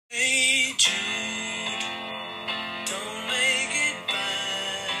Hey Jude, don't make it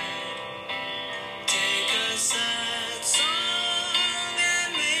bad. Take a sad song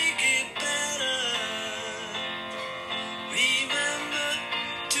and make it better. Remember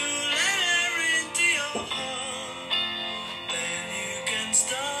to let her into your heart. Then you can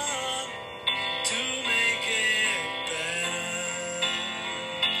start to make it better.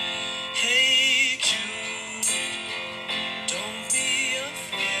 Hey Jude, don't be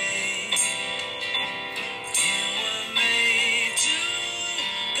afraid. You were made to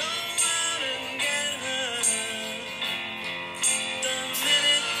go out and get her. The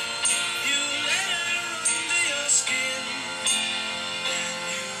minute you let her under your skin, then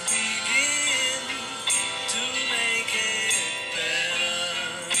you begin to make it better.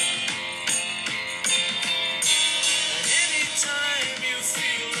 And anytime you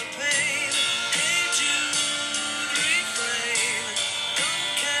feel the pain, hey Jude, refrain.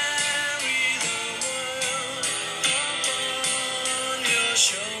 Don't carry the world upon your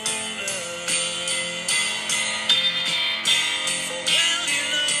shoulder. For well you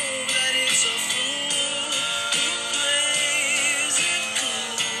know that it's a fool who plays it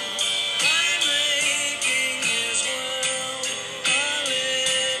cool by making his world a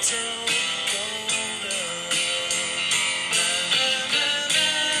little colder.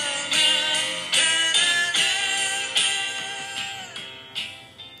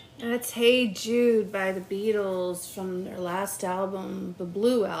 That's Hey Jude by the Beatles from their last album, the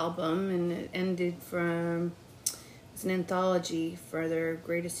Blue Album, and it ended from, it's an anthology for their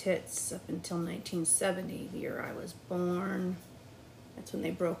greatest hits up until 1970, the year I was born. That's when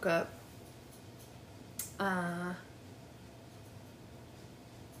they broke up. The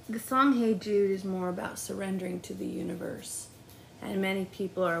song Hey Jude is more about surrendering to the universe. And many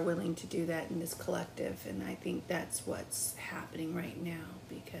people are willing to do that in this collective. And I think that's what's happening right now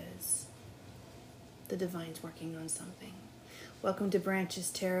because the divine's working on something. Welcome to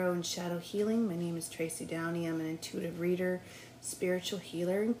Branches Tarot and Shadow Healing. My name is Tracy Downey. I'm an intuitive reader, spiritual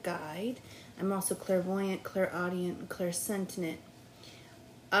healer, and guide. I'm also clairvoyant, clairaudient, and clairsentient.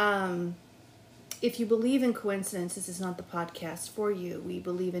 If you believe in coincidence, this is not the podcast for you. We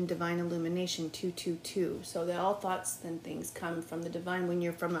believe in divine illumination 222. So that all thoughts and things come from the divine when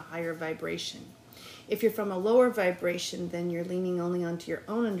you're from a higher vibration. If you're from a lower vibration, then you're leaning only onto your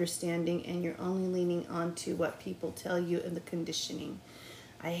own understanding and you're only leaning onto what people tell you and the conditioning.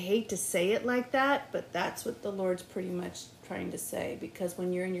 I hate to say it like that, but that's what the Lord's pretty much trying to say. Because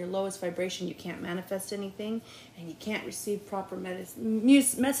when you're in your lowest vibration, you can't manifest anything and you can't receive proper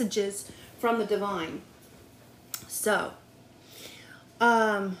messages from the divine. So,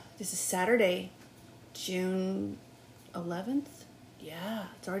 this is Saturday, June 11th. Yeah,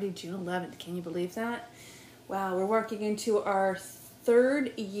 it's already June 11th. Can you believe that? Wow, we're working into our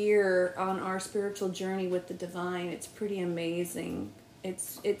third year on our spiritual journey with the divine. It's pretty amazing.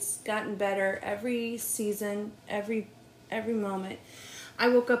 It's gotten better every season, every moment. I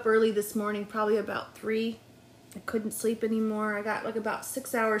woke up early this morning, probably about 3. I couldn't sleep anymore. I got like about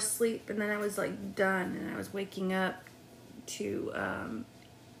 6 hours sleep, and then I was like done, and I was waking up to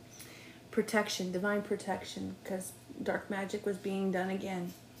protection, divine protection, because dark magic was being done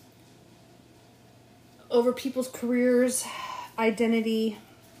again over people's careers, identity,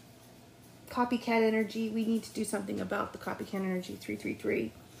 copycat energy. We need to do something about the copycat energy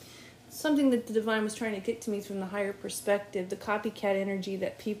 333. Something that the divine was trying to get to me from the higher perspective, the copycat energy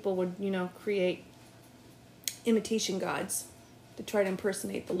that people would, create imitation gods to try to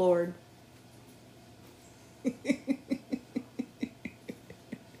impersonate the Lord.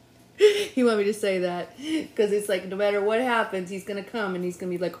 You want me to say that? Because it's like no matter what happens, he's going to come and he's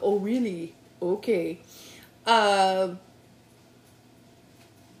going to be like, oh, really? Okay.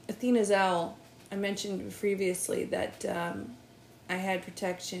 Athena's owl. I mentioned previously that I had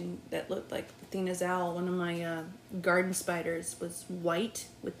protection that looked like Athena's owl. One of my garden spiders was white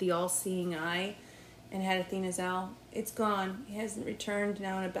with the all-seeing eye and had Athena's owl. It's gone. It hasn't returned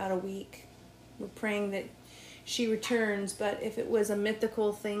now in about a week. We're praying that she returns, but if it was a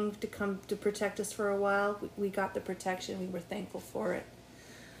mythical thing to come to protect us for a while, we got the protection. We were thankful for it.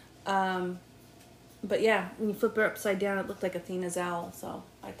 But yeah, when you flip her upside down, it looked like Athena's owl, so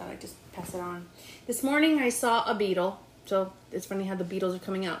I thought I'd just pass it on. This morning I saw a beetle, so it's funny how the beetles are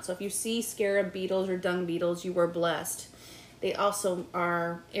coming out. So if you see scarab beetles or dung beetles, you were blessed. They also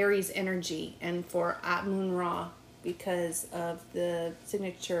are Aries energy and for Moon Ra because of the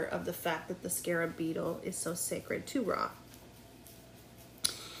signature of the fact that the scarab beetle is so sacred to Ra.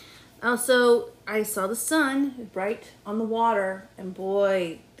 Also, I saw the sun bright on the water, and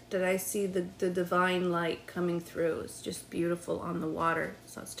boy, that I see the divine light coming through. It's just beautiful on the water.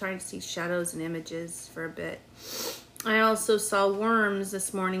 So I was trying to see shadows and images for a bit. I also saw worms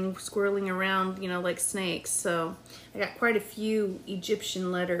this morning swirling around, like snakes. So I got quite a few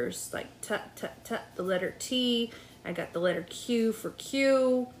Egyptian letters, like tut, tut, tut, the letter T. I got the letter Q for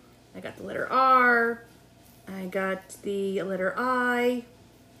Q. I got the letter R. I got the letter I.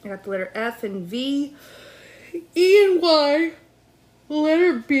 I got the letter F and V. E and Y. The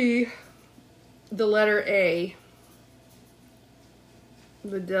letter B. The letter A.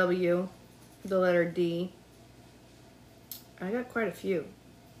 The W. The letter D. I got quite a few.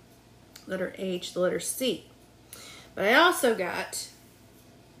 Letter H, the letter C. But I also got,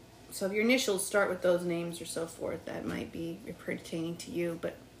 so if your initials start with those names or so forth, that might be pertaining to you.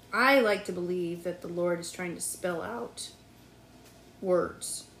 But I like to believe that the Lord is trying to spell out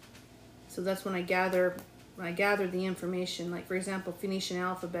words. So that's when I gather the information, like for example, Phoenician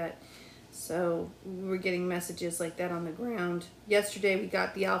alphabet. So we were getting messages like that on the ground. Yesterday we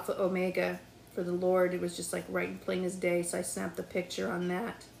got the Alpha Omega for the Lord. It was just like right and plain as day, so I snapped the picture on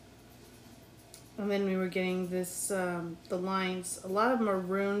that. And then we were getting this, the lines, a lot of them are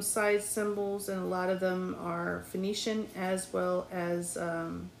rune size symbols, and a lot of them are Phoenician, as well as,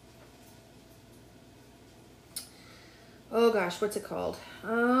 oh gosh, what's it called?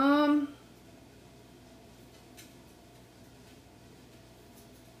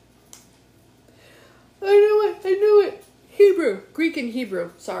 I knew it. Hebrew, Greek and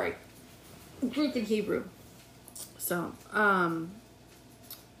Hebrew, sorry. Greek and Hebrew. So, I'm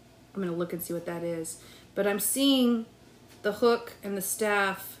going to look and see what that is. But I'm seeing the hook and the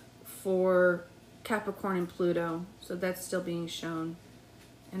staff for Capricorn and Pluto. So that's still being shown.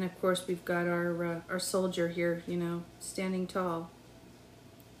 And of course we've got our soldier here, standing tall,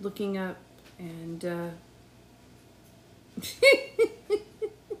 looking up, and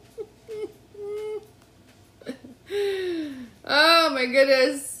oh my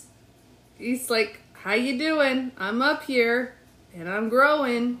goodness. He's like, how you doing? I'm up here, and I'm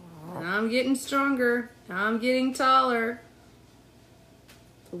growing, and I'm getting stronger, and I'm getting taller.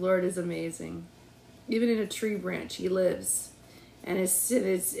 The Lord is amazing. Even in a tree branch, he lives. And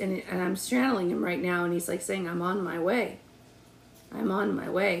and I'm straddling him right now, and he's like saying, I'm on my way. I'm on my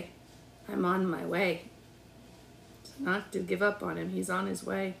way. I'm on my way. So not to give up on him. He's on his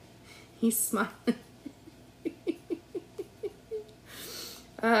way. He's smiling.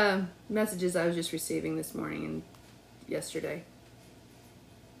 Messages I was just receiving this morning and yesterday.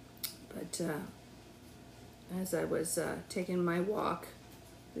 But as I was taking my walk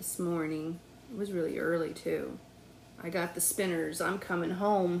this morning, it was really early too. I got the spinners. I'm coming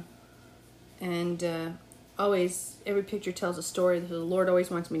home. And always, every picture tells a story. The Lord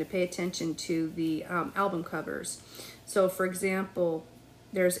always wants me to pay attention to the album covers. So for example,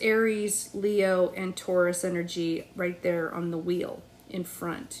 there's Aries, Leo, and Taurus energy right there on the wheel in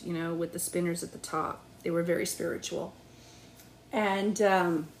front, with the spinners at the top. They were very spiritual. And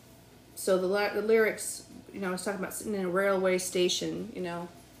so the lyrics, I was talking about sitting in a railway station,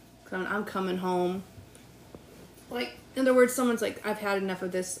 I'm coming home. Like, in other words, someone's like, I've had enough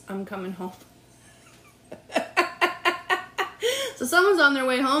of this, I'm coming home. So someone's on their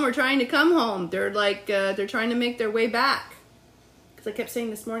way home or trying to come home. They're like, they're trying to make their way back. Because I kept saying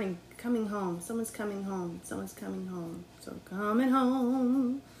this morning, coming home. Someone's coming home. Someone's coming home. So coming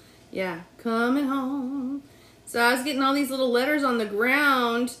home. Yeah, coming home. So I was getting all these little letters on the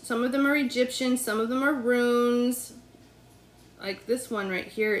ground. Some of them are Egyptian. Some of them are runes. Like this one right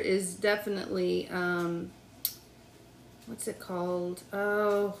here is definitely, what's it called?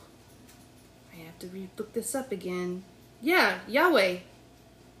 Oh, I have to look this up again. Yeah, Yahweh.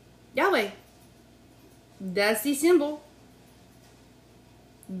 Yahweh. That's the symbol.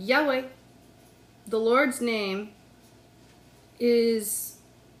 Yahweh. The Lord's name is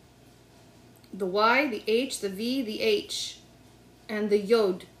the Y, the H, the V, the H, and the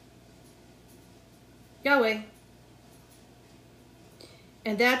Yod. Yahweh.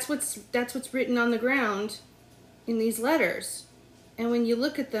 And that's what's written on the ground in these letters. And when you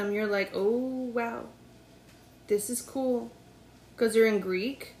look at them, you're like, oh, wow. This is cool. Because they're in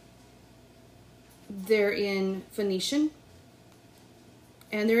Greek. They're in Phoenician.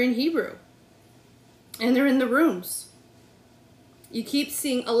 And they're in Hebrew. And they're in the runes. You keep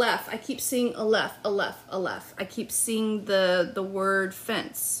seeing Aleph. I keep seeing Aleph, Aleph, Aleph. I keep seeing the word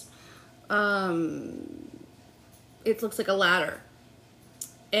fence. It looks like a ladder.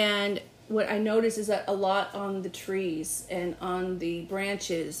 And what I notice is that a lot on the trees and on the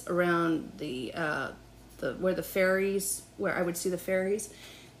branches around the where the fairies, where I would see the fairies,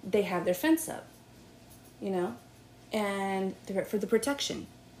 they have their fence up, and they're for the protection.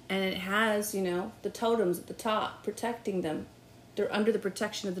 And it has, the totems at the top protecting them. They're under the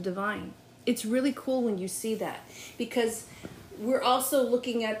protection of the divine. It's really cool when you see that, because we're also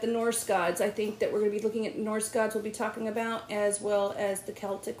looking at the Norse gods. I think that we're going to be looking at Norse gods we'll be talking about, as well as the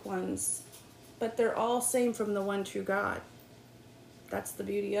Celtic ones. But they're all same from the one true God. That's the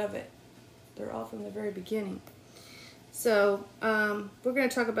beauty of it. They're all from the very beginning. So, we're going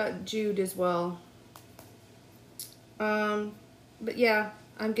to talk about Jude as well. But yeah,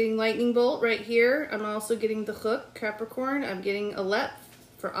 I'm getting lightning bolt right here. I'm also getting the hook, Capricorn. I'm getting Aleph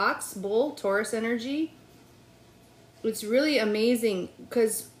for ox, bull, Taurus energy. It's really amazing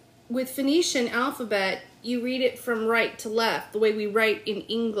because with Phoenician alphabet, you read it from right to left, the way we write in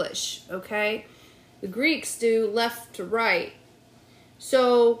English, okay? The Greeks do left to right.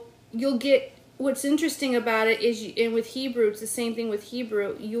 So you'll get, what's interesting about it is, and with Hebrew, it's the same thing with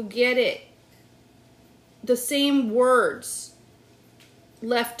Hebrew, you'll get it, the same words,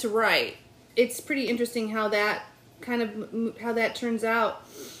 left to right. It's pretty interesting how that how that turns out.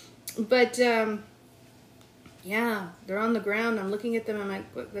 But yeah, they're on the ground. I'm looking at them. I'm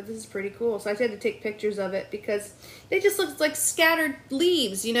like, this is pretty cool. So I had to take pictures of it because they just look like scattered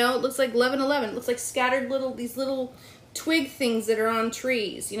leaves. It looks like 1111. It looks like scattered these little twig things that are on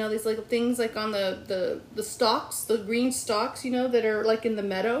trees. These little things like on the stalks, the green stalks. That are like in the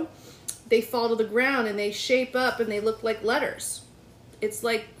meadow. They fall to the ground and they shape up and they look like letters. It's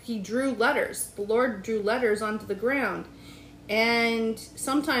like he drew letters. The Lord drew letters onto the ground. And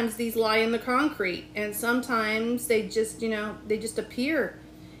sometimes these lie in the concrete. And sometimes they just, they just appear.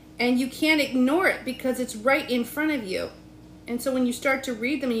 And you can't ignore it because it's right in front of you. And so when you start to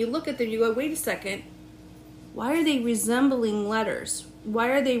read them and you look at them, you go, wait a second. Why are they resembling letters? Why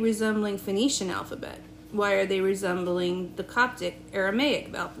are they resembling Phoenician alphabet? Why are they resembling the Coptic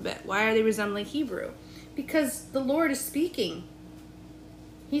Aramaic alphabet? Why are they resembling Hebrew? Because the Lord is speaking.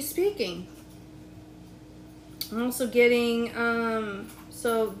 He's speaking. I'm also getting,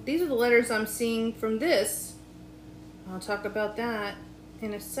 so these are the letters I'm seeing from this. I'll talk about that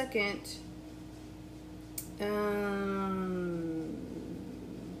in a second. Where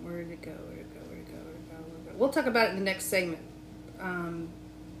did it go? We'll talk about it in the next segment.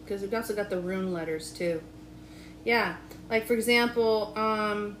 Because we've also got the rune letters too. Yeah, like for example,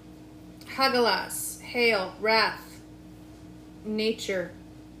 Hagalas, hail, wrath, nature,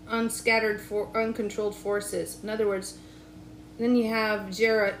 uncontrolled forces. In other words, then you have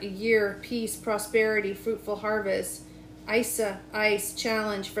Jera, year, peace, prosperity, fruitful harvest. Isa, ice,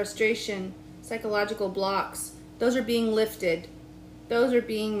 challenge, frustration, psychological blocks. Those are being lifted. Those are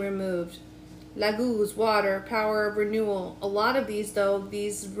being removed. Laguz, water, power of renewal. A lot of these, though,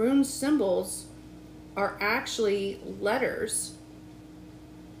 these rune symbols are actually letters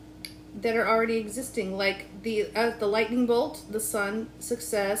that are already existing, like the lightning bolt, the sun,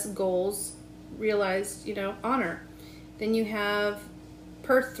 success, goals, realized, honor. Then you have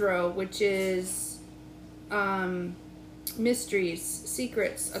Perthro, which is mysteries,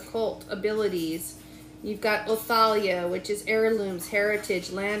 secrets, occult, abilities. You've got Othalia, which is heirlooms,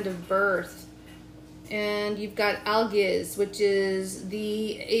 heritage, land of birth. And you've got Algiz, which is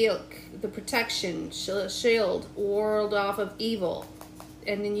the ilk, the protection, shield, ward off of evil.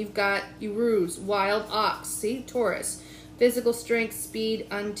 And then you've got Uruz, wild ox, see, Taurus, physical strength, speed,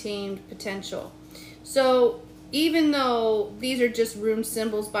 untamed potential. So even though these are just rune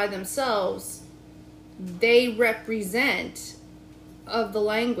symbols by themselves, they represent of the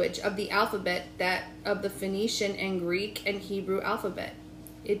language, of the alphabet, that of the Phoenician and Greek and Hebrew alphabet.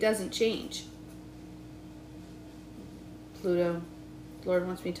 It doesn't change. Pluto. The Lord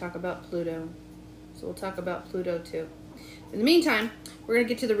wants me to talk about Pluto. So we'll talk about Pluto too. In the meantime, we're going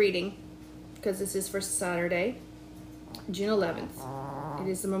to get to the reading because this is for Saturday, June 11th. It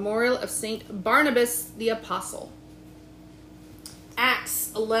is the memorial of Saint Barnabas the Apostle.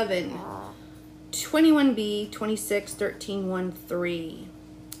 Acts 11, 21b, 26, 13, 1, 3.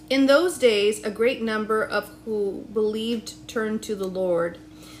 In those days, a great number of who believed turned to the Lord.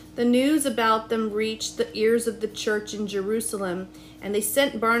 The news about them reached the ears of the church in Jerusalem, and they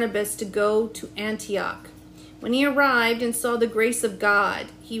sent Barnabas to go to Antioch. When he arrived and saw the grace of God,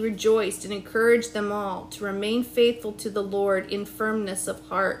 he rejoiced and encouraged them all to remain faithful to the Lord in firmness of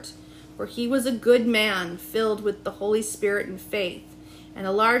heart. For he was a good man, filled with the Holy Spirit and faith, and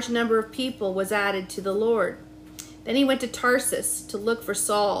a large number of people was added to the Lord. Then he went to Tarsus to look for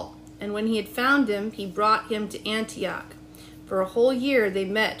Saul, and when he had found him, he brought him to Antioch. For a whole year they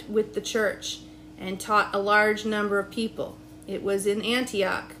met with the church and taught a large number of people. It was in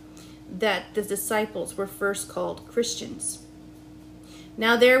Antioch that the disciples were first called Christians.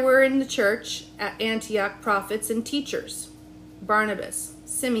 Now there were in the church at Antioch prophets and teachers: Barnabas,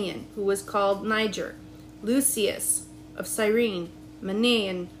 Simeon, who was called Niger, Lucius of Cyrene,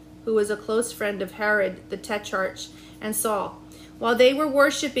 Manaen, who was a close friend of Herod the Tetrarch, and Saul. While they were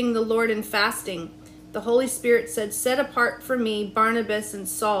worshiping the Lord and fasting, the Holy Spirit said, "Set apart for me Barnabas and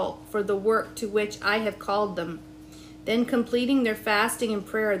Saul for the work to which I have called them." Then, completing their fasting and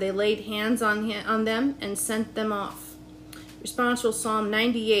prayer, they laid hands on them and sent them off. Responsorial Psalm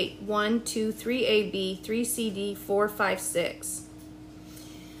 98, 1, 2, 3ab, 3cd, 4, 5, 6.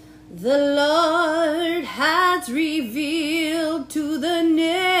 The Lord has revealed to the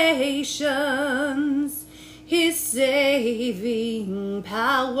nations His saving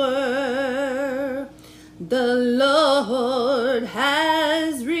power. The Lord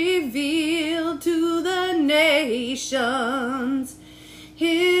has revealed to the nations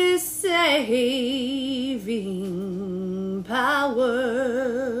His saving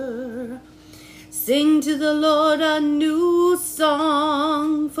power. Sing to the Lord a new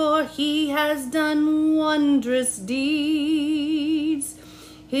song, for He has done wondrous deeds.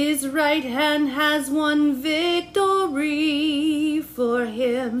 His right hand has won victory for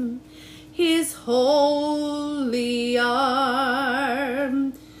Him, His holy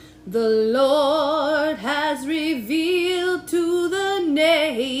arm. The Lord has revealed to the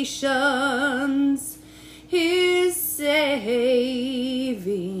nations His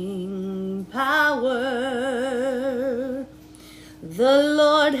saving power. The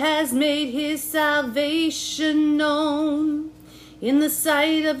Lord has made His salvation known in the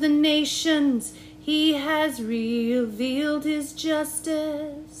sight of the nations. He has revealed His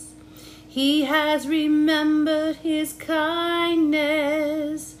justice. He has remembered His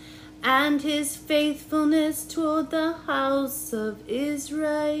kindness and His faithfulness toward the house of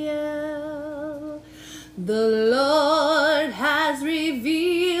Israel. The Lord has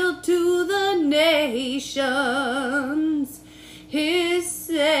revealed to the nations His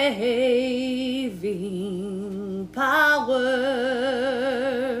saving power.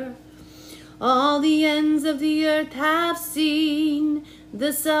 All the ends of the earth have seen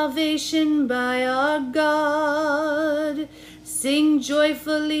the salvation by our God. Sing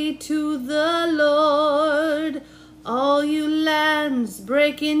joyfully to the Lord, all you lands,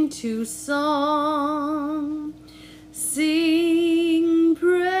 break into song. Sing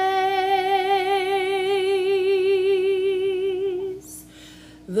praise.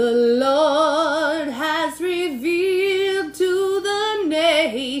 The Lord has revealed to the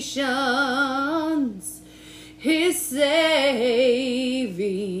nations His saving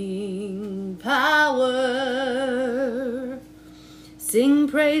power. Sing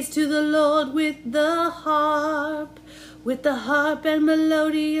praise to the Lord with the harp and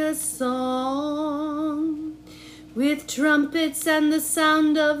melodious song, with trumpets and the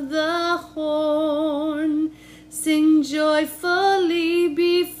sound of the horn. Sing joyfully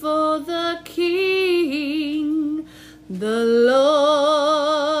before the King, the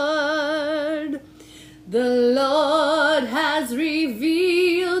Lord has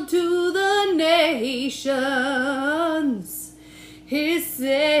revealed to the nations His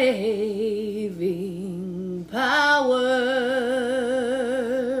saving power.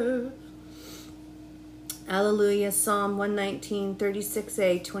 Alleluia. Psalm 119,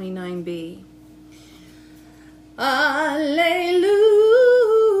 36a, 29b. Alleluia.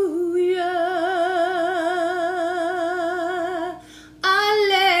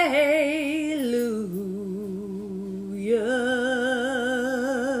 Alleluia.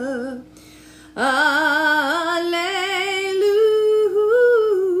 Alleluia.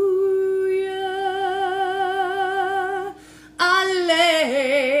 Alleluia.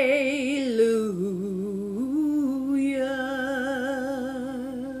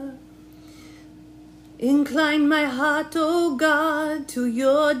 Incline my heart, O God, to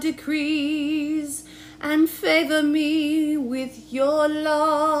your decrees, and favor me with your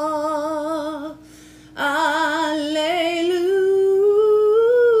law. Alleluia.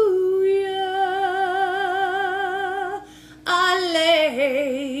 Alleluia.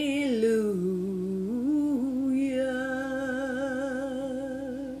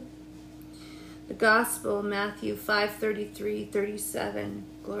 The Gospel, Matthew 5:33, 37.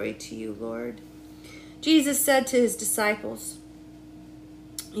 Glory to you, Lord. Jesus said to his disciples,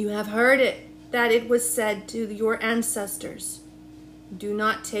 "You have heard it, that it was said to your ancestors, 'Do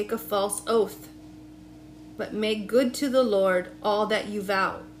not take a false oath, but make good to the Lord all that you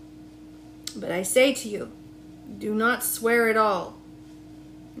vow.' But I say to you, do not swear at all,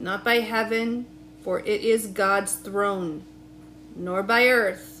 not by heaven, for it is God's throne, nor by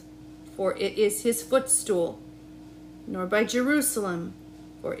earth, for it is His footstool, nor by Jerusalem,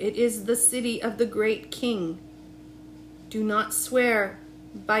 for it is the city of the great King. Do not swear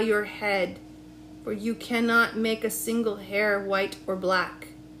by your head, for you cannot make a single hair white or black.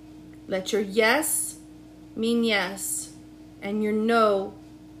 Let your yes mean yes, and your no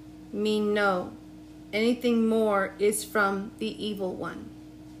mean no. Anything more is from the evil one.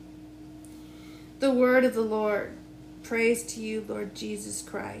 The word of the Lord. Praise to you, Lord Jesus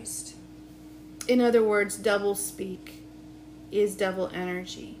Christ. In other words, double speak is double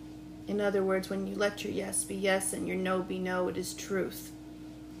energy. In other words, when you let your yes be yes and your no be no, it is truth.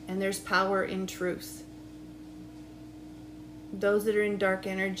 And there's power in truth. Those that are in dark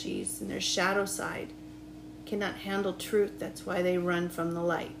energies and their shadow side cannot handle truth. That's why they run from the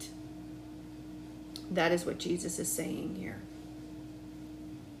light. That is what Jesus is saying here.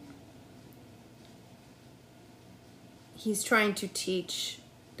 He's trying to teach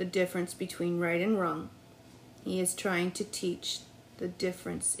the difference between right and wrong. He is trying to teach the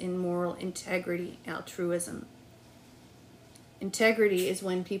difference in moral integrity, altruism. Integrity is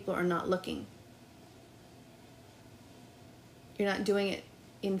when people are not looking. You're not doing it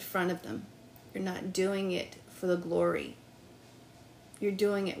in front of them. You're not doing it for the glory. You're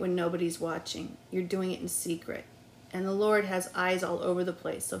doing it when nobody's watching. You're doing it in secret. And the Lord has eyes all over the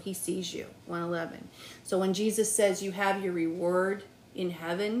place, so he sees you. 1:11. So when Jesus says you have your reward in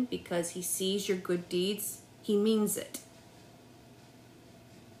heaven because he sees your good deeds, he means it.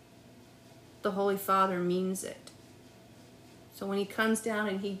 The Holy Father means it. So when he comes down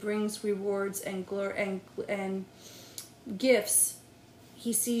and he brings rewards and glory and gifts,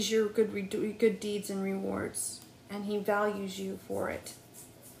 he sees your good deeds and rewards, and he values you for it.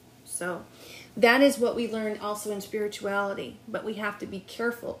 So that is what we learn also in spirituality. But we have to be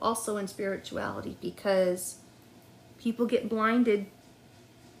careful also in spirituality because people get blinded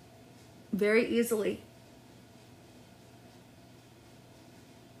very easily.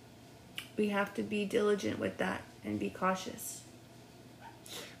 We have to be diligent with that and be cautious.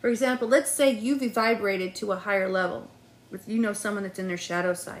 For example, let's say you've vibrated to a higher level. You know someone that's in their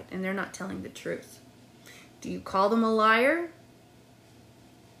shadow side and they're not telling the truth. Do you call them a liar?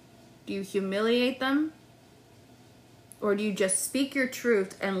 Do you humiliate them? Or do you just speak your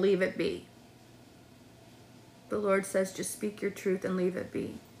truth and leave it be? The Lord says just speak your truth and leave it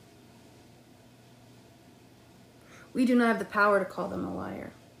be. We do not have the power to call them a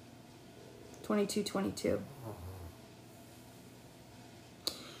liar. 22:22.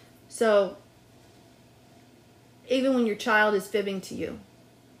 So, even when your child is fibbing to you,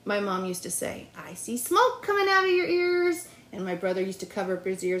 my mom used to say, I see smoke coming out of your ears. And my brother used to cover up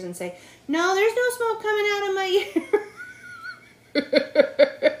his ears and say, no, there's no smoke coming out of my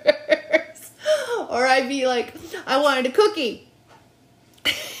ears. Or I'd be like, I wanted a cookie.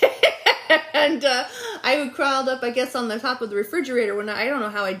 And I would crawl up, I guess, on the top of the refrigerator. When I don't know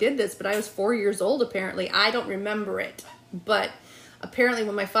how I did this, but I was 4 years old, apparently. I don't remember it. But apparently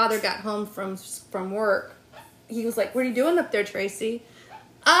when my father got home from work, he was like, what are you doing up there, Tracy?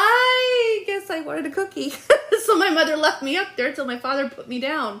 I guess I wanted a cookie. So my mother left me up there until my father put me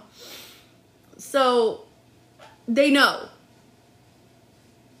down. So they know.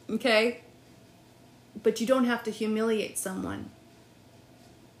 Okay? But you don't have to humiliate someone.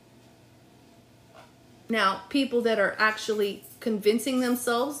 Now, people that are actually convincing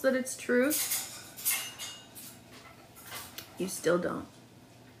themselves that it's truth, you still don't.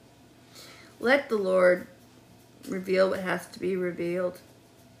 Let the Lord reveal what has to be revealed.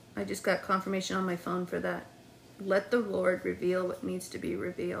 I just got confirmation on my phone for that. Let the Lord reveal what needs to be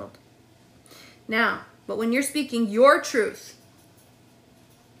revealed. Now, but when you're speaking your truth,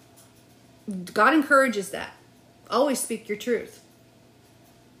 God encourages that. Always speak your truth.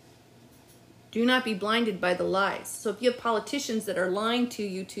 Do not be blinded by the lies. So if you have politicians that are lying to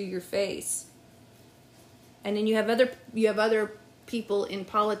you to your face, and then you have other people in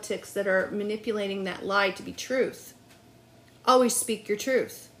politics that are manipulating that lie to be truth, always speak your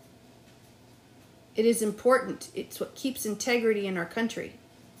truth. It is important. It's what keeps integrity in our country.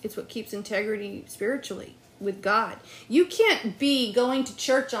 It's what keeps integrity spiritually with God. You can't be going to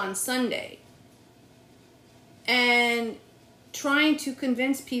church on Sunday and trying to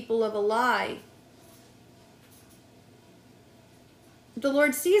convince people of a lie. The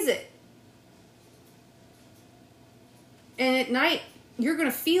Lord sees it. And at night, you're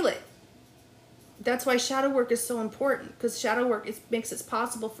going to feel it. That's why shadow work is so important, because shadow work makes it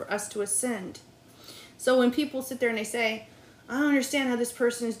possible for us to ascend. So when people sit there and they say, I don't understand how this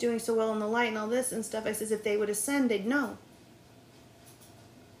person is doing so well in the light and all this and stuff, I says if they would ascend, they'd know.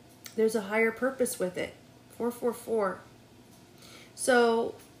 There's a higher purpose with it. 444.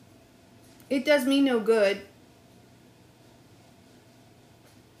 So it does me no good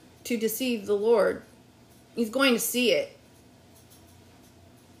to deceive the Lord. He's going to see it.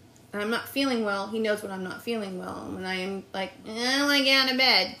 and I'm not feeling well, he knows when I'm not feeling well. And when I am like, I don't want to get out of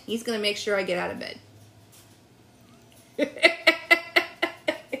bed, he's going to make sure I get out of bed.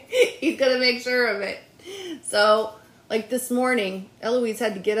 He's going to make sure of it. So, like this morning, Eloise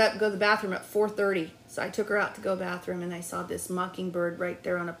had to get up and go to the bathroom at 4:30. So I took her out to go bathroom, and I saw this mockingbird right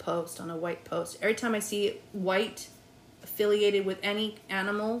there on a post, on a white post. Every time I see white affiliated with any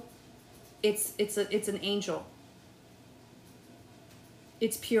animal, it's an angel.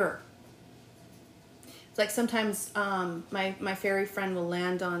 It's pure. It's like sometimes my fairy friend will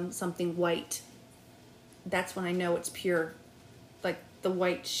land on something white. That's when I know it's pure. Like the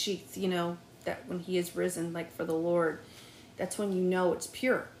white sheath, you know, that when he is risen, like for the Lord, that's when you know it's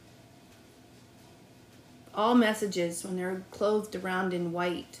pure. All messages, when they're clothed around in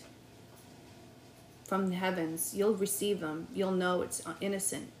white from the heavens, you'll receive them. You'll know it's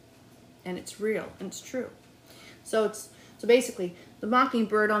innocent and it's real and it's true. So basically, the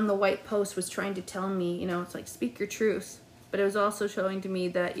mockingbird on the white post was trying to tell me, you know, it's like, speak your truth. But it was also showing to me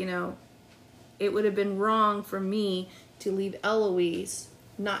that, you know, it would have been wrong for me to leave Eloise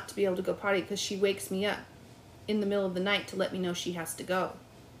not to be able to go potty, because she wakes me up in the middle of the night to let me know she has to go.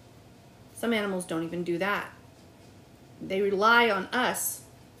 Some animals don't even do that. They rely on us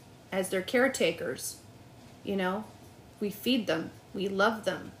as their caretakers. You know, we feed them, we love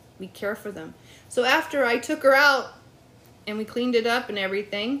them, we care for them. So after I took her out and we cleaned it up and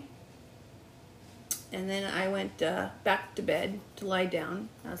everything, and then I went back to bed to lie down.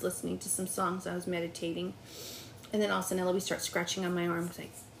 I was listening to some songs, I was meditating, and then all of a sudden Eloise starts scratching on my arm,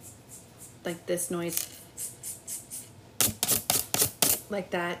 like this noise.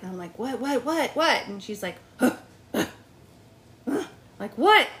 Like that, and I'm like, what? And she's like, huh. Like,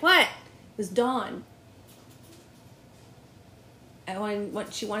 what? It was dawn.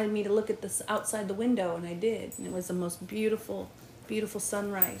 She wanted me to look at this outside the window, and I did, and it was the most beautiful, beautiful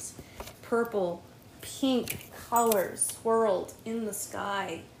sunrise. Purple, pink colors swirled in the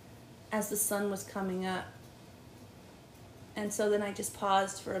sky as the sun was coming up. And so then I just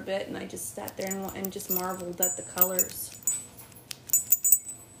paused for a bit, and I just sat there and just marveled at the colors.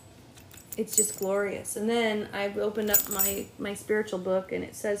 It's just glorious. And then I've opened up my spiritual book, and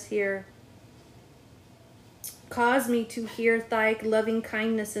it says here, cause me to hear thy loving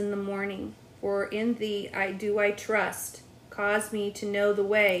kindness in the morning, for in thee I trust. Cause me to know the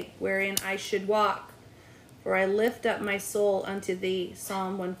way wherein I should walk, for I lift up my soul unto thee.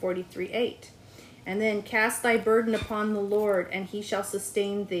 Psalm 143:8. And then, cast thy burden upon the Lord, and he shall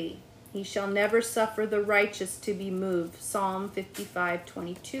sustain thee. He shall never suffer the righteous to be moved. Psalm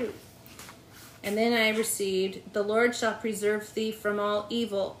 55:22. And then I received, the Lord shall preserve thee from all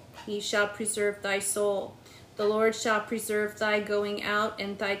evil. He shall preserve thy soul. The Lord shall preserve thy going out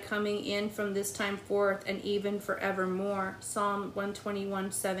and thy coming in from this time forth and even forevermore. Psalm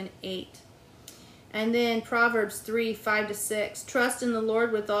 121:7-8. And then Proverbs 3:5-6. Trust in the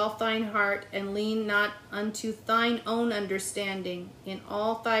Lord with all thine heart, and lean not unto thine own understanding. In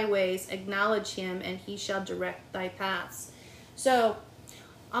all thy ways acknowledge him, and he shall direct thy paths. So,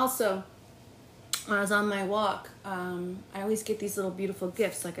 also, when I was on my walk, I always get these little beautiful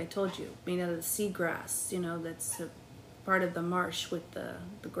gifts, like I told you, made out of the seagrass, you know, that's a part of the marsh with the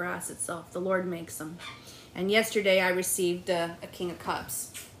grass itself. The Lord makes them. And yesterday I received a King of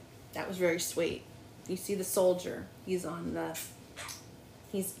Cups. That was very sweet. You see the soldier, he's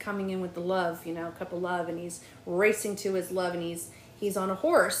coming in with the love, you know, cup of love, and he's racing to his love, and he's on a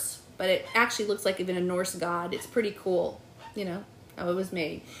horse, but it actually looks like even a Norse god. It's pretty cool, you know, how it was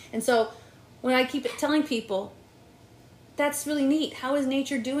made. And so when I keep telling people, that's really neat. How is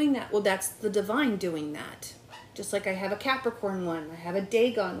nature doing that? Well, that's the divine doing that. Just like I have a Capricorn one, I have a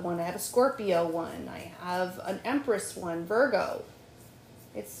Dagon one, I have a Scorpio one, I have an Empress one, Virgo.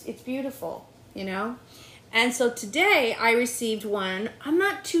 It's beautiful, you know? And so today I received one. I'm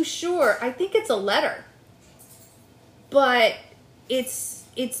not too sure. I think it's a letter. But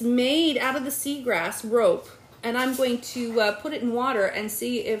it's made out of the seagrass rope. And I'm going to put it in water and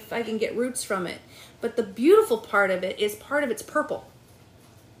see if I can get roots from it. But the beautiful part of it is part of it's purple.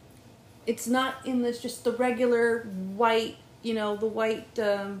 It's not in this just the regular white, you know, the white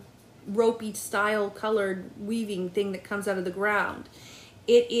ropey style colored weaving thing that comes out of the ground.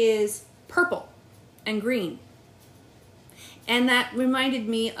 It is purple and green. And that reminded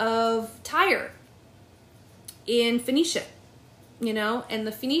me of Tyre in Phoenicia, you know, and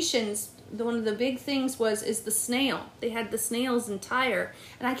the Phoenicians, one of the big things is the snail. They had the snails in Tyre,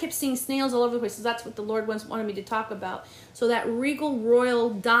 and I kept seeing snails all over the place, so that's what the Lord wanted me to talk about. So that regal royal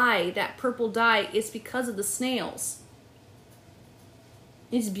dye, that purple dye, is because of the snails.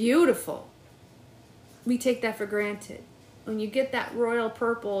 It's beautiful. We take that for granted. When you get that royal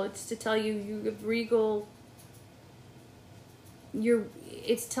purple, it's to tell you you have regal.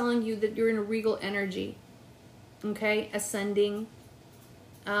 It's telling you that you're in a regal energy. Okay, ascending.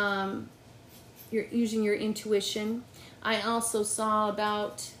 You're using your intuition. I also saw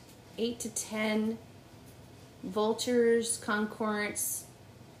about 8 to 10 vultures, concormants.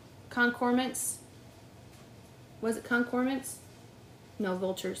 Was it concormants? No,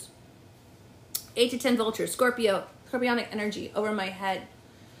 vultures. 8 to 10 vultures, scorpionic energy over my head.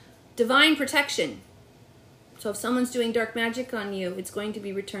 Divine protection. So if someone's doing dark magic on you, it's going to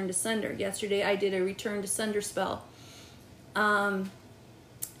be returned to sender. Yesterday I did a return to sender spell. And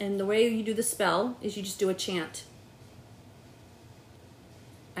the way you do the spell is you just do a chant.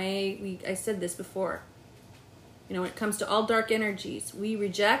 I said this before. You know, when it comes to all dark energies, we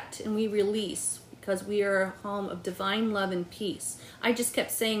reject and we release because we are a home of divine love and peace. I just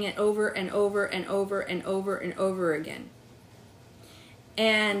kept saying it over and over and over and over and over again.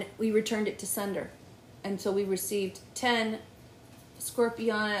 And we returned it to sender. And so we received 10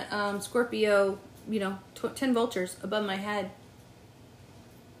 Scorpio, 10 vultures above my head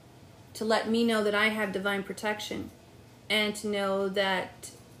to let me know that I have divine protection and to know that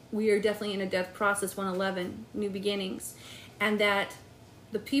we are definitely in a death process, 111, new beginnings, and that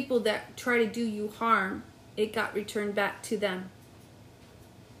the people that try to do you harm, it got returned back to them.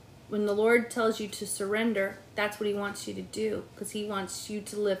 When the Lord tells you to surrender, that's what he wants you to do, because he wants you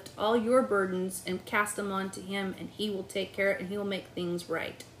to lift all your burdens and cast them onto him, and he will take care of it and he will make things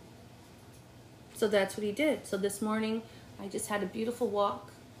right. So that's what he did. So this morning I just had a beautiful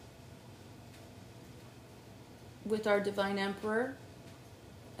walk with our Divine Emperor,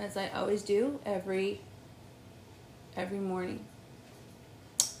 as I always do every morning,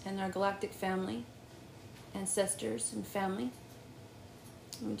 and our galactic family, ancestors and family.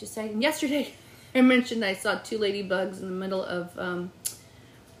 And we just said, and yesterday I mentioned I saw 2 ladybugs in the middle of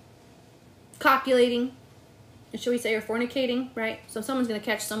copulating, and shall we say, or fornicating, right? So someone's going to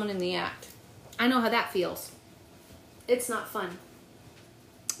catch someone in the act. I know how that feels. It's not fun.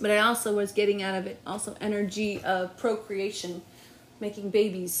 But I also was getting out of it also energy of procreation, making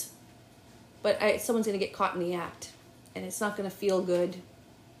babies. But someone's going to get caught in the act, and it's not going to feel good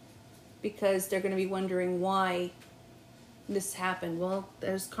because they're going to be wondering why this happened. Well,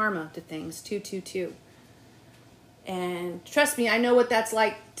 there's karma to things. 222. And trust me, I know what that's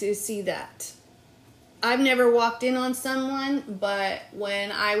like to see that. I've never walked in on someone, but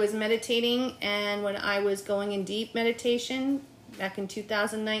when I was meditating and when I was going in deep meditation back in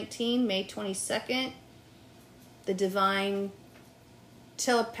 2019, May 22nd, the divine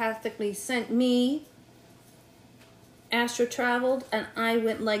telepathically sent me, astro traveled, and I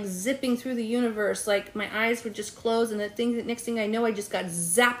went like zipping through the universe. Like my eyes were just closed, and the next thing I know, I just got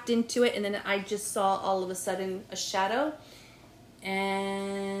zapped into it, and then I just saw all of a sudden a shadow,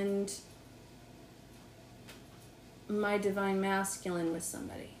 and my divine masculine was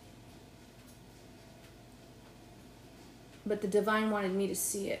somebody. But the divine wanted me to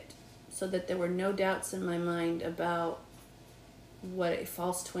see it so that there were no doubts in my mind about what a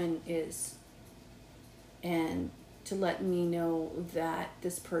false twin is, and to let me know that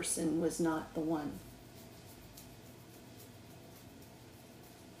this person was not the one.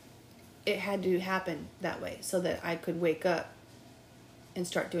 It had to happen that way so that I could wake up and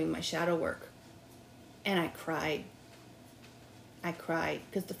start doing my shadow work. And I cried.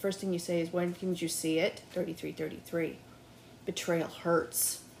 Because the first thing you say is, when didn't you see it? 3333. Betrayal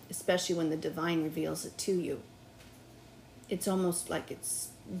hurts, especially when the divine reveals it to you. It's almost like it's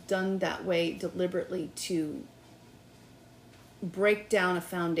done that way deliberately to break down a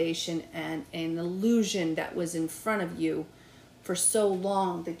foundation and an illusion that was in front of you for so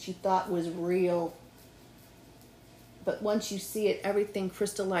long that you thought was real. But once you see it, everything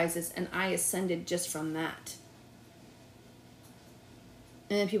crystallizes, and I ascended just from that.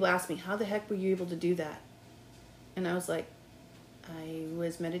 And then people ask me, how the heck were you able to do that? And I was like, I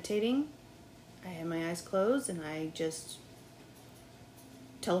was meditating, I had my eyes closed, and I just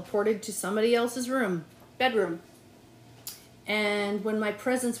teleported to somebody else's bedroom. And when my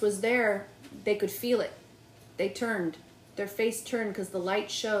presence was there, they could feel it. Their face turned because the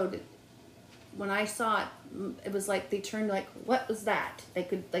light showed. When I saw it, it was like they turned like, what was that?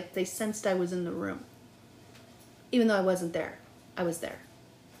 They sensed I was in the room. Even though I wasn't there, I was there.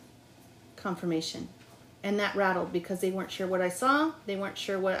 Confirmation. And that rattled because they weren't sure what I saw. They weren't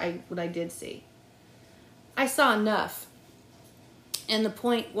sure what I did see. I saw enough. And the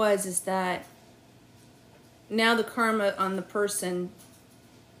point is that now the karma on the person,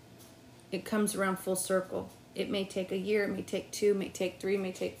 it comes around full circle. It may take a year, it may take 2, it may take 3, it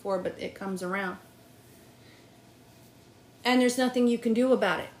may take 4, but it comes around. and there's nothing you can do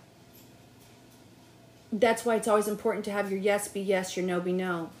about it. That's why it's always important to have your yes be yes, your no be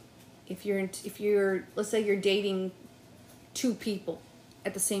no. If you're let's say you're dating 2 people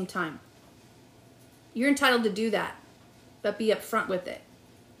at the same time, you're entitled to do that, but be upfront with it.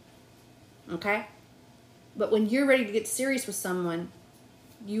 Okay? But when you're ready to get serious with someone,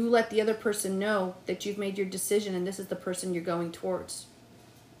 you let the other person know that you've made your decision and this is the person you're going towards.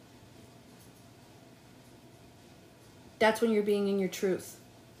 That's when you're being in your truth.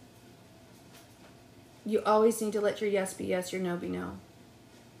 You always need to let your yes be yes, your no be no.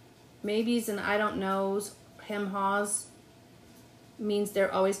 Maybes and I don't knows, hem haws, means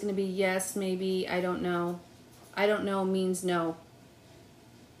they're always going to be yes, maybe, I don't know. I don't know means no.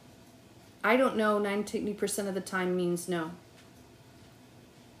 I don't know 90% of the time means no.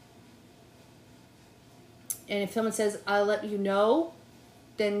 And if someone says, I'll let you know,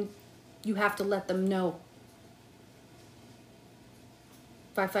 then you have to let them know.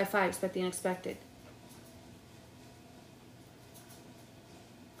 555, expect the unexpected.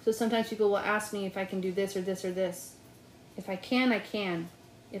 So sometimes people will ask me if I can do this or this or this. If I can, I can.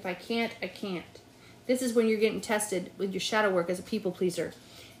 If I can't, I can't. This is when you're getting tested with your shadow work as a people pleaser.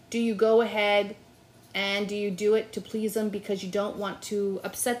 Do you go ahead and do you do it to please them because you don't want to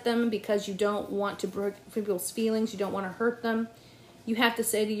upset them, because you don't want to break people's feelings, you don't want to hurt them? You have to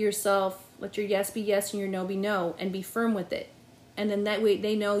say to yourself, let your yes be yes and your no be no, and be firm with it. And then that way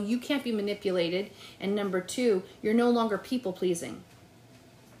they know you can't be manipulated. And number 2, you're no longer people pleasing.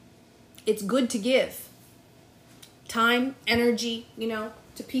 It's good to give time, energy,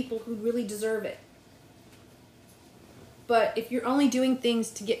 to people who really deserve it. But if you're only doing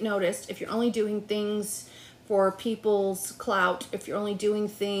things to get noticed, if you're only doing things for people's clout, if you're only doing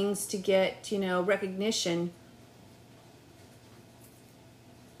things to get, recognition,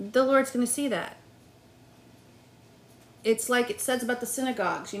 the Lord's going to see that. It's like it says about the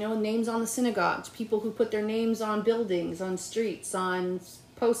synagogues, names on the synagogues, people who put their names on buildings, on streets, on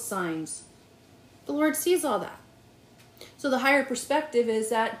post signs. The Lord sees all that. So the higher perspective is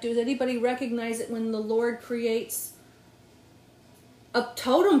that, does anybody recognize it when the Lord creates a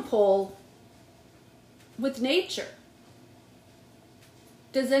totem pole with nature?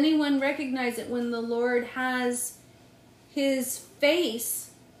 Does anyone recognize it when the Lord has his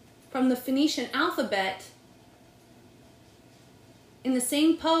face from the Phoenician alphabet in the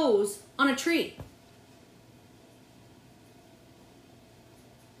same pose on a tree?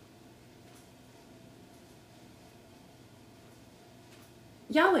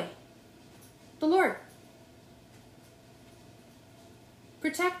 Yahweh, the Lord,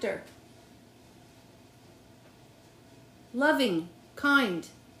 protector, loving, kind.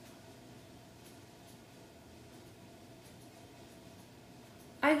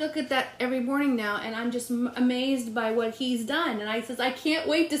 I look at that every morning now and I'm just amazed by what he's done. And I I can't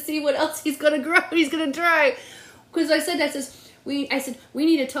wait to see what else he's going to grow, he's going to try. Because I said, we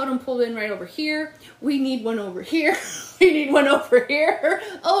need a totem pole in right over here. We need one over here. We need one over here.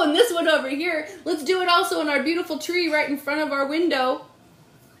 Oh, and this one over here. Let's do it also in our beautiful tree right in front of our window.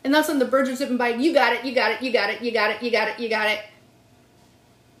 And that's when the birds are zipping by. You got it, you got it, you got it, you got it, you got it, you got it.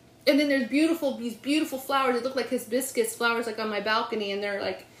 And then there's these beautiful flowers that look like hibiscus flowers like on my balcony, and they're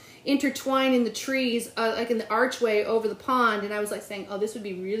like intertwined in the trees, like in the archway over the pond. And I was like saying, oh, this would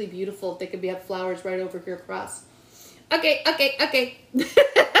be really beautiful if they could have flowers right over here across. Okay.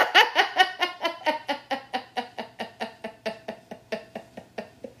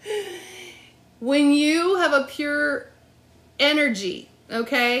 When you have a pure energy,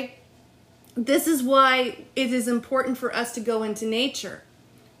 okay, this is why it is important for us to go into nature.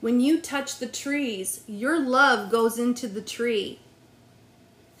 When you touch the trees, your love goes into the tree.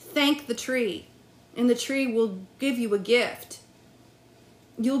 Thank the tree, and the tree will give you a gift.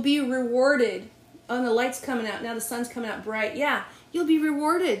 You'll be rewarded. Oh, the light's coming out. Now the sun's coming out bright. Yeah, you'll be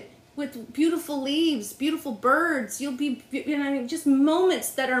rewarded with beautiful leaves, beautiful birds. You'll be, just moments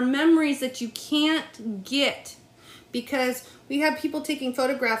that are memories that you can't get. Because we have people taking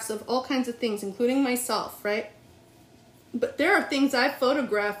photographs of all kinds of things, including myself, right? But there are things I've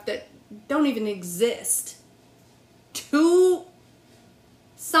photographed that don't even exist. To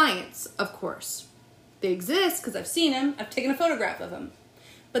science, of course. They exist because I've seen them. I've taken a photograph of them.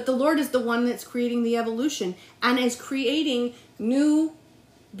 But the Lord is the one that's creating the evolution and is creating new,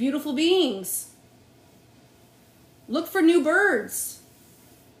 beautiful beings. Look for new birds.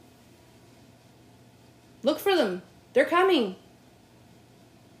 Look for them. They're coming.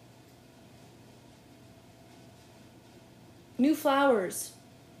 New flowers.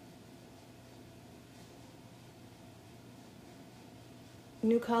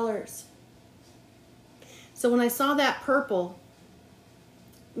 New colors. So when I saw that purple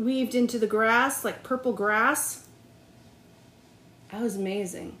weaved into the grass, like purple grass, that was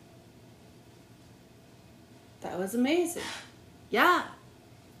amazing. That was amazing. Yeah.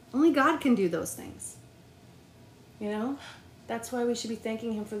 Only God can do those things. You know? That's why we should be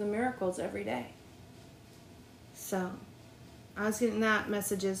thanking him for the miracles every day. So, I was getting that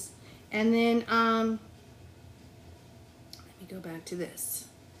messages. And then, let me go back to this.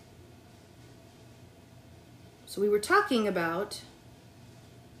 So we were talking about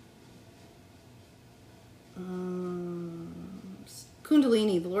Kundalini.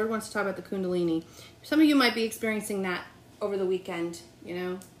 The Lord wants to talk about the Kundalini. Some of you might be experiencing that over the weekend, you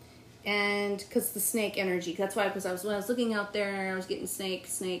know, and because the snake energy. That's why, because when I was looking out there, I was getting snake.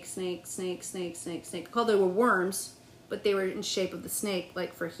 Called they were worms, but they were in shape of the snake,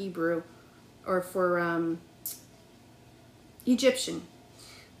 like for Hebrew or for Egyptian.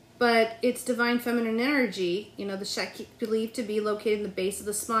 But it's divine feminine energy, you know, the Shakti believed to be located in the base of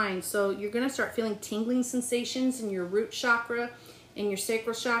the spine. So you're going to start feeling tingling sensations in your root chakra, in your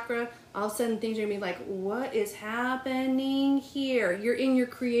sacral chakra. All of a sudden things are going to be like, what is happening here? You're in your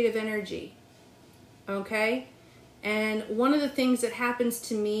creative energy. Okay? And one of the things that happens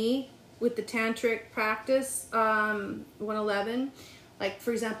to me with the tantric practice, 111, like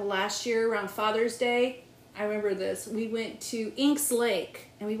for example, last year around Father's Day, I remember this. We went to Inks Lake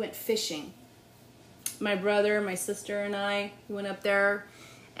and we went fishing. My brother, my sister, and I went up there,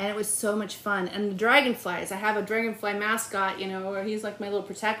 and it was so much fun. And the dragonflies, I have a dragonfly mascot, you know, where he's like my little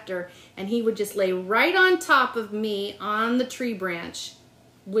protector, and he would just lay right on top of me on the tree branch.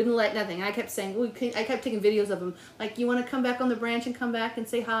 Wouldn't let nothing. I kept saying, I kept taking videos of him. Like, you want to come back on the branch and come back and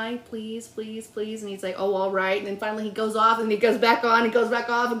say hi, please, please, please? And he's like, oh, all right. And then finally he goes off and he goes back on, he goes back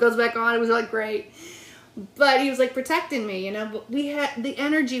off and goes back on. It was like great. But he was like protecting me, you know. But we had, the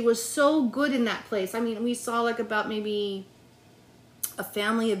energy was so good in that place. I mean, we saw like about maybe a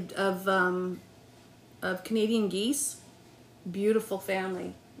family of Canadian geese. Beautiful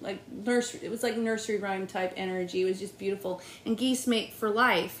family. Like nursery, it was like nursery rhyme type energy. It was just beautiful. And geese mate for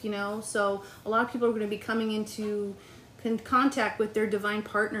life, you know. So a lot of people are going to be coming into contact with their divine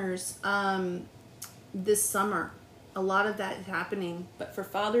partners this summer. A lot of that is happening. But for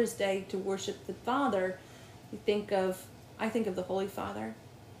Father's Day, to worship the Father, I think of the Holy Father,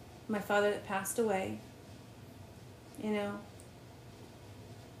 my father that passed away, you know.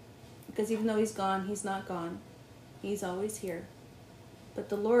 Because even though he's gone, he's not gone. He's always here. But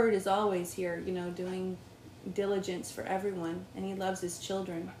the Lord is always here, you know, doing diligence for everyone, and he loves his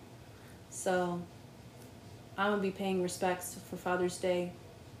children. So I'm going to be paying respects for Father's Day,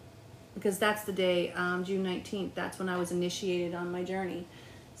 because that's the day, June 19th, that's when I was initiated on my journey.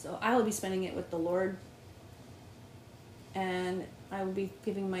 So I will be spending it with the Lord, and I will be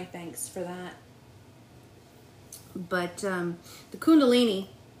giving my thanks for that. But the Kundalini,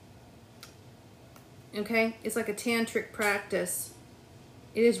 okay, it's like a tantric practice.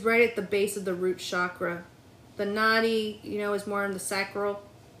 It is right at the base of the root chakra. The nadi, you know, is more in the sacral,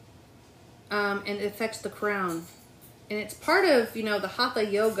 and it affects the crown. And it's part of, you know, the Hatha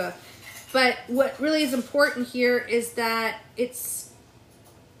Yoga. But what really is important here is that it's,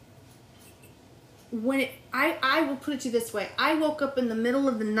 when it, I will put it to you this way. I woke up in the middle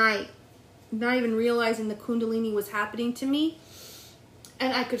of the night, not even realizing the Kundalini was happening to me.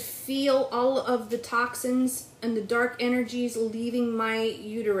 And I could feel all of the toxins and the dark energies leaving my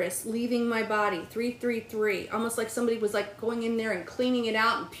uterus, leaving my body. 333. Almost like somebody was like going in there and cleaning it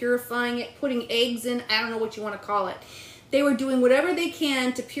out and purifying it, putting eggs in. I don't know what you want to call it. They were doing whatever they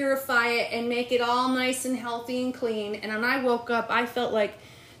can to purify it and make it all nice and healthy and clean. And when I woke up, I felt like,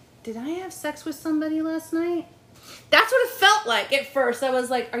 did I have sex with somebody last night? That's what it felt like at first. I was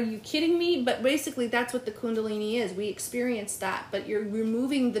like, are you kidding me? But basically, that's what the Kundalini is. We experience that. But you're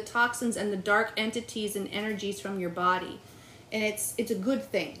removing the toxins and the dark entities and energies from your body. And it's a good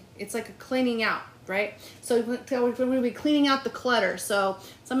thing. It's like a cleaning out, right? So we're going to be cleaning out the clutter. So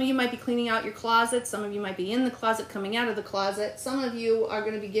some of you might be cleaning out your closet. Some of you might be in the closet, coming out of the closet. Some of you are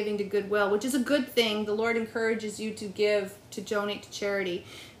going to be giving to Goodwill, which is a good thing. The Lord encourages you to give, to donate to charity,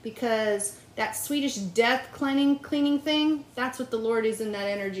 because that Swedish death cleaning thing, that's what the Lord is in that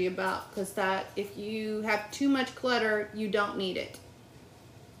energy about. Because that, if you have too much clutter, you don't need it.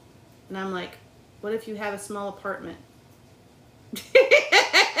 And I'm like, what if you have a small apartment?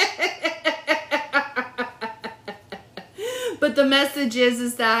 But the message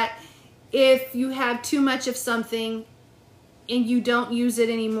is that if you have too much of something and you don't use it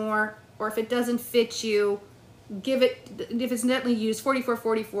anymore, or if it doesn't fit you, give it, if it's netly used,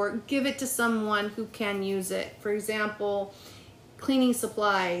 4444, give it to someone who can use it. For example,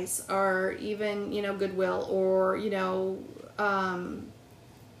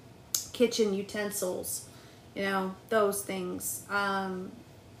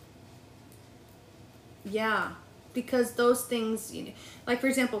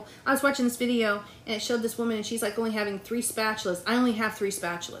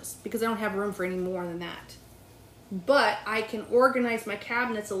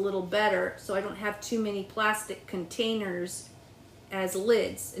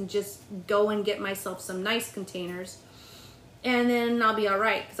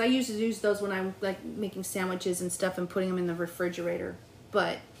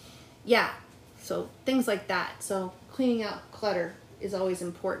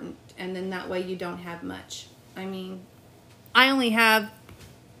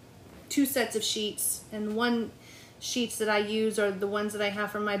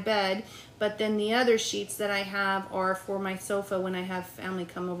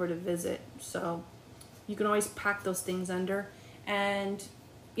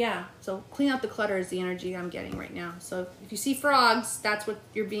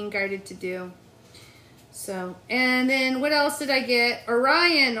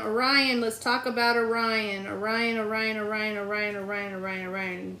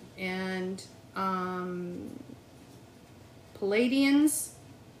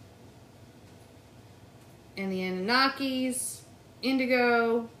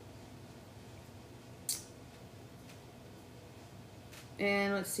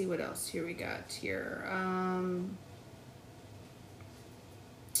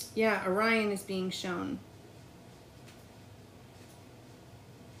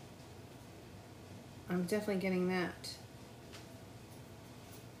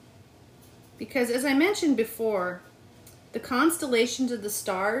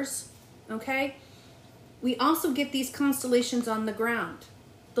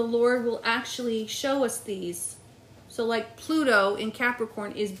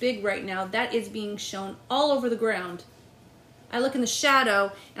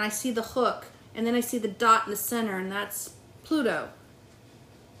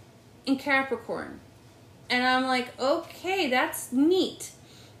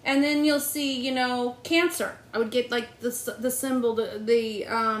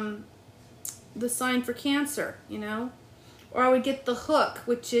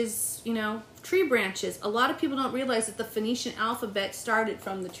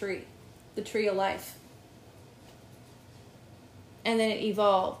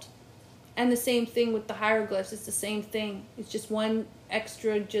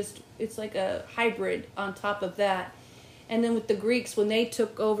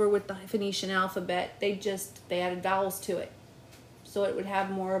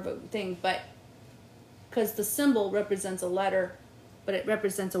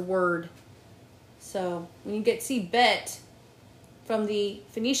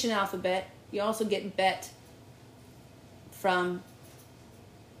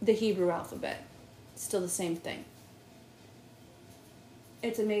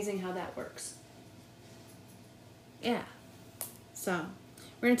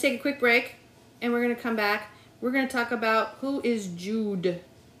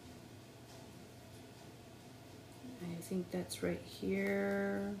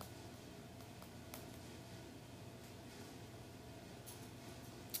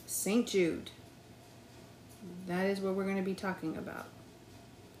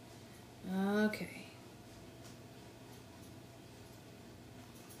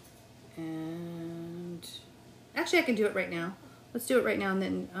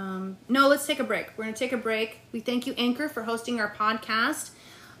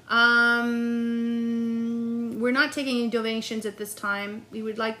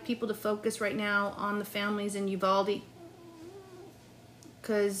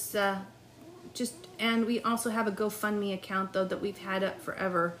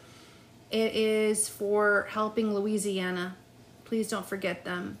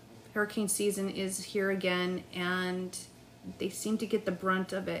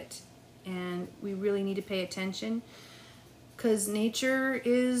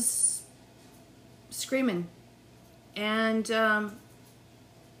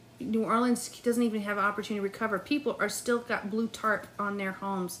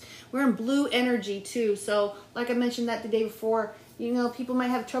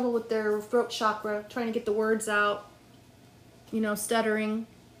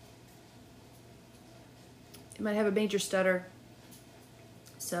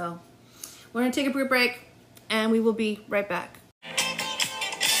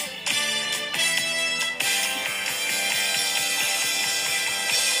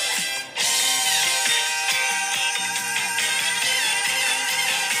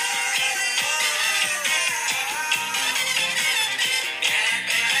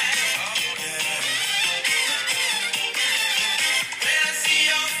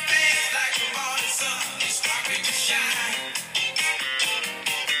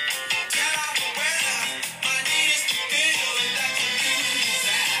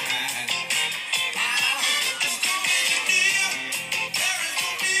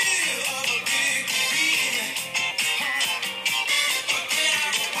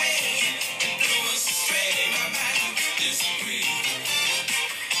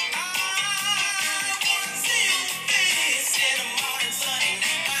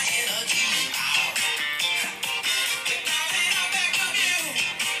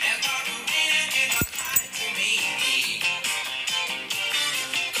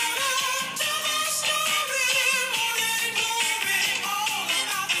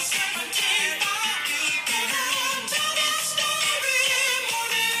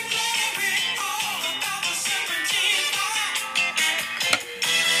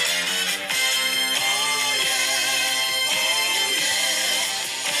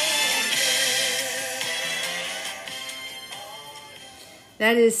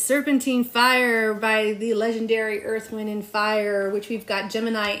 That is Serpentine Fire by the legendary Earth, Wind, and Fire, which we've got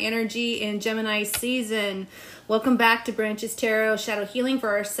Gemini energy and Gemini season. Welcome back to Branches Tarot Shadow Healing for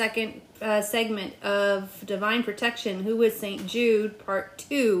our second segment of Divine Protection, Who is St. Jude, Part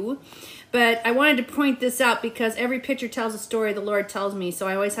 2. But I wanted to point this out because every picture tells a story the Lord tells me, so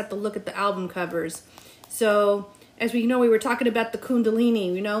I always have to look at the album covers. So, as we know, we were talking about the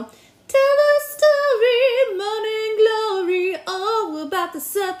Kundalini, you know. Tell a story, morning glory, oh, about the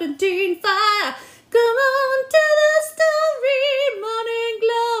serpentine fire. Come on, tell a story, morning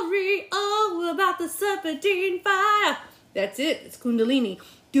glory, oh, about the serpentine fire. That's it, it's Kundalini.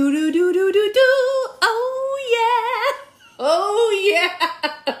 Do-do-do-do-do-do, oh yeah, oh yeah.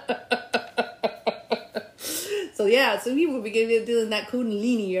 So people will be doing that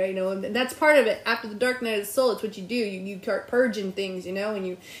Kundalini, right? You know, and that's part of it. After the dark night of the soul, it's what you do. You start purging things, you know, and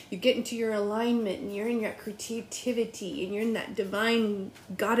you get into your alignment, and you're in your creativity, and you're in that divine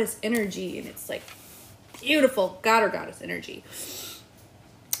goddess energy, and it's like beautiful God or goddess energy.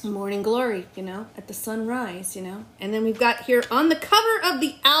 Morning glory, you know, at the sunrise, you know. And then we've got here on the cover of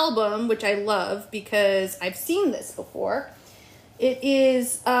the album, which I love because I've seen this before. It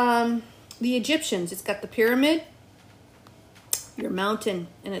is the Egyptians. It's got the pyramid, your mountain,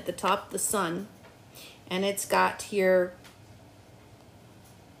 and at the top the sun. And it's got here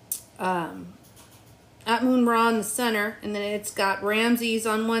Amun-Ra in the center, and then it's got Ramses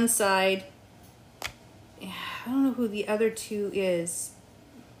on one side. I don't know who the other two is.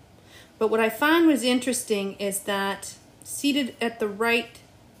 But what I found was interesting is that seated at the right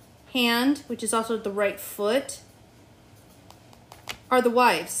hand, which is also at the right foot, are the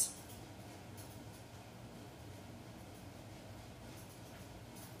wives.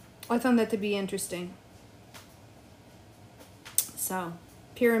 I found that to be interesting. So,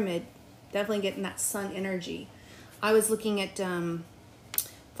 pyramid, definitely getting that sun energy. I was looking at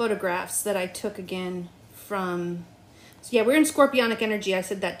photographs that I took again from... So yeah, we're in Scorpionic energy. I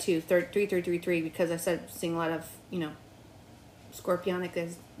said that too, 3333, because I said seeing a lot of, you know, Scorpionic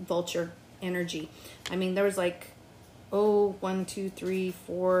as vulture energy. I mean, there was like, 1, 2, 3,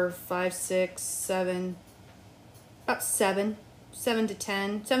 4, 5, 6, 7, about 7 to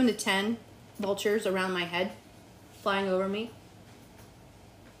 10 vultures around my head, flying over me.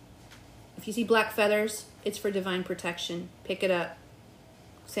 If you see black feathers, it's for divine protection. Pick it up.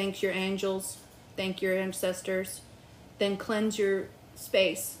 Thank your angels. Thank your ancestors. Then cleanse your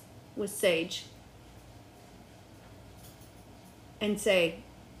space with sage. And say,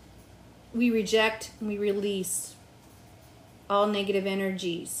 we reject and we release all negative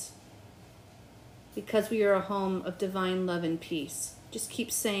energies because we are a home of divine love and peace. Just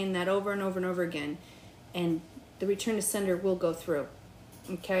keep saying that over and over and over again, and the return to sender will go through.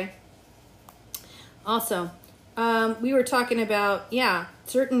 Okay? Also, we were talking about,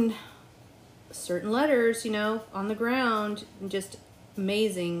 certain letters, you know, on the ground, and just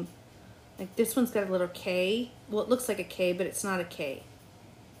amazing. Like this one's got a little K. Well, it looks like a K, but it's not a K.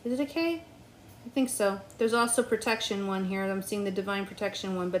 Is it a K? I think so. There's also protection one here. I'm seeing the divine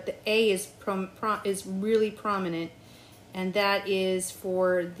protection one, but the A is is really prominent, and that is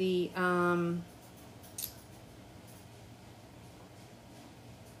for the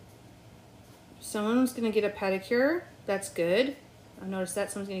someone's gonna get a pedicure. That's good. I noticed that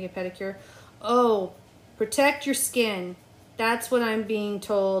someone's gonna get a pedicure. Oh, protect your skin. That's what I'm being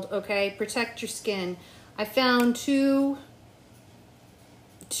told. Okay, protect your skin. I found two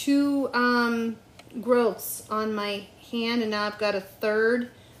growths on my hand, and now I've got a third.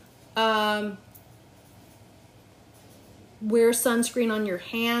 Wear sunscreen on your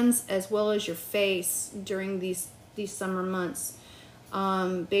hands as well as your face during these summer months.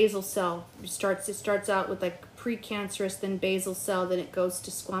 Basal cell it starts out with like precancerous, then basal cell, then it goes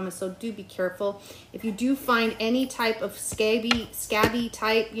to squamous. So do be careful. If you do find any type of scabby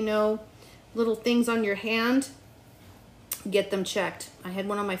type, you know, little things on your hand, get them checked. I had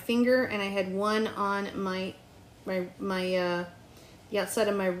one on my finger, and I had one on my outside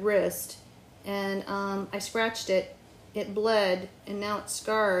of my wrist, and I scratched it. It bled, and now it's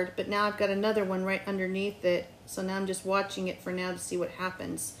scarred, but now I've got another one right underneath it. So now I'm just watching it for now to see what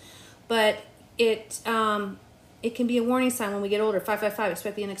happens. But it can be a warning sign when we get older. 555,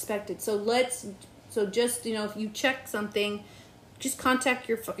 expect the unexpected. So just, you know, if you check something, just contact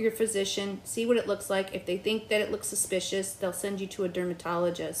your physician, see what it looks like. If they think that it looks suspicious, they'll send you to a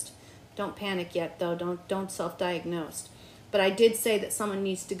dermatologist. Don't panic yet, though. Don't self-diagnose. But I did say that someone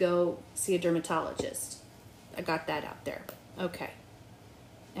needs to go see a dermatologist. I got that out there. Okay.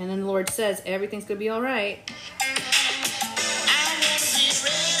 And then the Lord says, everything's going to be all right.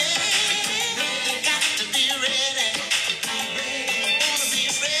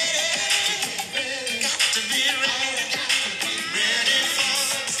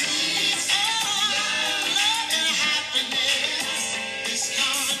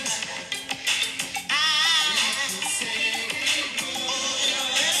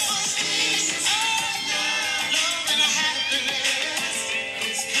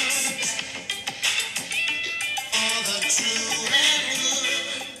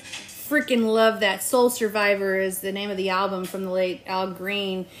 freaking love that. Soul Survivor is the name of the album from the late Al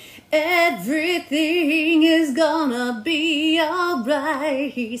Green. Everything is gonna be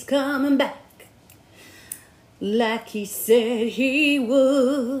alright. He's coming back like he said he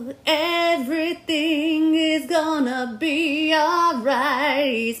would. Everything is gonna be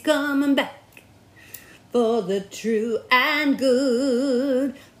alright. He's coming back for the true and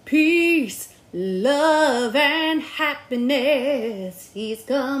good. Peace, love, and happiness. He's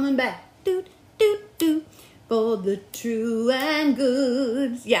coming back. Do, do, do. For the true and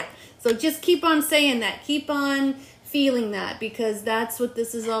good. Yeah. So just keep on saying that. Keep on feeling that, because that's what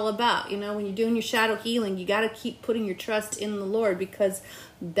this is all about. You know, when you're doing your shadow healing, you got to keep putting your trust in the Lord, because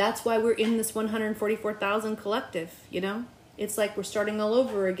that's why we're in this 144,000 collective, you know. It's like we're starting all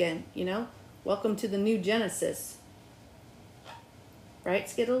over again, you know. Welcome to the new Genesis. Right,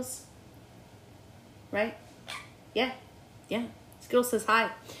 Skittles? Right? Yeah. Yeah. Skittles says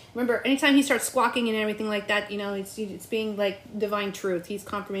hi. Remember, anytime he starts squawking and everything like that, you know, it's being like divine truth. He's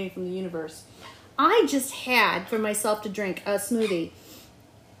confirming from the universe. I just had for myself to drink a smoothie,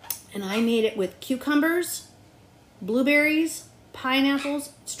 and I made it with cucumbers, blueberries,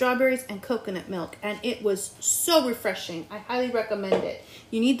 pineapples, strawberries, and coconut milk, and it was so refreshing. I highly recommend it.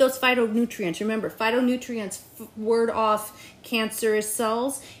 You need those phytonutrients. Remember, phytonutrients ward off cancerous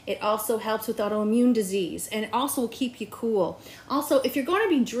cells. It also helps with autoimmune disease, and it also will keep you cool. Also, if you're going to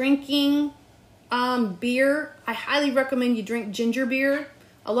be drinking beer, I highly recommend you drink ginger beer.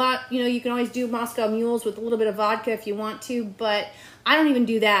 A lot, you know, you can always do Moscow Mules with a little bit of vodka if you want to, but I don't even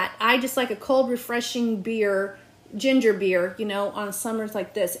do that. I just like a cold, refreshing beer, ginger beer, you know, on summers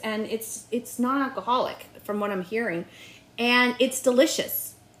like this. And it's non-alcoholic from what I'm hearing. And it's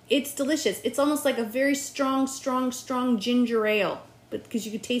delicious. It's delicious. It's almost like a very strong ginger ale, but because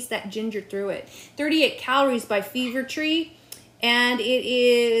you can taste that ginger through it. 38 calories by Fever Tree, and it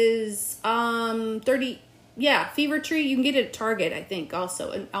is Fever Tree. You can get it at Target, I think,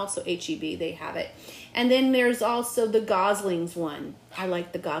 also, and also HEB, they have it. And then there's also the Goslings one. I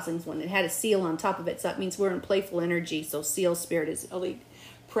like the Goslings one. It had a seal on top of it, so that means we're in playful energy, so seal spirit is really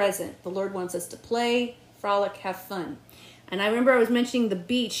present. The Lord wants us to play, frolic, have fun. And I remember I was mentioning the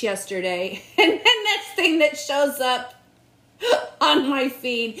beach yesterday, and then next thing that shows up on my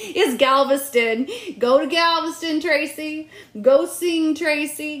feed is Galveston. Go to Galveston, Tracy. Go sing,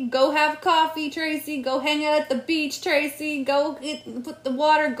 Tracy. Go have coffee, Tracy. Go hang out at the beach, Tracy. Go put the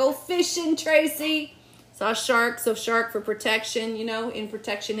water. Go fishing, Tracy. Saw shark, so shark for protection, you know, in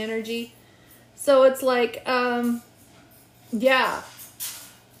protection energy. So it's like, yeah.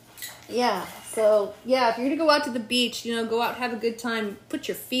 So, yeah, if you're going to go out to the beach, you know, go out, have a good time, put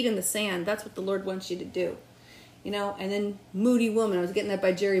your feet in the sand. That's what the Lord wants you to do. You know, and then Moody Woman. I was getting that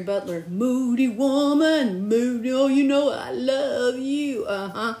by Jerry Butler. Moody Woman, Moody, oh, you know I love you.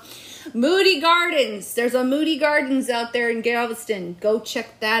 Moody Gardens. There's a Moody Gardens out there in Galveston. Go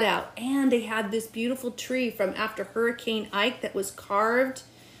check that out. And they had this beautiful tree from after Hurricane Ike that was carved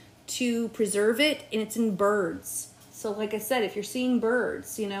to preserve it, and it's in birds. So like I said, if you're seeing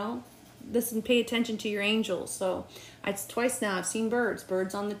birds, you know, listen, pay attention to your angels. So it's twice now I've seen birds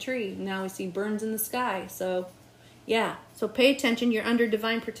on the tree. Now we see birds in the sky. So yeah, so pay attention. You're under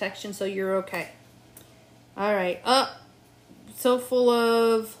divine protection, so you're okay. All right. So full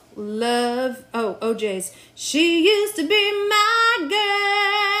of love. Oh, OJ's. She used to be my girl.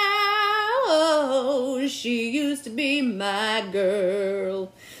 Oh, she used to be my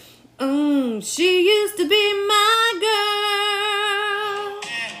girl. She used to be my girl.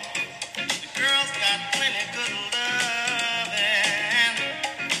 The girl's got plenty good love, and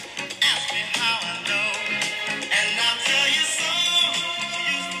ask me how I know, and I'll tell you so. She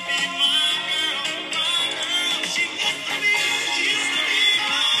used to be my girl, my girl. She used to be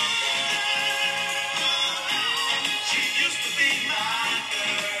my girl. She used to be my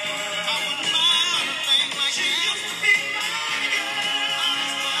girl. I wouldn't mind a thing like she used to be my girl.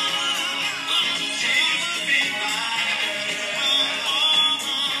 She used to be my girl.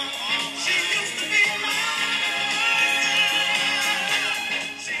 She used to be my girl.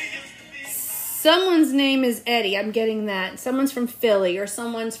 She used to be. Someone's name is Eddie. I'm getting that. Someone's from Philly or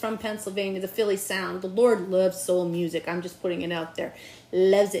someone's from Pennsylvania, the Philly sound. The Lord loves soul music. I'm just putting it out there.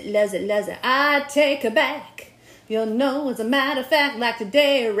 Loves it, loves it, loves it. I take her back. You'll know, as a matter of fact, like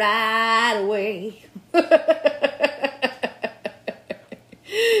today, right away.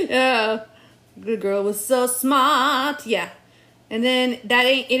 Yeah. Good girl was so smart. Yeah. And then it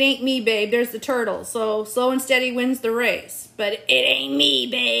ain't me, babe. There's the turtle. So slow and steady wins the race. But it ain't me,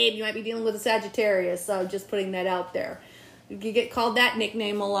 babe. You might be dealing with a Sagittarius. So just putting that out there. You get called that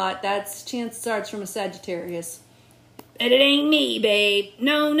nickname a lot. That's chances are it's from a Sagittarius. And it ain't me, babe.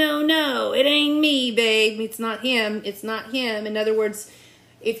 No, no, no. It ain't me, babe. It's not him. It's not him. In other words,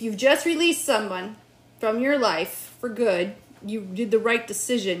 if you've just released someone from your life for good, you did the right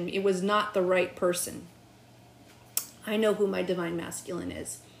decision. It was not the right person. I know who my divine masculine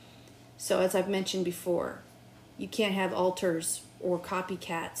is. So as I've mentioned before, you can't have alters or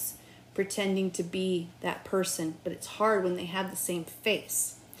copycats pretending to be that person. But it's hard when they have the same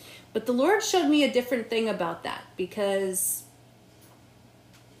face. But the Lord showed me a different thing about that, because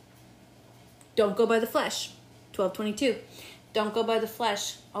don't go by the flesh. 12:22. Don't go by the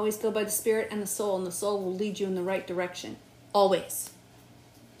flesh. Always go by the spirit and the soul will lead you in the right direction. Always.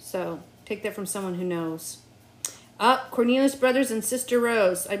 So take that from someone who knows. Cornelius brothers and sister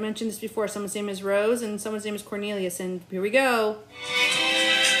Rose. I mentioned this before. Someone's name is Rose and someone's name is Cornelius. And here we go.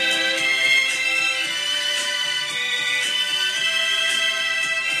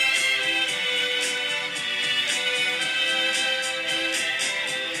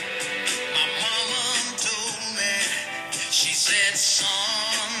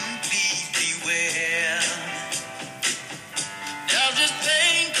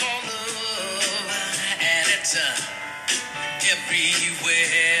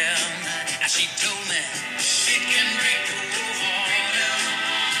 Everywhere, as she told me, it can break your heart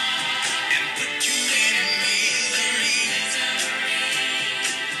and put you in misery.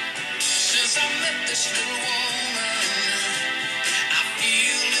 Since I met this little woman, I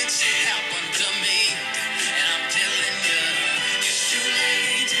feel it's happened to me, and I'm telling you, it's too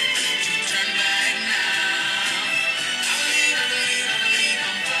late to turn back now. I believe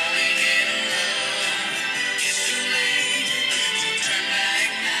I'm falling in love. It's too late to turn back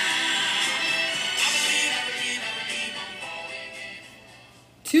now. I believe I'm falling in love.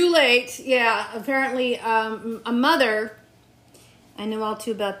 Too late. Yeah, apparently a mother, I know all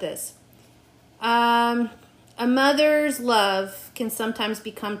too about this. A mother's love can sometimes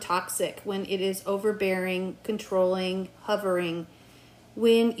become toxic when it is overbearing, controlling, hovering.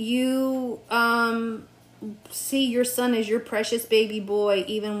 When you see your son as your precious baby boy,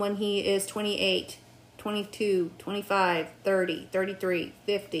 even when he is 28, 22, 25, 30, 33,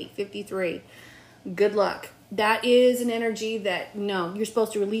 50, 53, good luck. That is an energy that, no, you're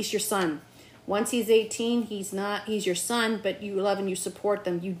supposed to release your son. Once he's 18, he's your son, but you love and you support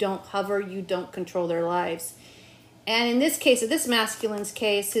them. You don't hover, you don't control their lives. And in this case, of this masculine's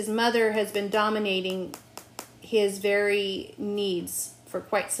case, his mother has been dominating his very needs for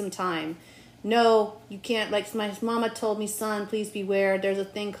quite some time. No, you can't, like my mama told me, son, please beware. There's a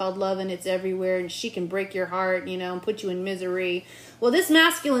thing called love and it's everywhere and she can break your heart, and put you in misery. Well, this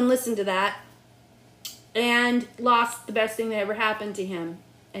masculine listened to that and lost the best thing that ever happened to him.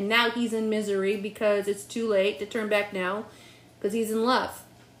 And now he's in misery because it's too late to turn back now because he's in love.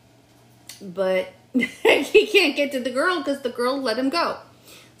 But he can't get to the girl because the girl let him go.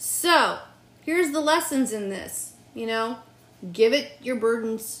 So here's the lessons in this. Give it your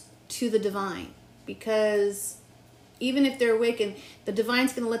burdens to the divine, because even if they're awakened, the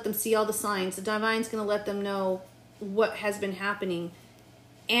divine's going to let them see all the signs. The divine's going to let them know what has been happening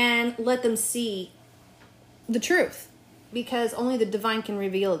and let them see the truth, because only the divine can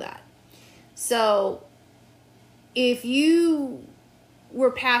reveal that. So if you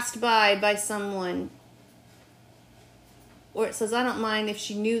were passed by someone, or it says, I don't mind if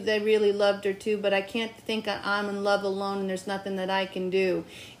she knew they really loved her too, but I can't think I'm in love alone and there's nothing that I can do.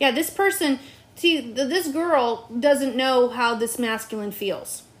 Yeah, this person, this girl doesn't know how this masculine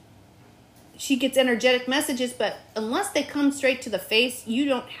feels. She gets energetic messages, but unless they come straight to the face, you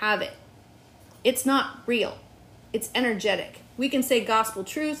don't have it. It's not real. It's energetic. We can say gospel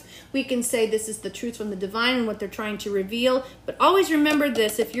truth. We can say this is the truth from the divine and what they're trying to reveal. But always remember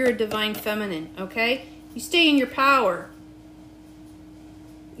this if you're a divine feminine, okay? You stay in your power.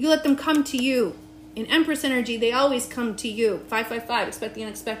 You let them come to you. In Empress energy, they always come to you. 555, expect the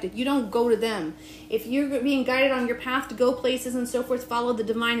unexpected. You don't go to them. If you're being guided on your path to go places and so forth, follow the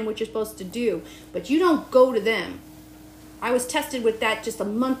divine and what you're supposed to do. But you don't go to them. I was tested with that just a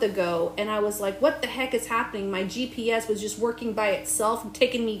month ago, and I was like, what the heck is happening? My GPS was just working by itself,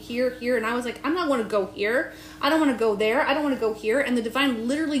 taking me here, and I was like, I'm not want to go here. I don't want to go there. I don't want to go here. And the divine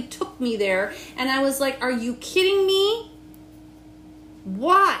literally took me there, and I was like, are you kidding me?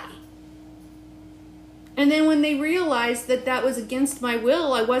 Why? And then when they realized that that was against my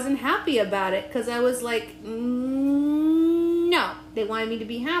will, I wasn't happy about it, because I was like, no. They wanted me to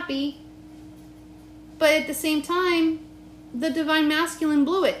be happy. But at the same time, the divine masculine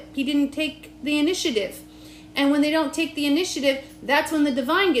blew it. He didn't take the initiative. And when they don't take the initiative, that's when the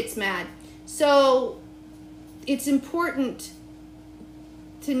divine gets mad. So it's important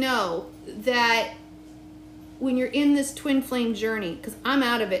to know that when you're in this twin flame journey, because I'm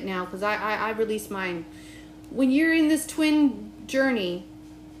out of it now, because I released mine. When you're in this twin journey,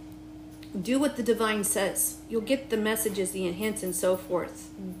 do what the divine says. You'll get the messages, the hints, and so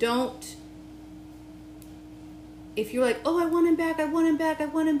forth. Don't, if you're like, oh, I want him back, I want him back, I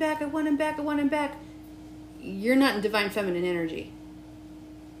want him back, I want him back, I want him back, you're not in divine feminine energy.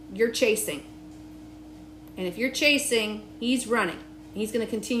 You're chasing. And if you're chasing, he's running. He's going to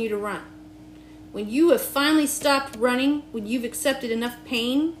continue to run. When you have finally stopped running, when you've accepted enough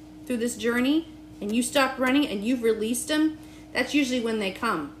pain through this journey, and you stop running and you've released them, that's usually when they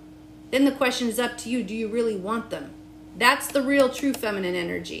come. Then the question is up to you. Do you really want them? That's the real true feminine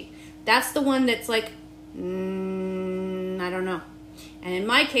energy. That's the one that's like, I don't know. And in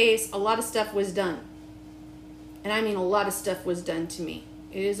my case, a lot of stuff was done. And I mean a lot of stuff was done to me.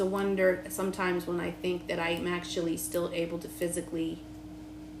 It is a wonder sometimes when I think that I am actually still able to physically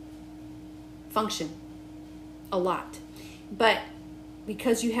function. A lot. But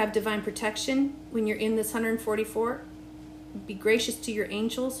because you have divine protection when you're in this 144, be gracious to your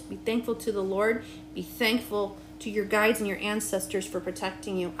angels, be thankful to the Lord, be thankful to your guides and your ancestors for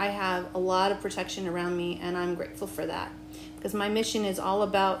protecting you. I have a lot of protection around me, and I'm grateful for that, because my mission is all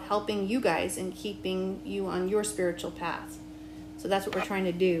about helping you guys and keeping you on your spiritual path. So that's what we're trying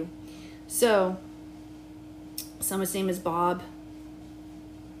to do. So someone's name is Bob.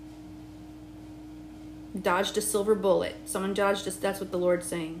 Dodged a silver bullet. Someone dodged us. That's what the Lord's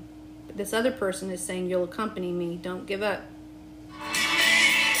saying. But this other person is saying, you'll accompany me. Don't give up.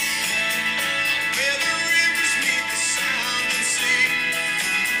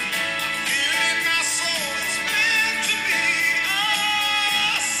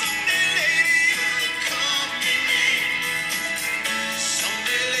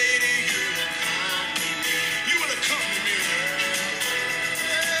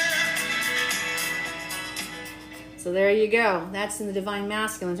 So there you go. That's in the divine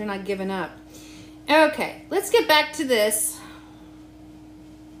masculines. They're not giving up. Okay, let's get back to this.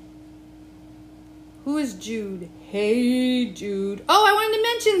 Who is Jude? Hey, Jude. Oh, I wanted to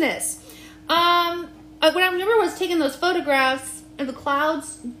mention this. What I remember was taking those photographs of the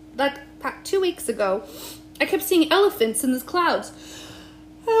clouds like 2 weeks ago. I kept seeing elephants in the clouds.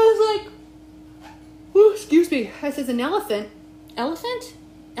 I was like, oh, excuse me. I said, an elephant? Elephant?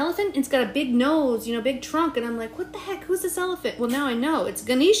 Elephant? It's got a big nose, big trunk. And I'm like, what the heck? Who's this elephant? Well, now I know. It's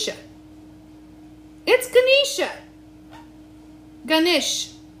Ganesha. It's Ganesha.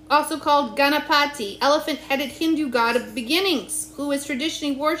 Ganesh, also called Ganapati, elephant-headed Hindu god of beginnings, who is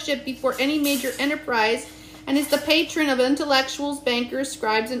traditionally worshipped before any major enterprise and is the patron of intellectuals, bankers,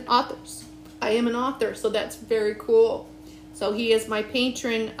 scribes, and authors. I am an author, so that's very cool. So he is my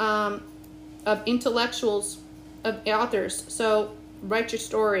patron of intellectuals, of authors. So write your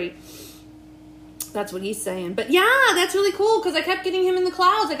story. That's what he's saying. But yeah, that's really cool, because I kept getting him in the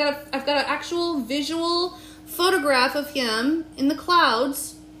clouds. I've got an actual visual photograph of him in the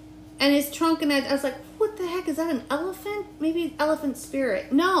clouds and his trunk, and I was like, what the heck, is that an elephant? Maybe elephant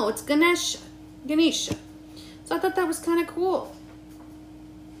spirit. No, it's Ganesha. So I thought that was kind of cool.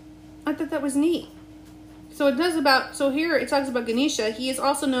 I thought that was neat. So here it talks about Ganesha. He is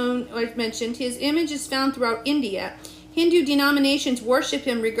also known, I've mentioned, his image is found throughout India. Hindu denominations worship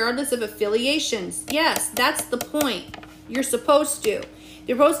him regardless of affiliations. Yes, that's the point. You're supposed to.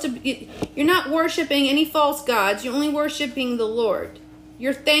 You're not worshiping any false gods. You're only worshiping the Lord.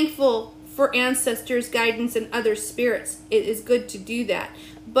 You're thankful for ancestors, guidance, and other spirits. It is good to do that.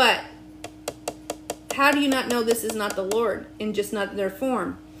 But how do you not know this is not the Lord in just not their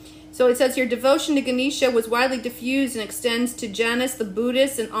form? So it says here, devotion to Ganesha was widely diffused and extends to Jainis, the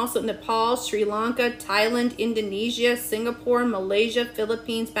Buddhists, and also Nepal, Sri Lanka, Thailand, Indonesia, Singapore, Malaysia,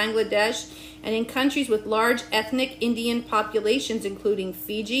 Philippines, Bangladesh, and in countries with large ethnic Indian populations, including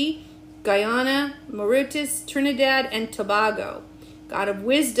Fiji, Guyana, Mauritius, Trinidad, and Tobago. God of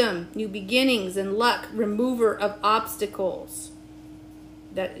wisdom, new beginnings, and luck, remover of obstacles.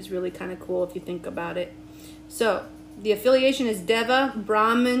 That is really kind of cool if you think about it. So the affiliation is Deva,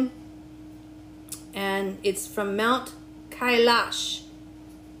 Brahmin, and it's from Mount Kailash.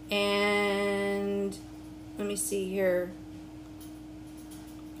 And let me see here.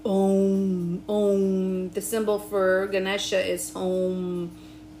 Om. The symbol for Ganesha is Om,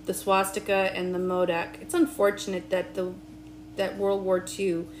 the swastika, and the modak. It's unfortunate that that World War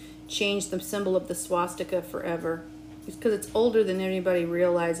II changed the symbol of the swastika forever. It's because it's older than anybody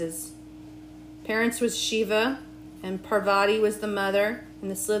realizes. Parents was Shiva, and Parvati was the mother, and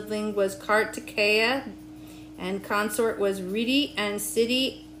the sibling was Kartikeya, and consort was Riti and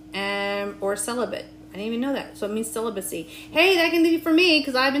Siddhi, or celibate. I didn't even know that. So it means celibacy. Hey, that can be for me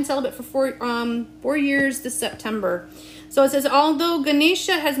because I've been celibate for 4 years this September. So it says, although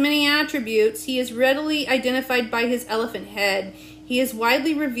Ganesha has many attributes, he is readily identified by his elephant head. He is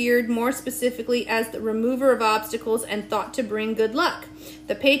widely revered, more specifically as the remover of obstacles and thought to bring good luck,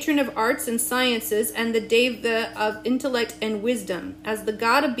 the patron of arts and sciences, and the deva of intellect and wisdom. As the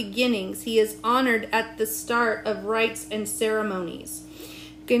god of beginnings, he is honored at the start of rites and ceremonies.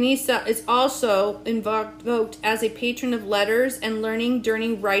 Ganesha is also invoked as a patron of letters and learning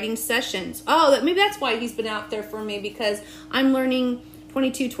during writing sessions. Oh, maybe that's why he's been out there for me, because I'm learning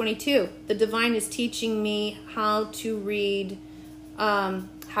 2222. The divine is teaching me how to read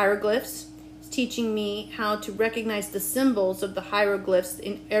hieroglyphs. It's teaching me how to recognize the symbols of the hieroglyphs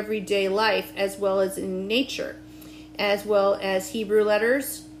in everyday life, as well as in nature, as well as Hebrew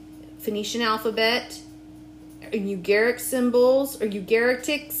letters, Phoenician alphabet, Ugaritic symbols,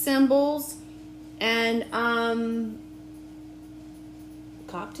 and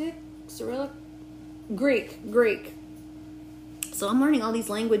Coptic, Cyrillic, Greek. So I'm learning all these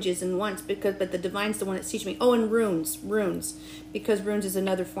languages in once but the divine's the one that's teaching me. Oh, and runes, because runes is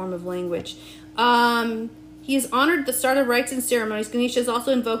another form of language. He is honored at the start of rites and ceremonies. Ganesha is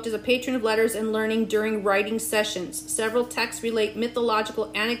also invoked as a patron of letters and learning during writing sessions. Several texts relate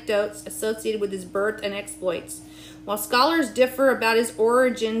mythological anecdotes associated with his birth and exploits. While scholars differ about his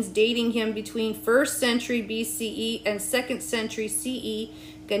origins, dating him between 1st century BCE and 2nd century CE,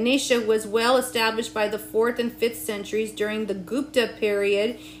 Ganesha was well established by the 4th and 5th centuries during the Gupta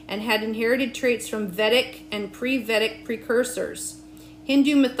period and had inherited traits from Vedic and pre-Vedic precursors.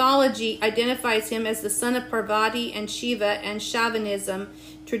 Hindu mythology identifies him as the son of Parvati and Shiva and Shaivism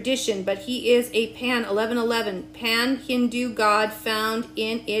tradition, but he is a pan-Hindu god found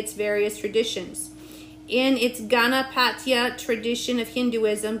in its various traditions. In its Ganapatya tradition of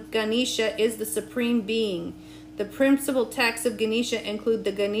Hinduism, Ganesha is the supreme being. The principal texts of Ganesha include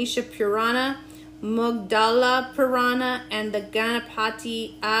the Ganesha Purana, Mugdala Purana, and the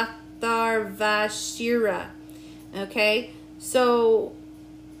Ganapati Atharvashira. Okay? So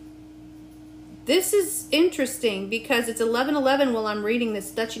this is interesting because it's 11:11 while I'm reading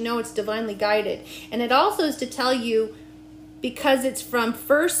this, that you know it's divinely guided. And it also is to tell you, because it's from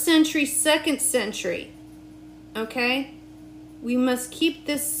 1st century, 2nd century, okay? We must keep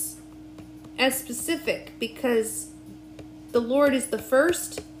this as specific because the Lord is the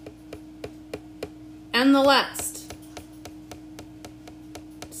first and the last.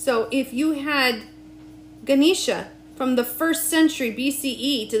 So if you had Ganesha from the 1st century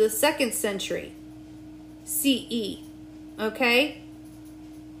BCE to the 2nd century CE, okay?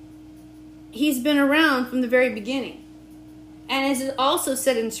 He's been around from the very beginning. And as it also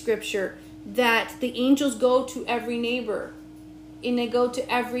said in Scripture, that the angels go to every neighbor, and they go to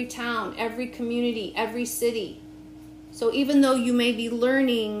every town, every community, every city. So even though you may be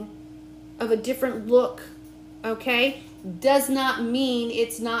learning of a different look, okay, does not mean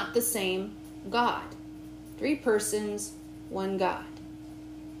it's not the same God. 3 persons, 1 God.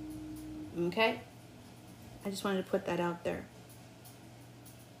 Okay? I just wanted to put that out there.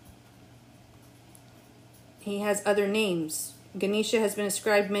 He has other names. Ganesha has been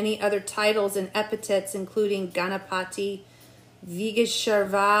ascribed many other titles and epithets, including Ganapati,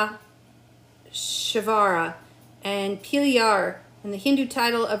 Vigasharva, Shavara, and Pilyar, and the Hindu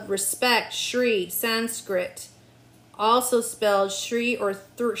title of respect, Shri, Sanskrit, also spelled Shri or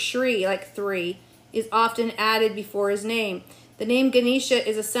Shri, like 3, is often added before his name. The name Ganesha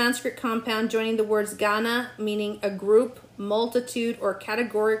is a Sanskrit compound joining the words Gana, meaning a group, multitude, or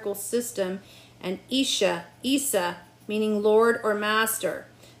categorical system, and Isa, meaning Lord or Master.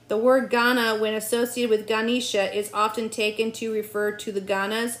 The word Gana, when associated with Ganesha, is often taken to refer to the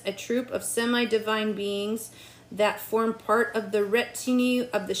Ganas, a troop of semi-divine beings that form part of the retinue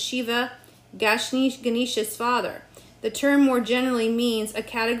of the Shiva, Ganesha's father. The term more generally means a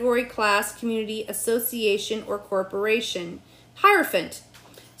category, class, community, association, or corporation. Hierophant.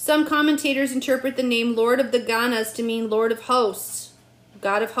 Some commentators interpret the name Lord of the Ganas to mean Lord of Hosts,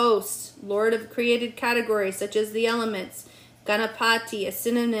 God of Hosts, Lord of created categories such as the elements. Ganapati, a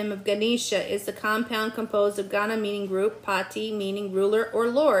synonym of Ganesha, is the compound composed of Gana meaning group, Pati meaning ruler or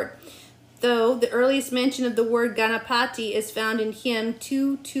lord. Though the earliest mention of the word Ganapati is found in hymn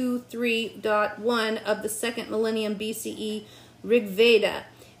 223.1 of the 2nd millennium BCE Rig Veda,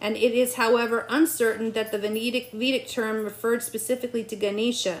 and it is, however, uncertain that the Vedic term referred specifically to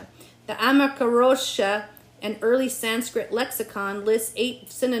Ganesha. The Amarkarosha, an early Sanskrit lexicon, lists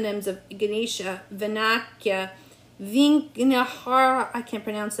 8 synonyms of Ganesha, Vinakya, Vingnahara, I can't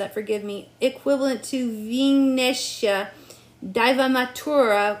pronounce that, forgive me, equivalent to Vignesha,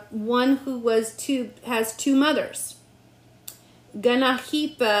 Daivamatura, one who has two mothers.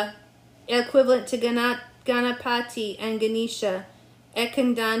 Ganahipa, equivalent to Ganapati and Ganesha.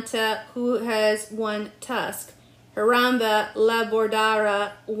 Ekandanta, who has one tusk. Haramba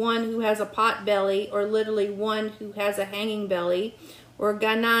Labordara, one who has a pot belly, or literally one who has a hanging belly. Or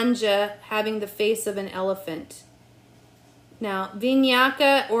Gananja, having the face of an elephant. Now,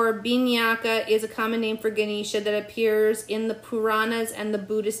 Vinayaka or Binyaka is a common name for Ganesha that appears in the Puranas and the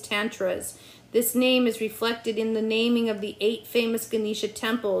Buddhist Tantras. This name is reflected in the naming of the 8 famous Ganesha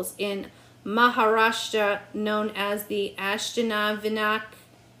temples in Maharashtra, known as the Ashtavinayak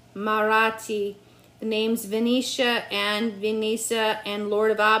Marathi. The names Vinesha and Vinesa and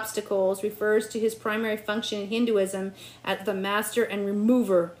Lord of Obstacles refers to his primary function in Hinduism as the master and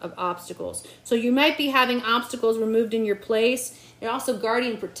remover of obstacles. So you might be having obstacles removed in your place. You're also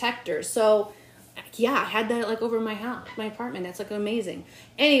guardian protector. So yeah, I had that like over my house, my apartment. That's like amazing.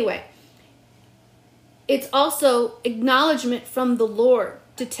 Anyway, it's also acknowledgement from the Lord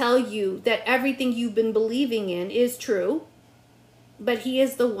to tell you that everything you've been believing in is true, but he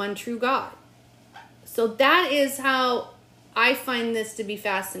is the one true God. So that is how I find this to be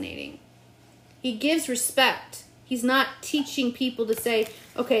fascinating. He gives respect. He's not teaching people to say,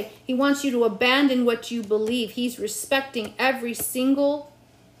 okay, he wants you to abandon what you believe. He's respecting every single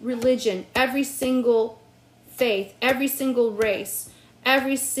religion, every single faith, every single race,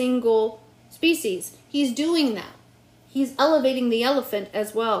 every single species. He's doing that. He's elevating the elephant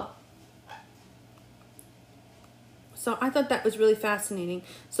as well. So I thought that was really fascinating.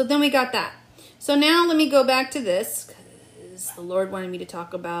 So then we got that. So now let me go back to this, because the Lord wanted me to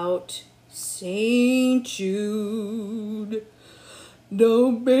talk about St. Jude.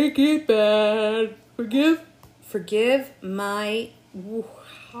 Don't make it bad. Forgive my little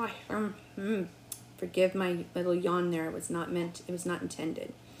yawn there. It was not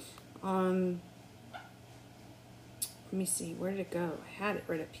intended. Let me see, where did it go? I had it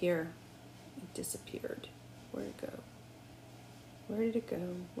right up here. It disappeared. Where did it go? Where did it go?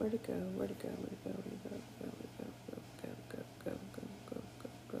 Where'd it go? Where'd it go? Where'd it go? Where'd it go?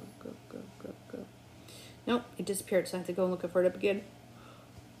 Go. Nope, it disappeared, so I have to go and look for it up again.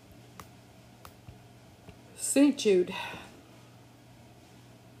 St. Jude.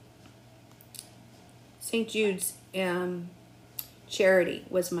 St. Jude's charity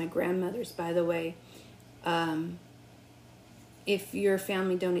was my grandmother's, by the way. If your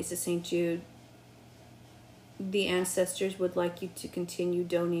family donates to St. Jude, the ancestors would like you to continue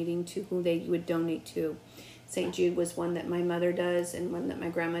donating to who they would donate to. St. Jude was one that my mother does and one that my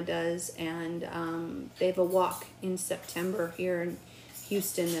grandma does, and they have a walk in September here in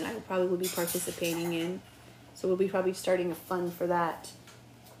Houston that I probably will be participating in. So we'll be probably starting a fund for that.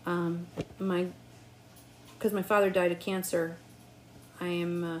 Because my father died of cancer,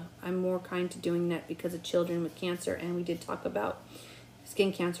 I'm more kind to doing that because of children with cancer, and we did talk about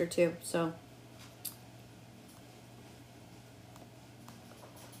skin cancer too. So.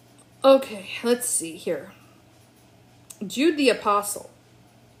 Okay, let's see here. Jude the Apostle.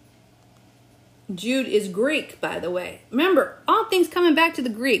 Jude is Greek, by the way. Remember, all things coming back to the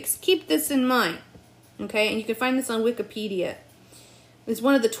Greeks. Keep this in mind. Okay, and you can find this on Wikipedia. He's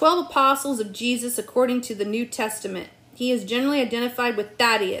one of the 12 apostles of Jesus according to the New Testament. He is generally identified with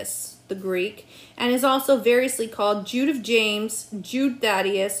Thaddeus, the Greek, and is also variously called Jude of James, Jude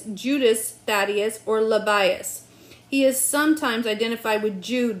Thaddeus, Judas Thaddeus, or Labius. He is sometimes identified with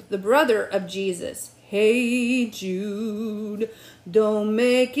Jude, the brother of Jesus. Hey Jude, don't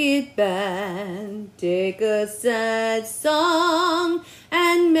make it bad. Take a sad song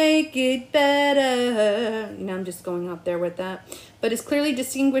and make it better. Now I'm just going out there with that. But is clearly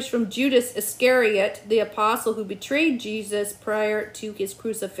distinguished from Judas Iscariot, the apostle who betrayed Jesus prior to his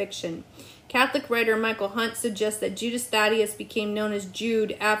crucifixion. Catholic writer Michael Hunt suggests that Judas Thaddeus became known as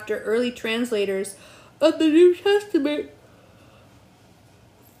Jude after early translators of the New Testament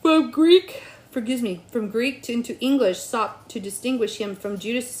from Greek into English sought to distinguish him from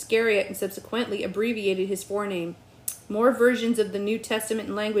Judas Iscariot and subsequently abbreviated his forename. More versions of the New Testament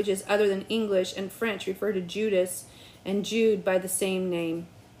in languages other than English and French refer to Judas and Jude by the same name.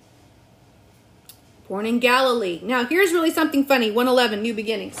 Born in Galilee. Now here's really something funny. 111, New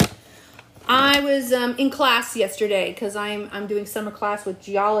Beginnings. I was in class yesterday because I'm doing summer class with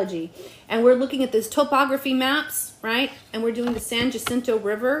geology, and we're looking at this topography maps, right? And we're doing the San Jacinto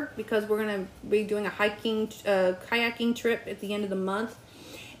River because we're going to be doing a kayaking trip at the end of the month.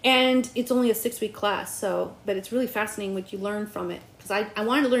 And it's only a 6-week class, but it's really fascinating what you learn from it. Because I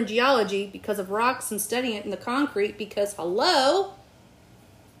wanted to learn geology because of rocks and studying it in the concrete because, hello,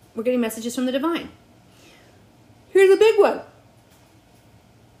 we're getting messages from the divine. Here's a big one.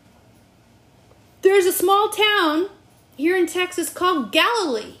 There's a small town here in Texas called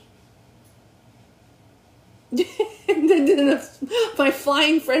Galilee. My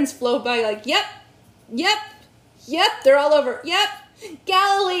flying friends flow by like, yep, they're all over. Yep,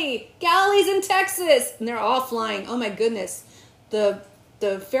 Galilee's in Texas. And they're all flying. Oh my goodness. The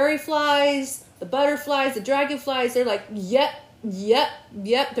fairy flies, the butterflies, the dragonflies, they're like, yep.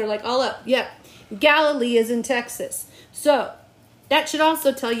 They're like all up. Yep, Galilee is in Texas. So that should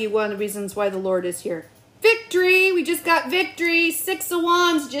also tell you one of the reasons why the Lord is here. Victory! We just got victory. 6 of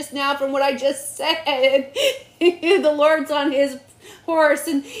Wands just now from what I just said. The Lord's on his horse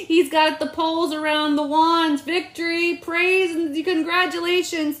and he's got the poles around the wands. Victory, praise, and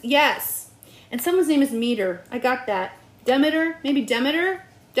congratulations. Yes. And someone's name is Meter. I got that. Demeter? Maybe Demeter?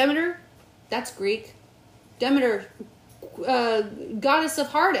 Demeter? That's Greek. Demeter, goddess of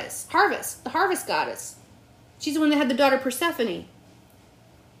harvest. The harvest goddess. She's the one that had the daughter Persephone.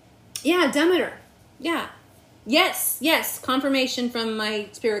 Yeah, Demeter. Yeah. Yes. Confirmation from my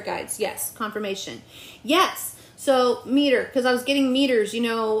spirit guides. Yes, confirmation. Yes. So, meter, because I was getting meters,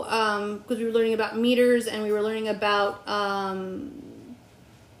 because we were learning about meters and we were learning about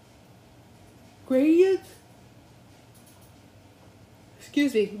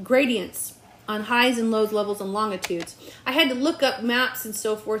gradients on highs and lows, levels, and longitudes. I had to look up maps and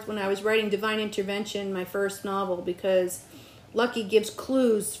so forth when I was writing Divine Intervention, my first novel, because Lucky gives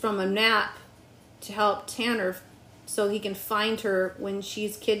clues from a map to help Tanner so he can find her when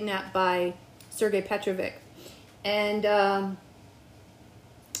she's kidnapped by Sergei Petrovic. And that's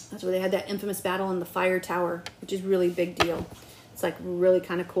where they had that infamous battle in the fire tower, which is really a big deal. It's like really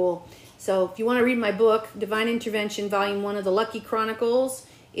kind of cool. So if you want to read my book, Divine Intervention, Volume 1 of the Lucky Chronicles,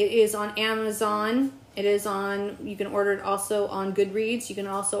 it is on Amazon. You can order it also on Goodreads. You can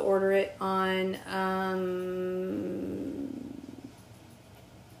also order it on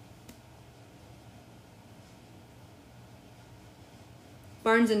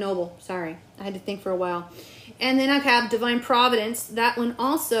Barnes & Noble. Sorry, I had to think for a while. And then I have Divine Providence. That one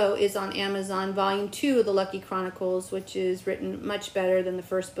also is on Amazon, Volume 2 of the Lucky Chronicles, which is written much better than the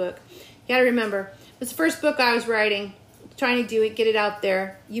first book. You got to remember, it's the first book I was writing, trying to do it, get it out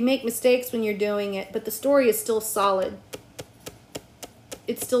there. You make mistakes when you're doing it, but the story is still solid.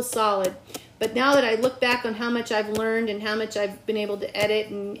 It's still solid. But now that I look back on how much I've learned and how much I've been able to edit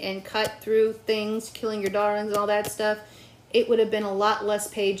and cut through things, killing your darlings and all that stuff, it would have been a lot less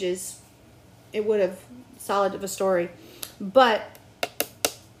pages. It would have solid of a story. But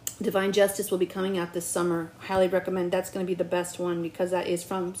Divine Justice will be coming out this summer. I highly recommend. That's going to be the best one because that is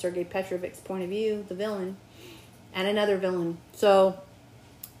from Sergei Petrovic's point of view, the villain, and another villain. So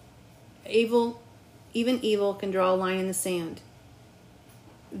even evil can draw a line in the sand.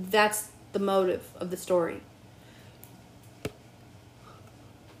 That's the motive of the story.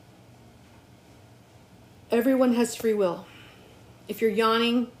 Everyone has free will. If you're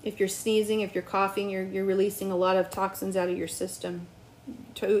yawning, if you're sneezing, if you're coughing, you're releasing a lot of toxins out of your system.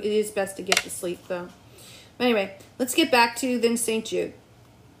 It is best to get to sleep, though. But anyway, let's get back to then St. Jude.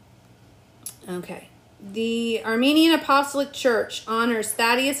 Okay. The Armenian Apostolic Church honors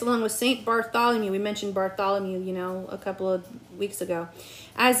Thaddeus along with St. Bartholomew. We mentioned Bartholomew, a couple of weeks ago,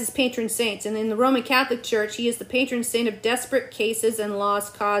 as his patron saints. And in the Roman Catholic Church, he is the patron saint of desperate cases and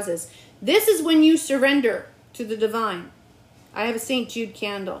lost causes. This is when you surrender to the divine. I have a St. Jude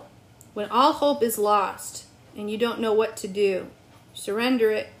candle. When all hope is lost and you don't know what to do,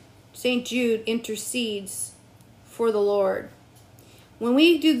 surrender it. St. Jude intercedes for the Lord. When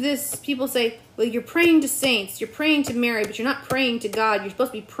we do this, people say, well, you're praying to saints, you're praying to Mary, but you're not praying to God. You're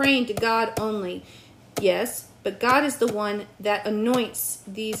supposed to be praying to God only. Yes, but God is the one that anoints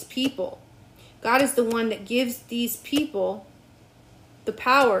these people. God is the one that gives these people the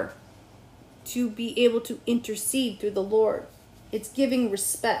power to be able to intercede through the Lord. It's giving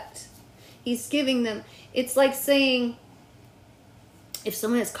respect. He's giving them, it's like saying, if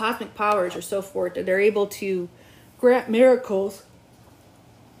someone has cosmic powers or so forth, that they're able to grant miracles,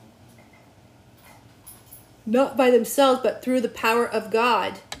 not by themselves, but through the power of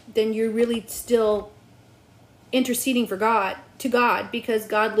God, then you're really still interceding for God, to God, because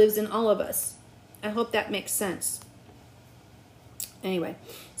God lives in all of us. I hope that makes sense. Anyway,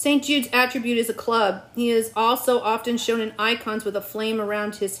 St. Jude's attribute is a club. He is also often shown in icons with a flame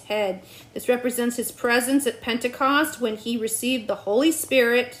around his head. This represents his presence at Pentecost when he received the Holy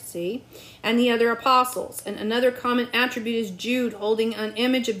Spirit, and the other apostles. And another common attribute is Jude holding an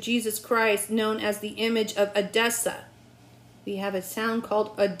image of Jesus Christ known as the image of Odessa. We have a sound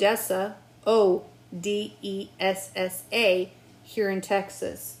called Odessa, O-D-E-S-S-A, here in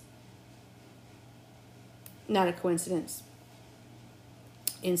Texas. Not a coincidence.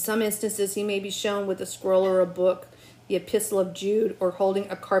 In some instances, he may be shown with a scroll or a book, the Epistle of Jude, or holding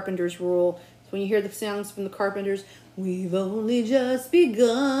a carpenter's rule. So when you hear the sounds from the carpenters, we've only just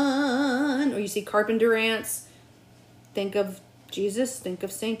begun, or you see carpenter ants, think of Jesus, think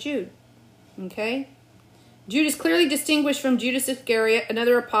of St. Jude. Okay? Jude is clearly distinguished from Judas Iscariot,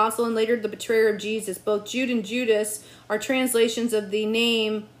 another apostle and later the betrayer of Jesus. Both Jude and Judas are translations of the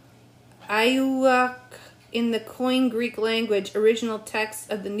name Iuak in the Koine Greek language, original text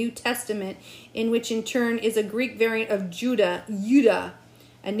of the New Testament, in which in turn is a Greek variant of Judah,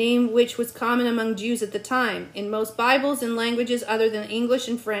 a name which was common among Jews at the time. In most Bibles in languages other than English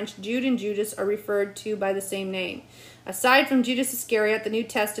and French, Jude and Judas are referred to by the same name. Aside from Judas Iscariot, the New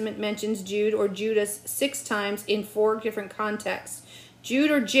Testament mentions Jude or Judas 6 times in 4 different contexts.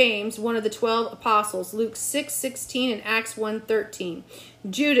 Jude or James, one of the 12 apostles, Luke 6:16 and Acts 1:13.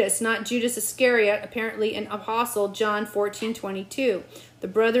 Judas, not Judas Iscariot, apparently an apostle, John 14:22. The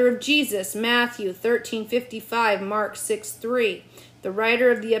brother of Jesus, Matthew 13:55, Mark 6:3. The writer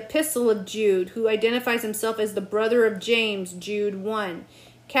of the Epistle of Jude, who identifies himself as the brother of James, Jude 1.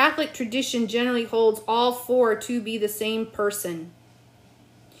 Catholic tradition generally holds all 4 to be the same person,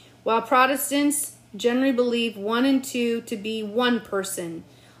 while Protestants generally believe 1 and 2 to be one person,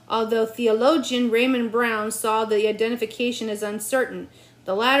 although theologian Raymond Brown saw the identification as uncertain.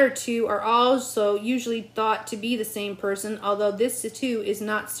 The latter 2 are also usually thought to be the same person, although this too is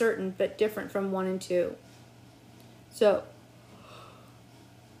not certain but different from 1 and 2. So,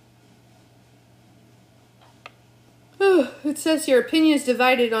 it says here, opinion is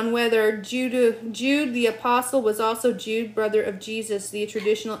divided on whether Jude the apostle was also Jude, brother of Jesus, the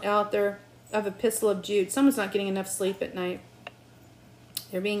traditional author of Epistle of Jude. Someone's not getting enough sleep at night.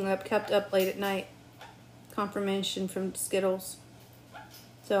 They're being kept up late at night. Confirmation from Skittles.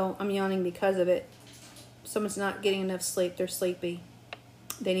 So I'm yawning because of it. Someone's not getting enough sleep. They're sleepy.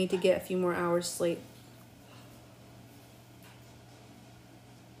 They need to get a few more hours sleep.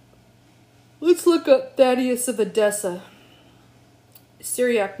 Let's look up Thaddeus of Edessa.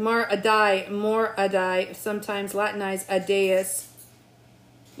 Syriac, Mar Adai, sometimes Latinized Adeus,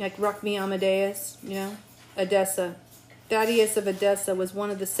 like Rock Me Amadeus, Edessa. Thaddeus of Edessa was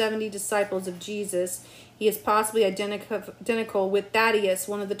one of the 70 disciples of Jesus. He is possibly identical with Thaddeus,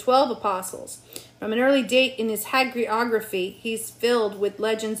 one of the 12 apostles. From an early date in his hagiography, he's filled with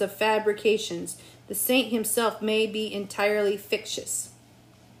legends of fabrications. The saint himself may be entirely fictitious.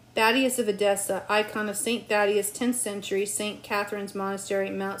 Thaddeus of Edessa, icon of St. Thaddeus, 10th century, St. Catherine's Monastery,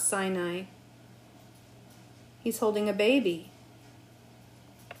 Mount Sinai. He's holding a baby.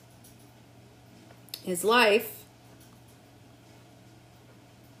 His life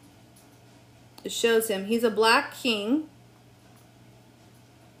shows him. He's a black king,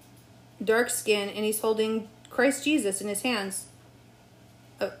 dark skin, and he's holding Christ Jesus in his hands.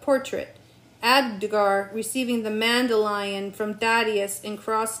 A portrait. Abgar receiving the Mandalion from Thaddeus in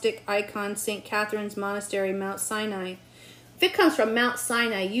cross-stick icon St. Catherine's Monastery, Mount Sinai. If it comes from Mount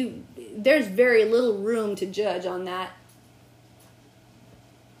Sinai, there's very little room to judge on that.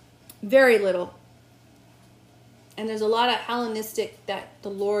 Very little. And there's a lot of Hellenistic that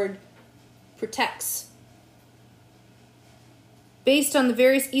the Lord protects. Based on the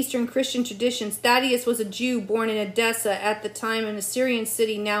various Eastern Christian traditions, Thaddeus was a Jew born in Edessa at the time, an Assyrian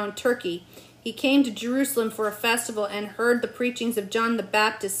city now in Turkey. He came to Jerusalem for a festival and heard the preachings of John the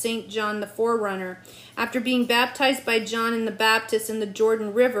Baptist, St. John the Forerunner. After being baptized by John and the Baptist in the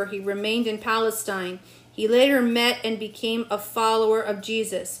Jordan River, he remained in Palestine. He later met and became a follower of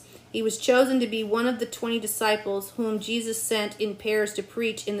Jesus. He was chosen to be one of the 20 disciples whom Jesus sent in pairs to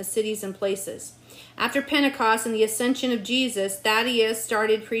preach in the cities and places. After Pentecost and the ascension of Jesus, Thaddeus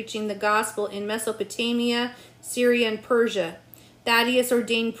started preaching the gospel in Mesopotamia, Syria, and Persia. Thaddeus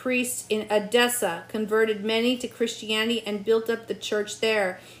ordained priests in Edessa, converted many to Christianity, and built up the church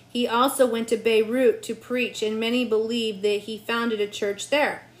there. He also went to Beirut to preach, and many believe that he founded a church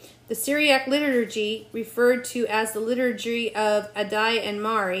there. The Syriac liturgy, referred to as the Liturgy of Adai and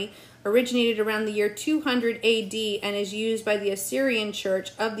Mari, originated around the year 200 AD and is used by the Assyrian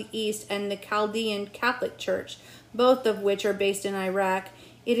Church of the East and the Chaldean Catholic Church, both of which are based in Iraq.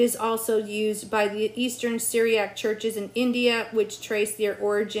 It is also used by the Eastern Syriac churches in India, which trace their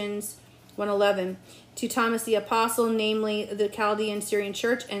origins, 111, to Thomas the Apostle, namely the Chaldean Syrian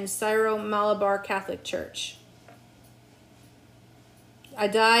Church and Syro-Malabar Catholic Church.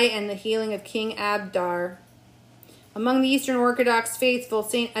 Adai and the healing of King Abdar. Among the Eastern Orthodox faithful,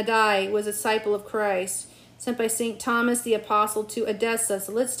 Saint Adai was a disciple of Christ, sent by Saint Thomas the Apostle to Edessa.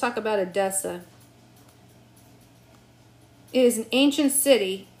 So let's talk about Edessa. It is an ancient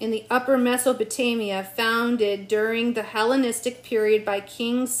city in the upper Mesopotamia founded during the Hellenistic period by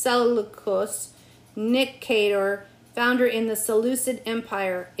King Seleucus Nicator, founder in the Seleucid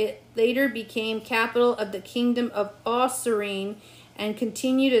Empire. It later became capital of the Kingdom of Osirene and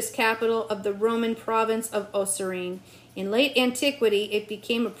continued as capital of the Roman province of Osirene. In late antiquity, it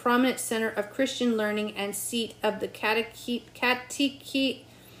became a prominent center of Christian learning and seat of the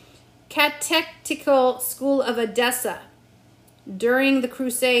catechetical school of Edessa. During the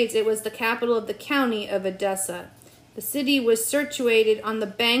Crusades, it was the capital of the county of Edessa. The city was situated on the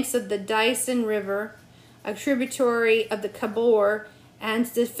banks of the Dyson River, a tributary of the Cabor,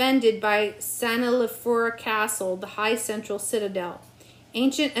 and defended by Sanliurfa Castle, the high central citadel.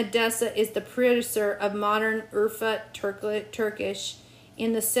 Ancient Edessa is the predecessor of modern Urfa Turkish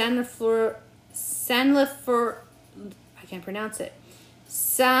in the Sanliurfa, I can't pronounce it,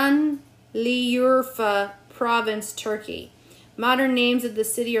 Sanliurfa province, Turkey. Modern names of the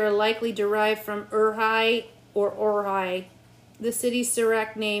city are likely derived from Urhai or Orhai, the city's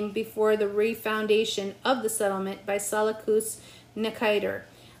Syriac name before the refoundation of the settlement by Seleucus Nicator.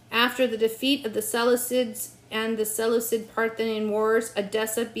 After the defeat of the Seleucids and the Seleucid-Parthian Wars,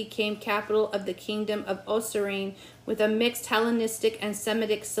 Edessa became capital of the Kingdom of Osirene with a mixed Hellenistic and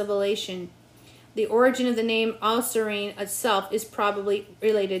Semitic civilization. The origin of the name Osirene itself is probably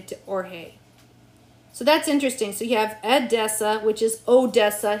related to Orhei. So that's interesting. So you have Edessa, which is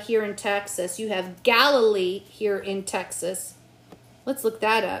Odessa here in Texas. You have Galilee here in Texas. Let's look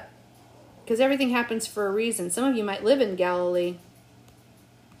that up, because everything happens for a reason. Some of you might live in Galilee.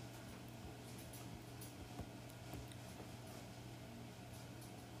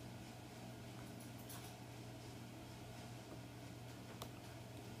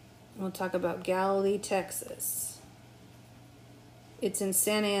 We'll talk about Galilee, Texas. It's in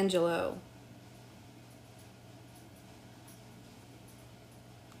San Angelo.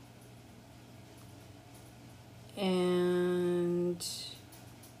 And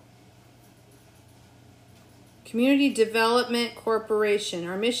Community Development Corporation.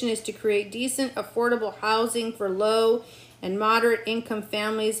 Our mission is to create decent, affordable housing for low and moderate income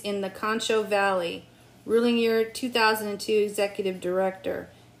families in the Concho Valley. Ruling year 2002, Executive Director.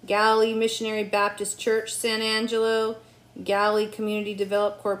 Galilee Missionary Baptist Church, San Angelo. Galilee Community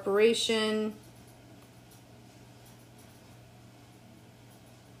Development Corporation.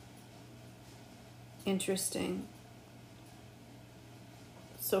 Interesting.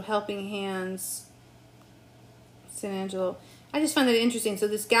 So Helping Hands, San Angelo. I just find that interesting. So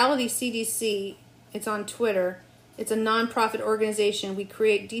this Galilee CDC, it's on Twitter. It's a nonprofit organization. We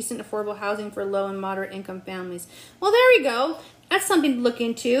create decent, affordable housing for low and moderate income families. Well, there we go. That's something to look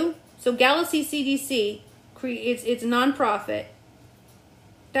into. So Galilee CDC, it's a nonprofit.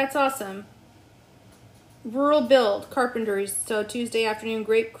 That's awesome. Rural Build, Carpenters. So Tuesday afternoon,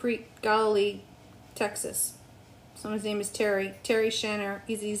 Grape Creek, Galilee, Texas. Someone's name is Terry Shanner.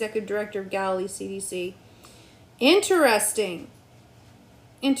 He's the executive director of Galilee CDC. Interesting.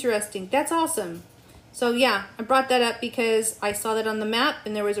 That's awesome. So yeah, I brought that up because I saw that on the map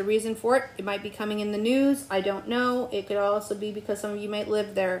and there was a reason for it. It might be coming in the news. I don't know. It could also be because some of you might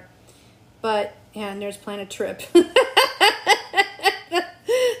live there. But, yeah, and there's Plan a Trip.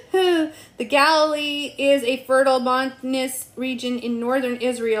 The Galilee is a fertile mountainous region in northern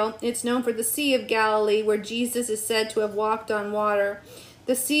Israel. It's known for the Sea of Galilee, where Jesus is said to have walked on water.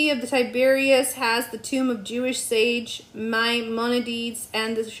 The Sea of the Tiberias has the tomb of Jewish sage Maimonides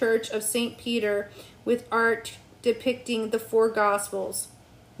and the Church of St. Peter, with art depicting the four Gospels.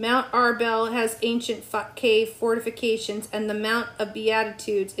 Mount Arbel has ancient cave fortifications, and the Mount of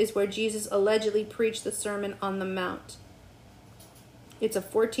Beatitudes is where Jesus allegedly preached the Sermon on the Mount. It's a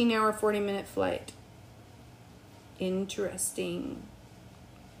 14-hour, 40-minute flight. Interesting.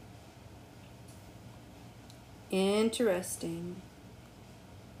 And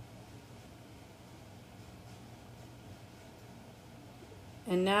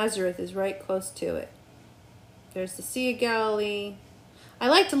Nazareth is right close to it. There's the Sea of Galilee. I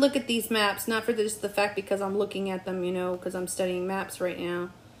like to look at these maps, not for just the fact because I'm looking at them, because I'm studying maps right now,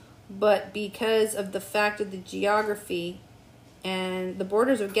 but because of the fact of the geography. And the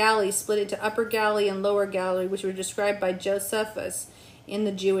borders of Galilee split into Upper Galilee and Lower Galilee, which were described by Josephus in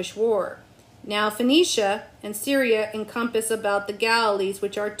the Jewish War. Now, Phoenicia and Syria encompass about the Galilees,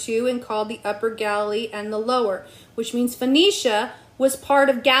 which are two and called the Upper Galilee and the Lower, which means Phoenicia was part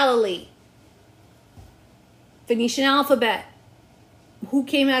of Galilee. Phoenician alphabet. Who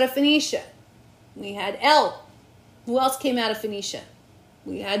came out of Phoenicia? We had El. Who else came out of Phoenicia?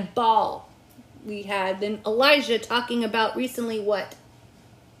 We had Baal. We had then Elijah talking about recently what?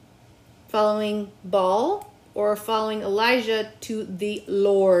 Following Baal or following Elijah to the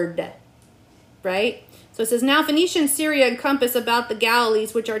Lord, right? So it says, now Phoenicia and Syria encompass about the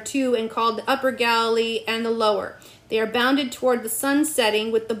Galilees, which are two, and called the Upper Galilee and the Lower. They are bounded toward the sun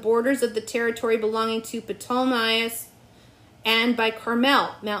setting with the borders of the territory belonging to Ptolemais and by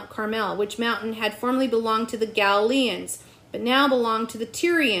Carmel, Mount Carmel, which mountain had formerly belonged to the Galileans, but now belonged to the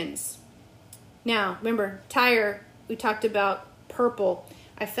Tyrians. Now, remember, Tyre, we talked about purple.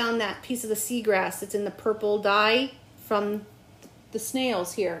 I found that piece of the seagrass that's in the purple dye from the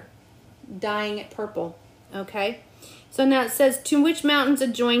snails here, dyeing it purple, okay? So now it says, to which mountains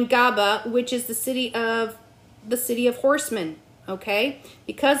adjoin Gaba, which is the city of horsemen, okay?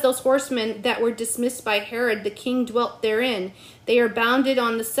 Because those horsemen that were dismissed by Herod, the king, dwelt therein, they are bounded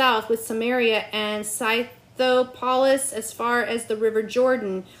on the south with Samaria and Scythopolis as far as the river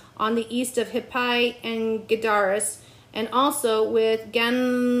Jordan, on the east of Hippai and Gadaras, and also with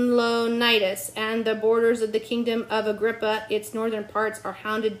Ganlonitis and the borders of the kingdom of Agrippa. Its northern parts are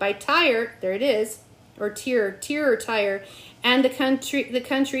hounded by Tyre, there it is, or Tyre or Tyre, and the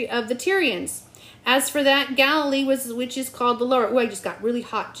country of the Tyrians. As for that Galilee, which is called the Lower. Oh, I just got really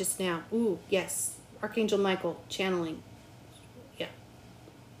hot just now. Ooh, yes. Archangel Michael channeling. Yeah.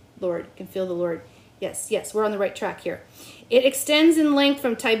 Lord, can feel the Lord. Yes, we're on the right track here. It extends in length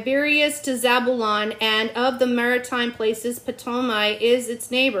from Tiberias to Zabulon, and of the maritime places, Ptolemy is its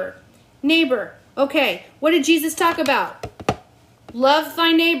neighbor. Neighbor. Okay, what did Jesus talk about? Love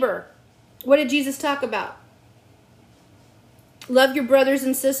thy neighbor. What did Jesus talk about? Love your brothers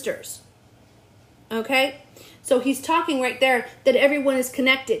and sisters. Okay? So he's talking right there that everyone is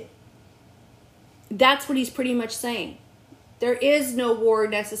connected. That's what he's pretty much saying. There is no war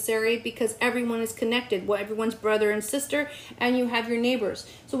necessary because everyone is connected. Well, everyone's brother and sister, and you have your neighbors.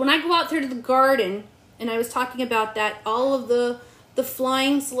 So when I go out there to the garden, and I was talking about that, all of the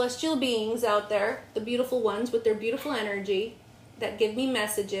flying celestial beings out there, the beautiful ones with their beautiful energy that give me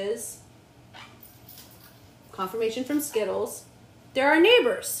messages, confirmation from Skittles, they're our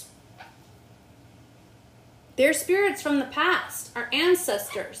neighbors. They're spirits from the past, our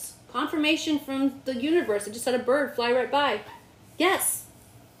ancestors. Confirmation from the universe. I just had a bird fly right by. Yes.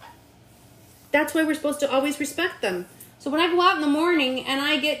 That's why we're supposed to always respect them. So when I go out in the morning and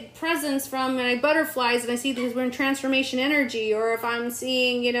I get presents from butterflies and I see because we're in transformation energy, or if I'm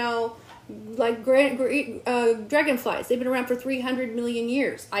seeing, like dragonflies. They've been around for 300 million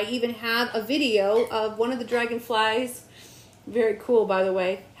years. I even have a video of one of the dragonflies. Very cool, by the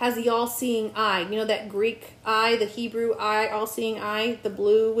way. Has the all-seeing eye. You know that Greek eye, the Hebrew eye, all-seeing eye, the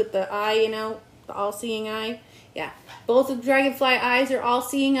blue with the eye, the all-seeing eye. Yeah. Both the dragonfly eyes are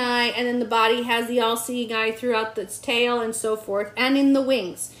all-seeing eye, and then the body has the all-seeing eye throughout its tail and so forth, and in the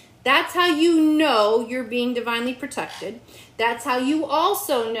wings. That's how you know you're being divinely protected. That's how you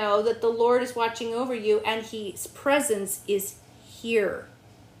also know that the Lord is watching over you, and His presence is here.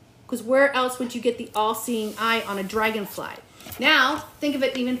 Because where else would you get the all-seeing eye on a dragonfly? Now, think of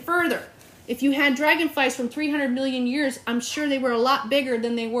it even further. If you had dragonflies from 300 million years, I'm sure they were a lot bigger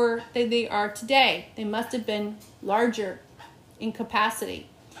than they are today. They must have been larger in capacity.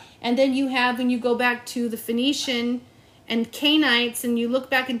 And then you have, when you go back to the Phoenician and Canaanites, and you look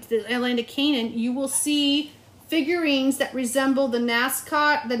back into the land of Canaan, you will see figurines that resemble the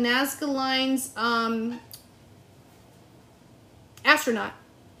Nazca Line's astronaut,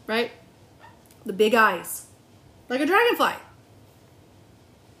 right? The big eyes. Like a dragonfly.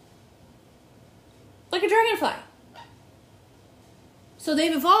 Like a dragonfly. So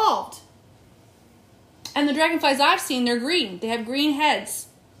they've evolved. And the dragonflies I've seen, they're green. They have green heads.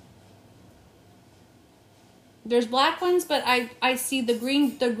 There's black ones, but I see the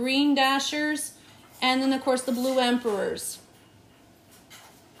green dashers, and then of course the blue emperors.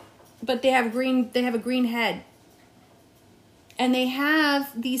 But they have a green head. And they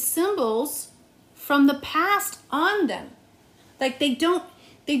have these symbols from the past on them. Like they don't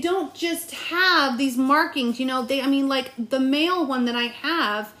just have these markings, like the male one that I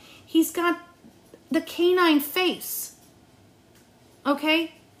have, he's got the canine face.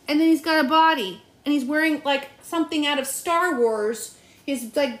 Okay? And then he's got a body. And he's wearing like something out of Star Wars.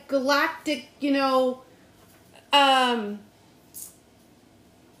 His like galactic, I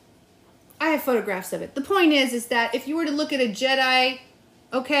have photographs of it. The point is that if you were to look at a Jedi,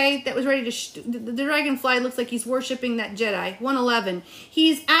 okay, that was ready to... the dragonfly looks like he's worshiping that Jedi. 111.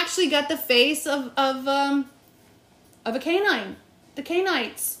 He's actually got the face of a canine. The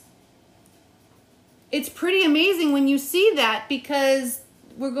Canaanites. It's pretty amazing when you see that, because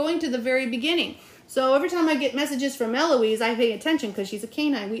we're going to the very beginning. So every time I get messages from Eloise, I pay attention because she's a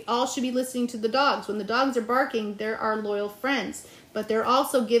canine. We all should be listening to the dogs. When the dogs are barking, they're our loyal friends. But they're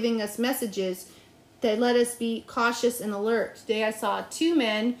also giving us messages that let us be cautious and alert. Today I saw 2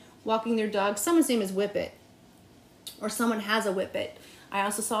 men walking their dogs. Someone's name is Whippet, or someone has a Whippet. I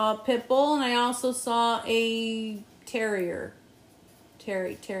also saw a pit bull, and I also saw a terrier.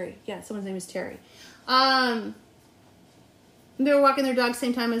 Terry. Yeah, someone's name is Terry. They were walking their dog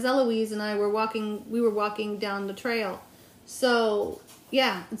same time as Eloise and I were walking. We were walking down the trail. So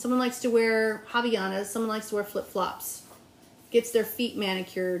yeah, and someone likes to wear Habayanas. Someone likes to wear flip flops. Gets their feet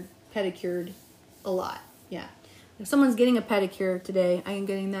manicured, pedicured, a lot. Yeah. If someone's getting a pedicure today, I am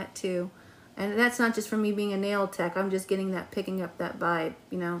getting that too. And that's not just from me being a nail tech. I'm just getting that, picking up that vibe.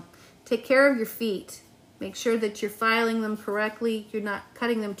 You know, take care of your feet. Make sure that you're filing them correctly. You're not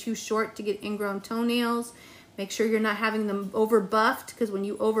cutting them too short to get ingrown toenails. Make sure you're not having them over buffed, because when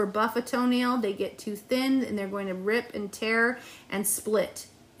you over buff a toenail, they get too thin and they're going to rip and tear and split.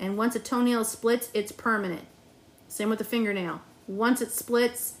 And once a toenail splits, it's permanent. Same with the fingernail. Once it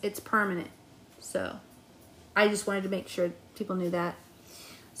splits, it's permanent. So I just wanted to make sure people knew that.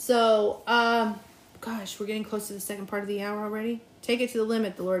 So, gosh, we're getting close to the second part of the hour already. Take it to the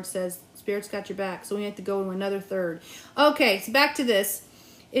limit, the Lord says. Spirit's got your back. So we have to go to another third. Okay, so back to this.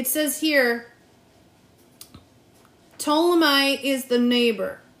 It says here, Ptolemy is the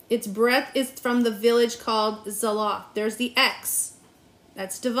neighbor. Its breadth is from the village called Zaloth. There's the X.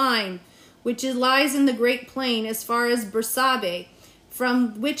 That's divine. Which lies in the great plain as far as Bersabe,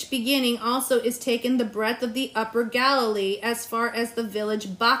 from which beginning also is taken the breadth of the upper Galilee as far as the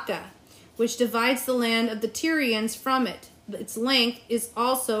village Baca, which divides the land of the Tyrians from it. Its length is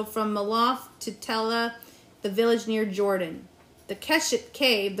also from Meloth to Tela, the village near Jordan. The Keshet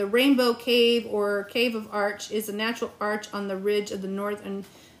Cave, the Rainbow Cave or Cave of Arch, is a natural arch on the ridge of the north and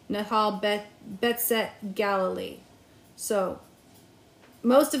Nahal Betset, Galilee. So,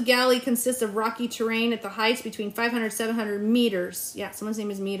 most of Galilee consists of rocky terrain at the heights between 500 and 700 meters. Yeah, someone's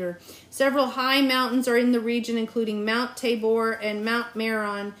name is Meter. Several high mountains are in the region, including Mount Tabor and Mount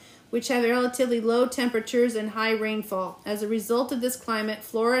Meron, which have relatively low temperatures and high rainfall. As a result of this climate,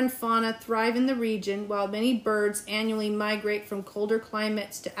 flora and fauna thrive in the region, while many birds annually migrate from colder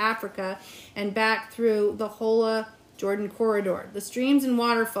climates to Africa and back through the Hola Jordan corridor. The streams and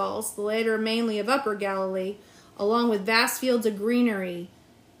waterfalls, the latter mainly of Upper Galilee, along with vast fields of greenery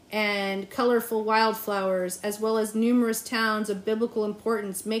and colorful wildflowers, as well as numerous towns of biblical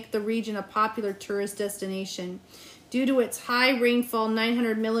importance, make the region a popular tourist destination. Due to its high rainfall,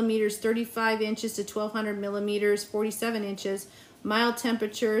 900 millimeters, 35 inches to 1,200 millimeters, 47 inches, mild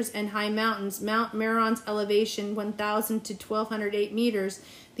temperatures, and high mountains, Mount Meron's elevation, 1,000 to 1,208 meters,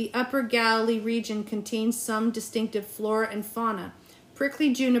 the Upper Galilee region contains some distinctive flora and fauna.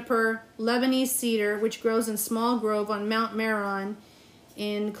 Prickly juniper, Lebanese cedar, which grows in small grove on Mount Meron,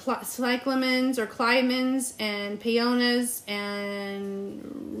 in cyclamens or clymens and peonas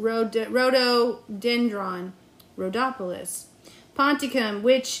and rhododendron, Rhodopolis. Ponticum,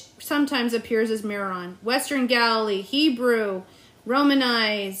 which sometimes appears as Meron. Western Galilee, Hebrew,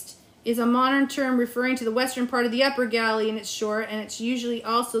 Romanized, is a modern term referring to the western part of the Upper Galilee and its shore, and it's usually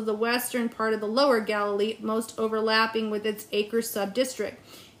also the western part of the Lower Galilee, most overlapping with its acre sub-district.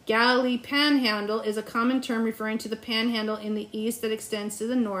 Galilee Panhandle is a common term referring to the panhandle in the east that extends to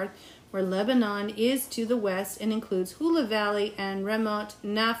the north, where Lebanon is to the west and includes Hula Valley and Remot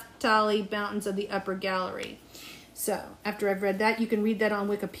Naphtali mountains of the Upper Galilee. So, after I've read that, you can read that on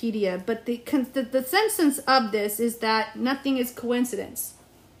Wikipedia. But the sentence of this is that nothing is coincidence.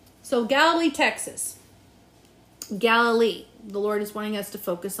 So, Galilee, Texas. Galilee. The Lord is wanting us to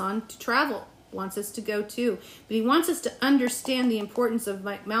focus on to travel. Wants us to go to. But He wants us to understand the importance of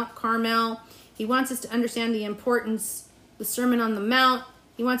Mount Carmel. He wants us to understand the importance, the Sermon on the Mount.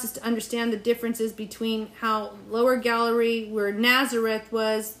 He wants us to understand the differences between how Lower Galilee, where Nazareth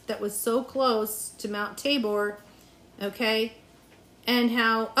was, that was so close to Mount Tabor, okay, and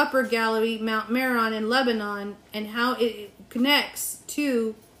how Upper Galilee, Mount Meron in Lebanon, and how it connects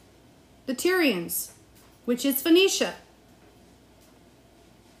to the Tyrians, which is Phoenicia.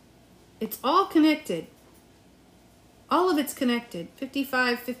 It's all connected. All of it's connected.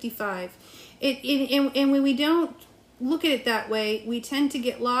 55-55. And when we don't look at it that way, we tend to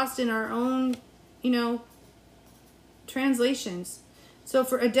get lost in our own, translations. So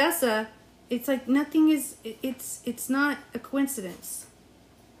for Edessa, it's like nothing is, it's not a coincidence.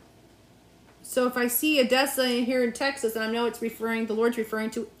 So if I see Edessa here in Texas, and I know the Lord's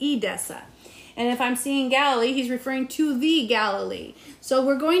referring to Edessa. And if I'm seeing Galilee, He's referring to the Galilee. So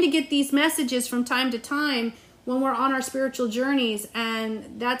we're going to get these messages from time to time when we're on our spiritual journeys,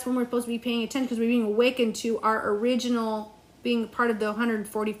 and that's when we're supposed to be paying attention, because we're being awakened to our original, being part of the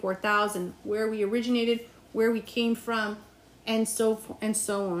 144,000, where we originated, where we came from, and so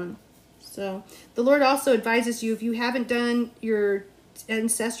on. So the Lord also advises you, if you haven't done your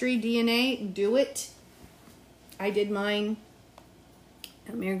ancestry DNA, do it. I did mine.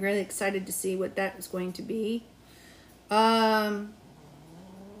 I'm really excited to see what that is going to be. And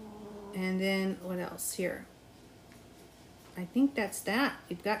then what else here? I think that's that.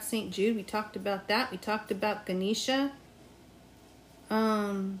 We've got St. Jude. We talked about that. We talked about Ganesha.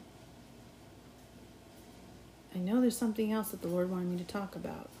 I know there's something else that the Lord wanted me to talk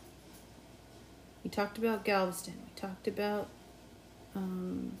about. We talked about Galveston. We talked about...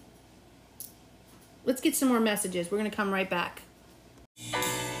 let's get some more messages. We're going to come right back. Well,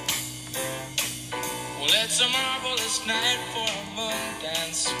 it's a marvelous night for a moon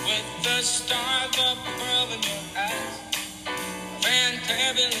dance with the stars up above in your eyes. A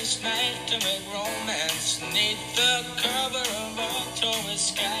fantabulous night to make romance neath the cover of October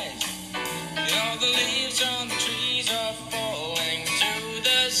skies. You know, the leaves on the trees are falling to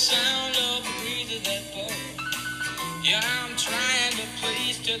the sound of the breezes that blow. Yeah, I'm trying to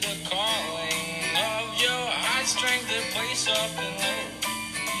please to the calling of your heartstrings that play soft and low.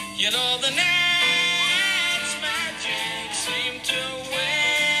 You know, the night's magic seem to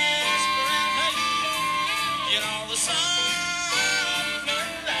whisper and hush. You know, the soft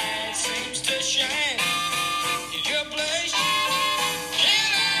moonlight seems to shine in your blush. Can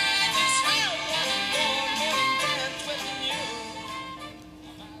I just have one more morning dance with you?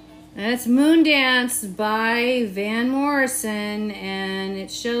 That's Moondance by Van Morrison, and it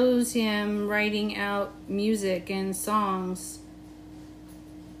shows him writing out music and songs.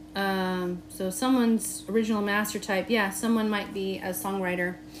 So someone's original master type, yeah, someone might be a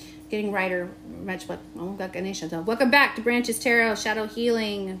songwriter, getting writer, much like, oh, got Ganesha. So welcome back to Branches Tarot, Shadow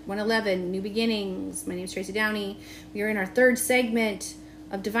Healing, 111, New Beginnings. My name is Tracy Downey. We are in our third segment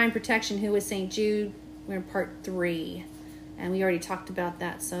of Divine Protection, Who is St. Jude. We're in part 3, and we already talked about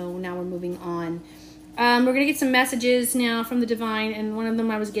that, so now we're moving on. We're going to get some messages now from the Divine, and one of them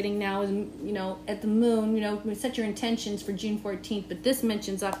I was getting now is, you know, at the moon, you know, set your intentions for June 14th, but this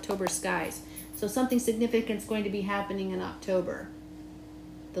mentions October skies. So something significant is going to be happening in October.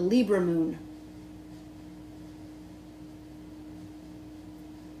 The Libra moon.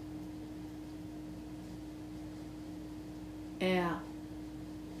 Yeah.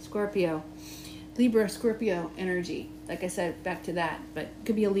 Scorpio. Libra, Scorpio energy. Like I said, back to that, but it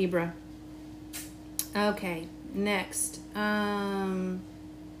could be a Libra. Okay, next. Better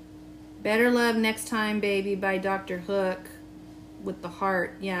Love Next Time Baby by Dr. Hook with the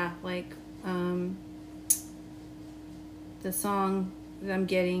heart. Yeah, like the song that I'm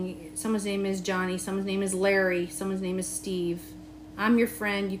getting. Someone's name is Johnny, someone's name is Larry, someone's name is Steve. I'm your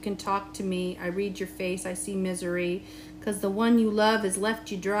friend, you can talk to me. I read your face, I see misery. Because the one you love has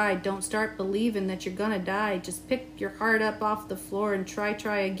left you dry. Don't start believing that you're gonna die. Just pick your heart up off the floor and try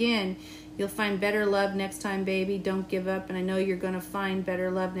again. You'll find better love next time, baby. Don't give up, and I know you're gonna find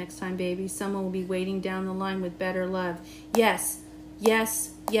better love next time, baby. Someone will be waiting down the line with better love. Yes,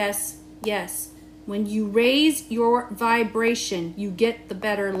 yes, yes, yes. When you raise your vibration, you get the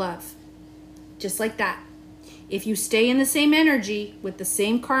better love. Just like that. If you stay in the same energy with the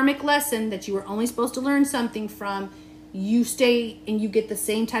same karmic lesson that you were only supposed to learn something from, you stay and you get the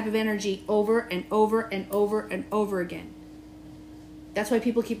same type of energy over and over and over and over again. That's why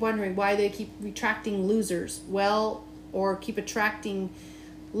people keep wondering why they keep retracting losers. Well, or keep attracting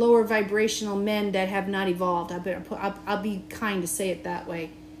lower vibrational men that have not evolved. I'll be kind to say it that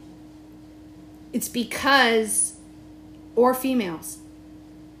way. It's because, or females,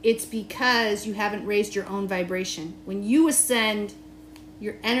 it's because you haven't raised your own vibration. When you ascend,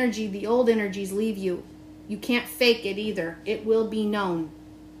 your energy, the old energies leave you. You can't fake it either. It will be known.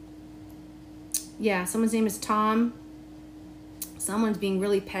 Yeah, someone's name is Tom. Someone's being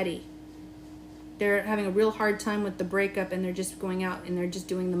really petty. They're having a real hard time with the breakup, and they're just going out and they're just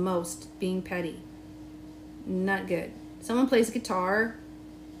doing the most, being petty. Not good. Someone plays guitar.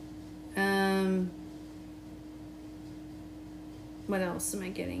 What else am I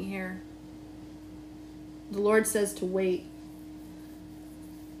getting here? The Lord says to wait.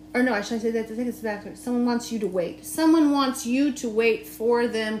 Or no, I should say that. I think it's back. Someone wants you to wait. Someone wants you to wait for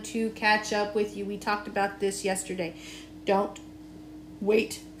them to catch up with you. We talked about this yesterday. Don't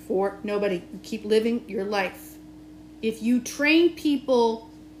wait for nobody. Keep living your life. If you train people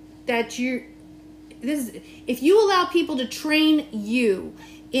if you allow people to train you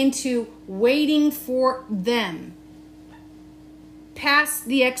into waiting for them past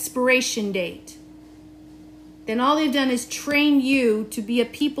the expiration date, then all they've done is train you to be a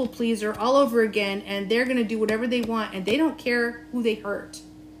people pleaser all over again, and they're going to do whatever they want, and they don't care who they hurt.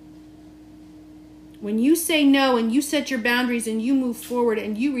 When you say no and you set your boundaries and you move forward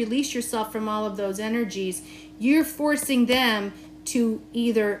and you release yourself from all of those energies, you're forcing them to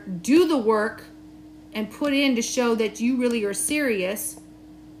either do the work and put in to show that you really are serious.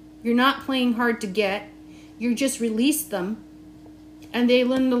 You're not playing hard to get. You just release them and they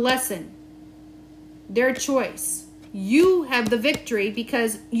learn the lesson. Their choice. You have the victory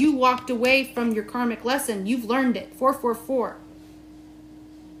because you walked away from your karmic lesson. You've learned it. 444.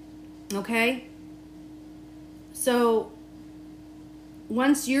 Okay? So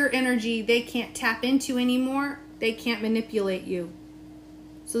once your energy they can't tap into anymore, they can't manipulate you.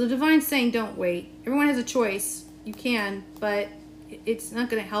 So the divine's saying don't wait. Everyone has a choice. You can, but it's not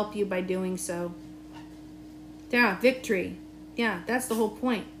going to help you by doing so. Yeah, victory. Yeah, that's the whole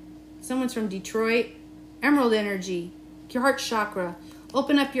point. Someone's from Detroit. Emerald energy. Your heart chakra.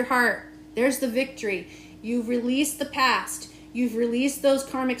 Open up your heart. There's the victory. You've released the past. You've released those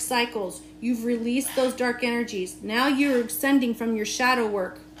karmic cycles. You've released those dark energies. Now you're ascending from your shadow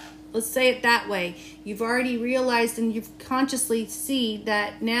work. Let's say it that way. You've already realized and you've consciously see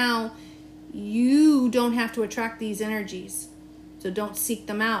that now you don't have to attract these energies. So don't seek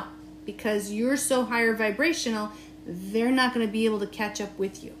them out because you're so higher vibrational, they're not going to be able to catch up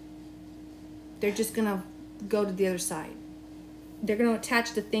with you. They're just going to go to the other side. They're going to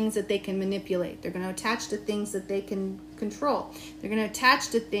attach to things that they can manipulate. They're going to attach to things that they can control. They're going to attach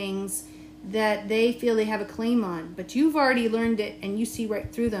to things that they feel they have a claim on. But you've already learned it and you see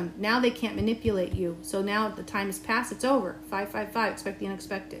right through them. Now they can't manipulate you. So now the time has passed. It's over. 555. Expect the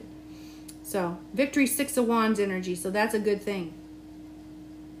unexpected. So victory, 6 of Wands energy. So that's a good thing.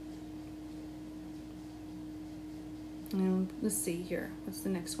 Let's see here. What's the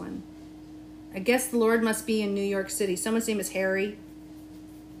next one? I guess the Lord must be in New York City. Someone's name is Harry.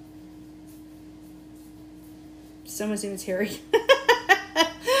 Someone's name is Harry.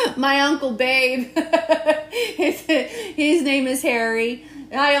 My Uncle Babe. His name is Harry.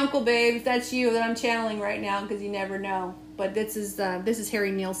 Hi, Uncle Babe. If that's you that I'm channeling right now, because you never know. But this is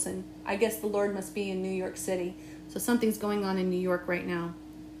Harry Nielsen. I guess the Lord must be in New York City. So something's going on in New York right now.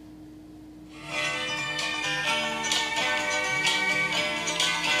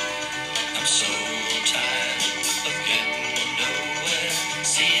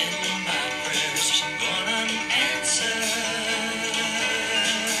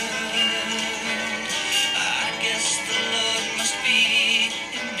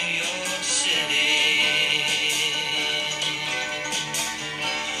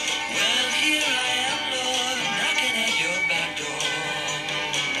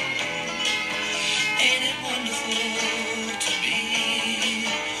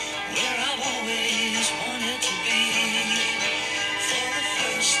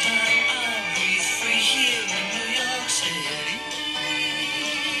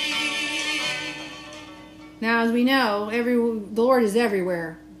 Now, as we know, the Lord is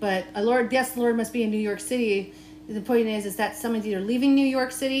everywhere. But the Lord must be in New York City. The point is that someone's either leaving New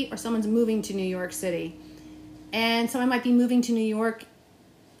York City or someone's moving to New York City. And someone might be moving to New York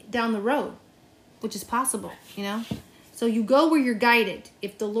down the road, which is possible, you know. So you go where you're guided.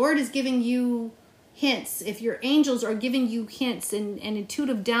 If the Lord is giving you hints, if your angels are giving you hints and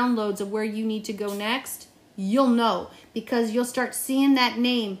intuitive downloads of where you need to go next, you'll know. Because you'll start seeing that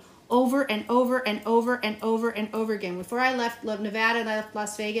name over and over and over and over and over again. Before I left Nevada and I left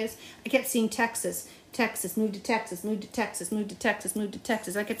Las Vegas, I kept seeing Texas, move to Texas, move to Texas, move to Texas, move to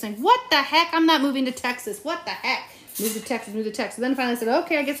Texas. I kept saying, what the heck? I'm not moving to Texas. What the heck? Move to Texas, move to Texas. And then finally I said,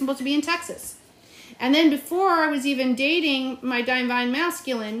 okay, I guess I'm supposed to be in Texas. And then before I was even dating my divine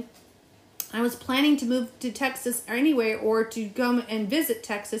masculine, I was planning to move to Texas anyway, or to go and visit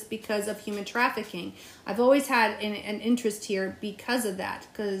Texas because of human trafficking. I've always had an interest here because of that,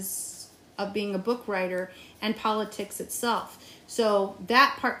 because of being a book writer and politics itself. So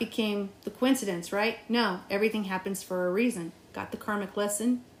that part became the coincidence, right? No, everything happens for a reason. Got the karmic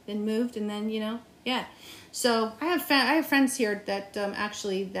lesson, then moved, and then, yeah. So I have friends here that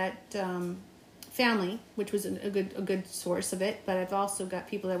family, which was a good source of it, but I've also got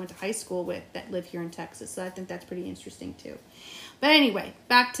people that I went to high school with that live here in Texas, so I think that's pretty interesting too. But anyway,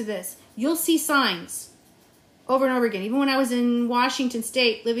 back to this. You'll see signs over and over again. Even when I was in Washington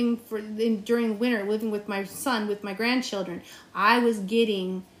State, during winter, living with my son, with my grandchildren, I was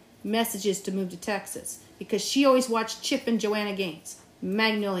getting messages to move to Texas because she always watched Chip and Joanna Gaines.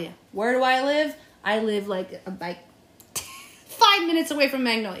 Magnolia. Where do I live? I live like 5 minutes away from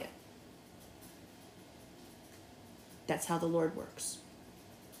Magnolia. That's how the Lord works.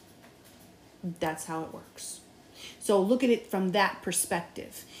 That's how it works. So look at it from that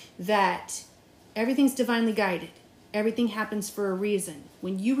perspective, that everything's divinely guided. Everything happens for a reason.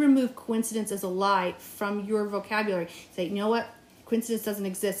 When you remove coincidence as a lie from your vocabulary, say, you know what? Coincidence doesn't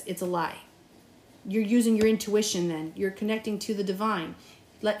exist. It's a lie. You're using your intuition then. You're connecting to the divine.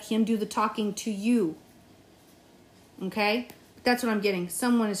 Let him do the talking to you. Okay? That's what I'm getting.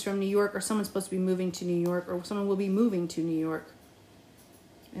 Someone is from New York, or someone's supposed to be moving to New York, or someone will be moving to New York.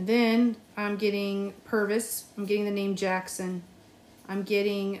 And then I'm getting Purvis. I'm getting the name Jackson. I'm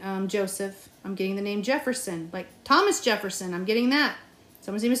getting Joseph. I'm getting the name Jefferson. Like Thomas Jefferson. I'm getting that.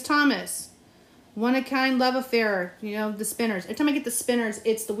 Someone's name is Thomas. One of a kind love affair. You know, the spinners. Every time I get the spinners,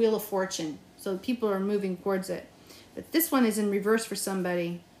 it's the Wheel of Fortune. So people are moving towards it. But this one is in reverse for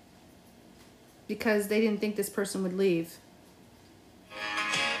somebody because they didn't think this person would leave.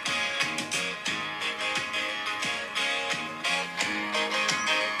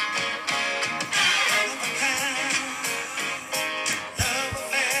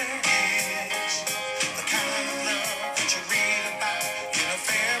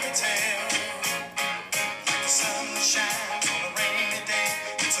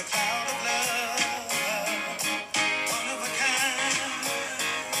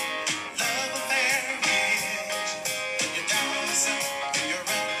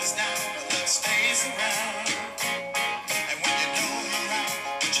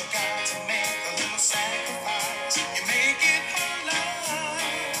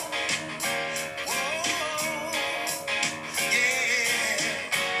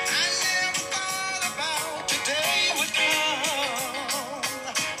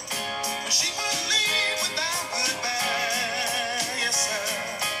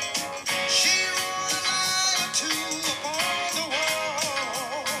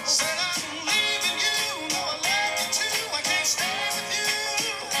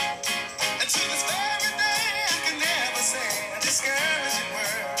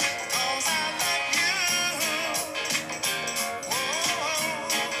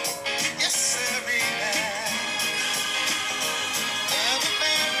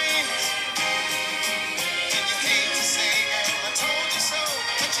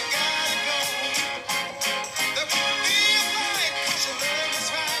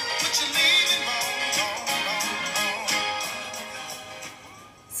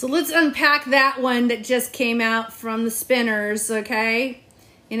 So let's unpack that one that just came out from the spinners, okay?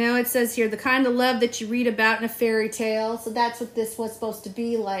 You know, it says here, the kind of love that you read about in a fairy tale. So that's what this was supposed to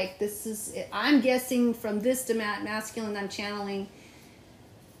be like. This is, I'm guessing from this to masculine I'm channeling.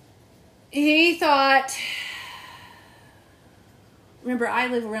 He thought, remember, I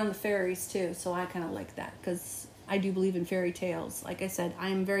live around the fairies too, so I kind of like that because I do believe in fairy tales. Like I said, I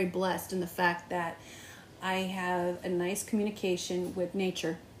am very blessed in the fact that I have a nice communication with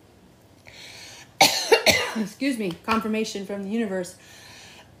nature. Excuse me, confirmation from the universe.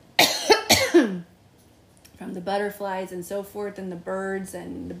 From the butterflies and so forth, and the birds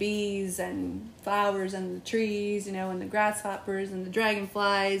and the bees and flowers and the trees, you know, and the grasshoppers and the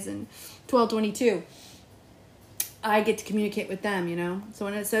dragonflies and 1222. I get to communicate with them, you know. So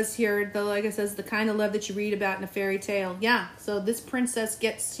when it says here, like it says, the kind of love that you read about in a fairy tale. Yeah, so this princess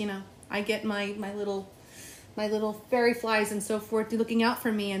gets, you know, I get my little fairy flies and so forth. They're looking out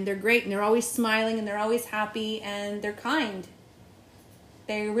for me, and they're great, and they're always smiling, and they're always happy, and they're kind.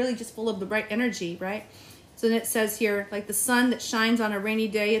 They're really just full of the bright energy, right? So then it says here, like the sun that shines on a rainy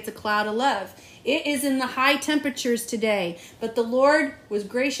day, it's a cloud of love. It is in the high temperatures today, but the Lord was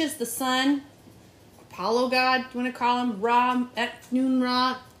gracious. The sun, Apollo God, you want to call him, Ra, afternoon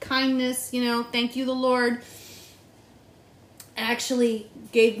Ra, kindness, you know, thank you, the Lord, actually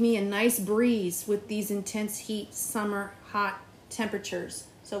gave me a nice breeze with these intense heat, summer, hot temperatures.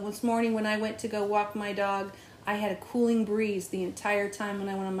 So this morning when I went to go walk my dog, I had a cooling breeze the entire time when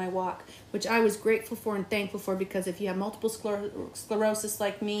I went on my walk, which I was grateful for and thankful for, because if you have multiple sclerosis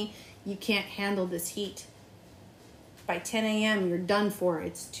like me, you can't handle this heat. By 10 a.m., you're done for.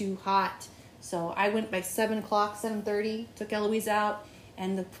 It's too hot. So I went by 7 o'clock, 7:30, took Eloise out,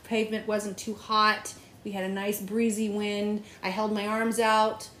 and the pavement wasn't too hot. We had a nice breezy wind. I held my arms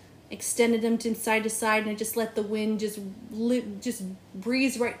out, extended them to side, and I just let the wind just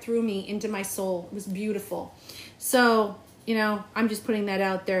breeze right through me into my soul. It was beautiful. So, you know, I'm just putting that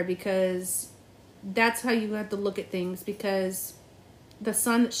out there because that's how you have to look at things, because the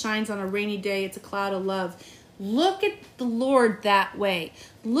sun that shines on a rainy day, it's a cloud of love. Look at the Lord that way.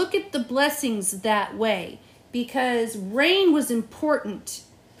 Look at the blessings that way, because rain was important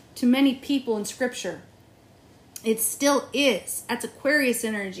to many people in Scripture. It still is. That's Aquarius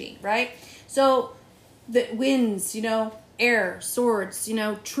energy, right? So the winds, you know, air, swords,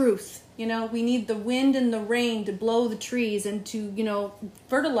 truth. We need the wind and the rain to blow the trees and to,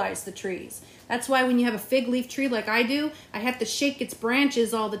 fertilize the trees. That's why when you have a fig leaf tree like I do, I have to shake its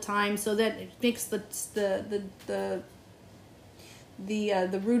branches all the time so that it makes the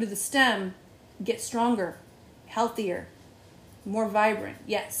root of the stem get stronger, healthier, more vibrant.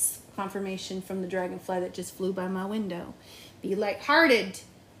 Yes, confirmation from the dragonfly that just flew by my window. Be lighthearted,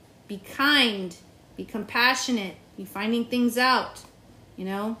 be kind, be compassionate, be finding things out,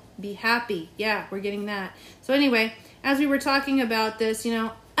 be happy. Yeah, we're getting that. So anyway, as we were talking about this,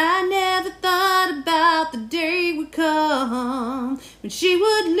 I never thought about the day would come when she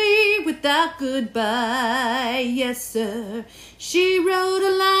would leave without goodbye. Yes, sir. She wrote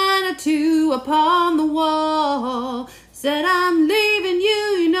a line or two upon the wall. Said, I'm leaving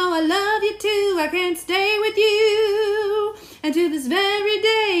you, I love you too. I can't stay with you. And to this very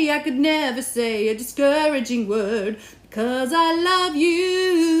day, I could never say a discouraging word because I love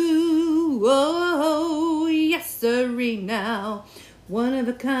you. Oh, yes, sirree now. One of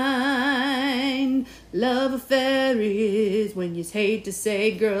a kind love affair is when you hate to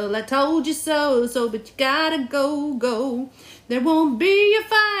say, girl, I told you so, but you gotta go. There won't be a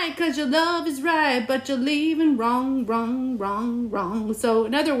fight 'cause your love is right, but you're leaving wrong. So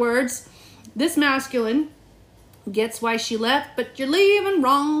in other words, this masculine gets why she left, but you're leaving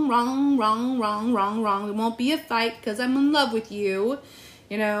wrong. There won't be a fight 'cause I'm in love with you,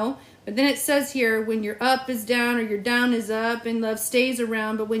 But then it says here, when your up is down or your down is up and love stays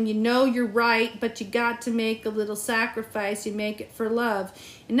around, but when you know you're right, but you got to make a little sacrifice, you make it for love.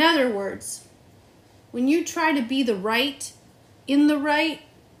 In other words, when you try to be the right, in the right,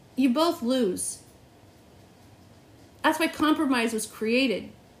 you both lose. That's why compromise was created.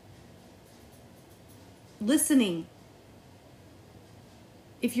 Listening.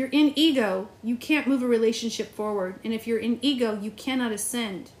 If you're in ego, you can't move a relationship forward. And if you're in ego, you cannot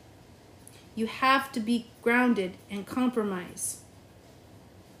ascend. You have to be grounded and compromise.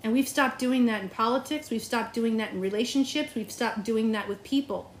 And we've stopped doing that in politics. We've stopped doing that in relationships. We've stopped doing that with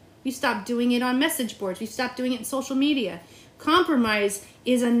people. We've stopped doing it on message boards. We've stopped doing it in social media. Compromise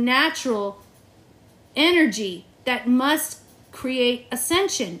is a natural energy that must create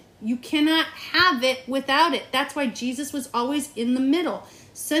ascension. You cannot have it without it. That's why Jesus was always in the middle.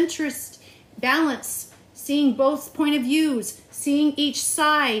 Centrist balance, seeing both point of views, seeing each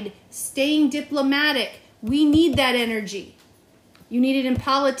side, staying diplomatic. We need that energy. You need it in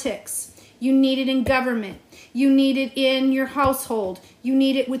politics. You need it in government. You need it in your household. You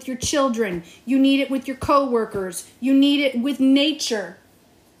need it with your children. You need it with your coworkers. You need it with nature.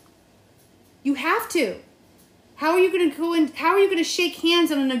 You have to. How are you going to go in? How are you going to shake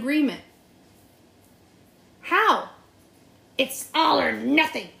hands on an agreement? How? It's all or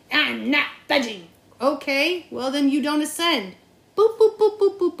nothing. I'm not budging. Okay, well then you don't ascend. Boop, boop, boop,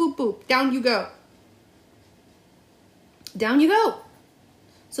 boop, boop, boop, boop. Down you go. Down you go.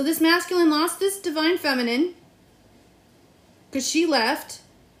 So this masculine lost this divine feminine because she left,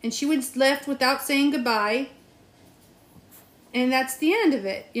 and she was left without saying goodbye. And that's the end of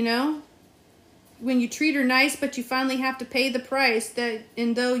it, When you treat her nice, but you finally have to pay the price,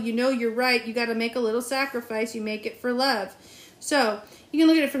 and though you're right, you got to make a little sacrifice, you make it for love. So you can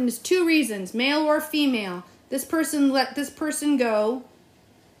look at it from just two reasons, male or female. This person let this person go.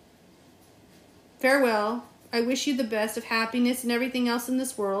 Farewell. I wish you the best of happiness and everything else in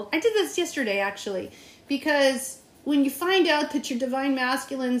this world. I did this yesterday, actually, because when you find out that your divine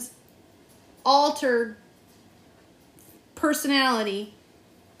masculine's altered personality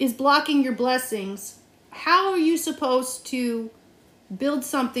is blocking your blessings, how are you supposed to build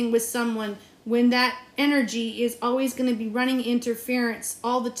something with someone when that energy is always going to be running interference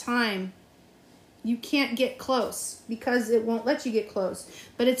all the time? You can't get close because it won't let you get close.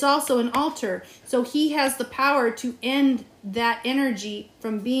 But it's also an altar. So he has the power to end that energy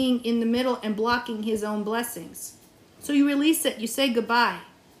from being in the middle and blocking his own blessings. So you release it. You say goodbye.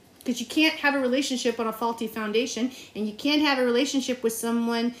 Because you can't have a relationship on a faulty foundation. And you can't have a relationship with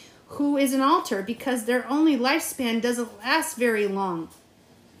someone who is an altar because their only lifespan doesn't last very long.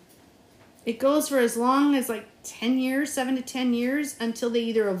 It goes for as long as 10 years, 7 to 10 years, until they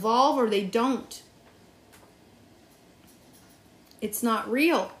either evolve or they don't. It's not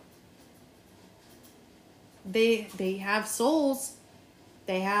real. They have souls.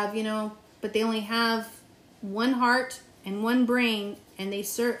 They have, but they only have one heart and one brain, and they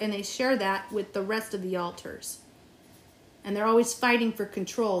share that with the rest of the altars. And they're always fighting for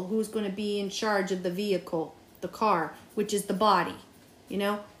control. Who's going to be in charge of the vehicle, the car, which is the body?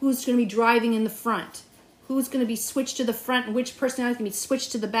 Who's going to be driving in the front? Who's going to be switched to the front and which personality is going to be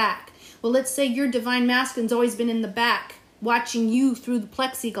switched to the back? Well, let's say your divine masculine's always been in the back watching you through the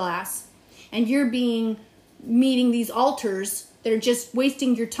plexiglass, and you're meeting these altars that are just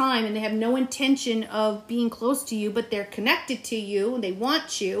wasting your time, and they have no intention of being close to you, but they're connected to you and they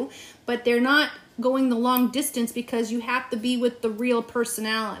want you, but they're not going the long distance because you have to be with the real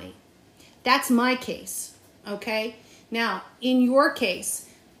personality. That's my case, okay? Now, in your case,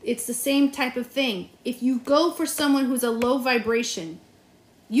 it's the same type of thing. If you go for someone who's a low vibration,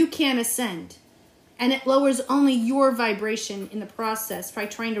 you can't ascend. And it lowers only your vibration in the process by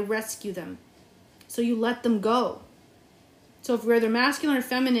trying to rescue them. So you let them go. So if whether masculine or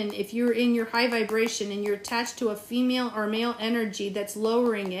feminine, if you're in your high vibration and you're attached to a female or male energy that's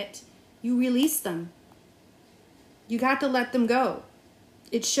lowering it, you release them. You got to let them go.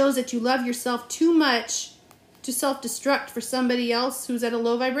 It shows that you love yourself too much to self-destruct for somebody else who's at a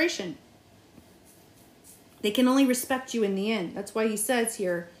low vibration. They can only respect you in the end. That's why he says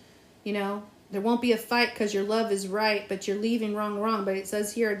here, there won't be a fight because your love is right, but you're leaving wrong. But it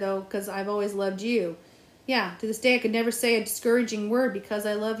says here, though, because I've always loved you. Yeah, to this day I could never say a discouraging word because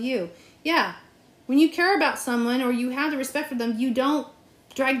I love you. Yeah, when you care about someone or you have the respect for them, you don't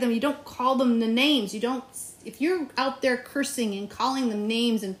drag them, you don't call them the names. If you're out there cursing and calling them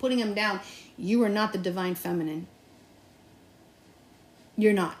names and putting them down, you are not the divine feminine.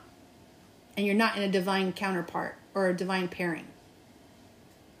 You're not. And you're not in a divine counterpart or a divine pairing.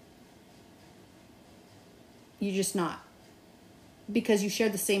 You're just not. Because you share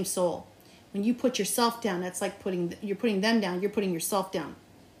the same soul. When you put yourself down, that's like you're putting them down, you're putting yourself down.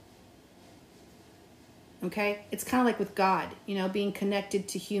 Okay? It's kind of like with God, being connected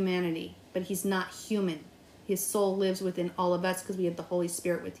to humanity. But he's not human. His soul lives within all of us because we have the Holy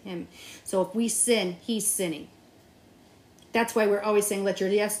Spirit with him. So if we sin, he's sinning. That's why we're always saying, let your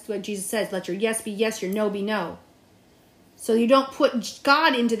yes, what Jesus says, let your yes be yes, your no be no. So you don't put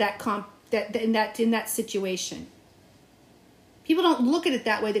God into in that situation. People don't look at it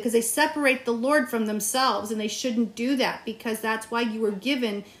that way because they separate the Lord from themselves, and they shouldn't do that because that's why you were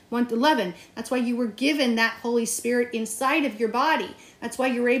given 1:11. That's why you were given that Holy Spirit inside of your body. That's why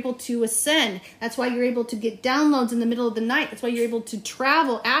you're able to ascend. That's why you're able to get downloads in the middle of the night. That's why you're able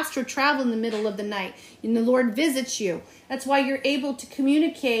to astral travel in the middle of the night. And the Lord visits you. That's why you're able to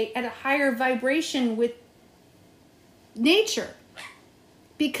communicate at a higher vibration with nature.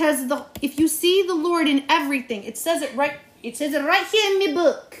 Because if you see the Lord in everything, it says it right here in my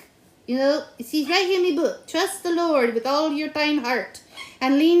book. It says right here in my book. Trust the Lord with all your thine heart,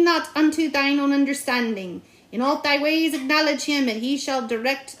 and lean not unto thine own understanding. In all thy ways acknowledge him, and he shall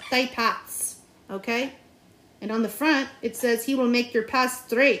direct thy paths. Okay? And on the front, it says he will make your path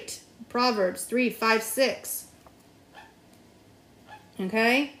straight. Proverbs 3:5-6.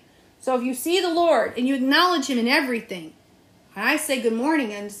 Okay? So if you see the Lord and you acknowledge him in everything, and I say good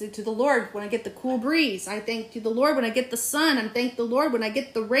morning and to the Lord when I get the cool breeze. I thank the Lord when I get the sun. I'm thankful the Lord when I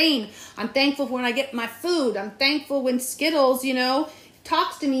get the rain. I'm thankful when I get my food. I'm thankful when Skittles,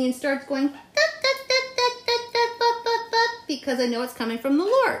 talks to me and starts going because I know it's coming from the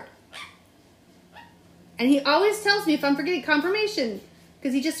Lord. And he always tells me if I'm forgetting confirmation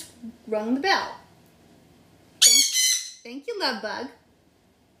because he just rung the bell. Thank you, love bug.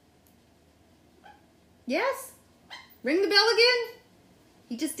 Yes? Ring the bell again?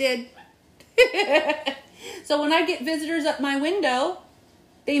 He just did. So when I get visitors up my window,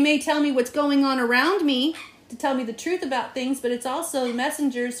 they may tell me what's going on around me to tell me the truth about things, but it's also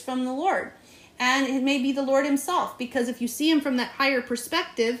messengers from the Lord. And it may be the Lord himself, because if you see him from that higher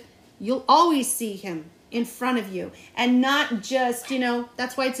perspective, you'll always see him in front of you. And not just,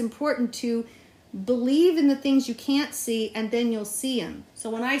 that's why it's important to believe in the things you can't see, and then you'll see him. So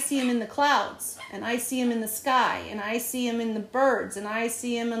when I see him in the clouds, and I see him in the sky, and I see him in the birds, and I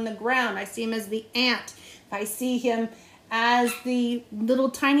see him on the ground, I see him as the ant, if I see him as the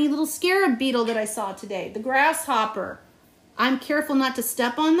tiny little scarab beetle that I saw today, the grasshopper, I'm careful not to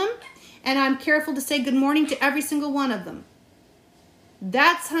step on them, and I'm careful to say good morning to every single one of them.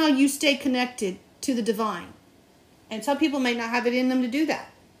 That's how you stay connected to the divine. And some people may not have it in them to do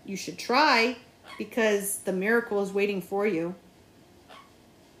that. You should try, because the miracle is waiting for you.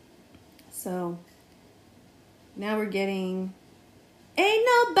 So now we're getting ain't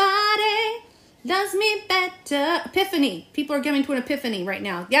nobody loves me better. Epiphany. People are coming to an epiphany right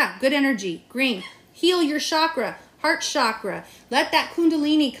now. Yeah, good energy. Green. Heal your chakra, heart chakra. Let that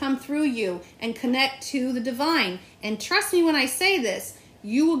kundalini come through you and connect to the divine. And trust me when I say this,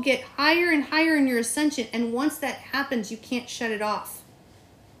 you will get higher and higher in your ascension. And once that happens, you can't shut it off.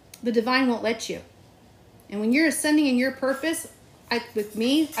 The divine won't let you. And when you're ascending in your purpose,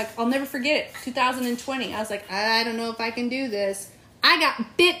 I'll never forget it. 2020, I was like, I don't know if I can do this. I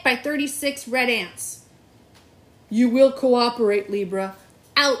got bit by 36 red ants. You will cooperate, Libra.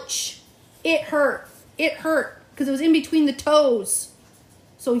 Ouch. It hurt. It hurt because it was in between the toes.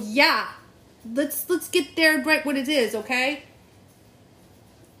 So yeah, let's get there right what it is, okay?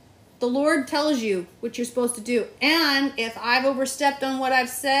 The Lord tells you what you're supposed to do. And if I've overstepped on what I've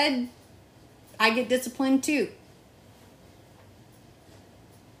said, I get disciplined too.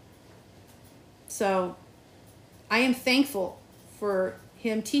 So I am thankful for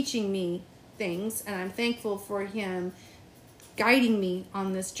him teaching me things, and I'm thankful for him guiding me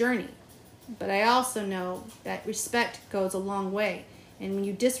on this journey. But I also know that respect goes a long way. And when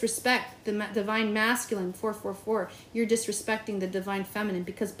you disrespect the divine masculine, 444, you're disrespecting the divine feminine,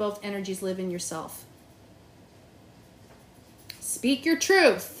 because both energies live in yourself. Speak your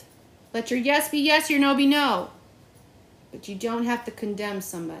truth. Let your yes be yes, your no be no. But you don't have to condemn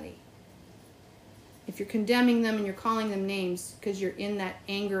somebody. If you're condemning them and you're calling them names because you're in that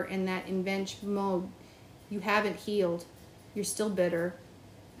anger and that revenge mode, you haven't healed. You're still bitter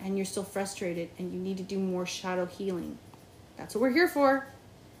and you're still frustrated, and you need to do more shadow healing. That's what we're here for.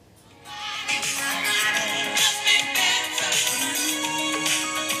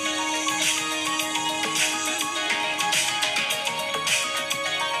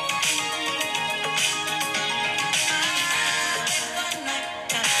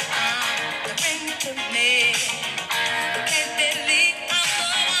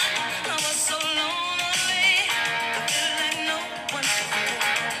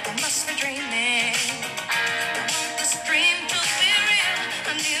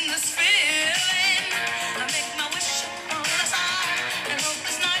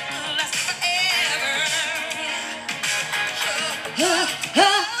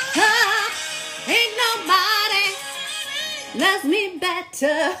 Ain't nobody loves me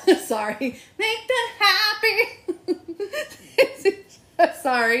better. Sorry. Make them happy.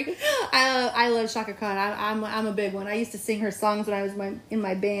 Sorry. I love Chaka Khan. I'm a big one. I used to sing her songs when I was in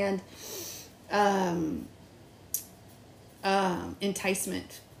my band.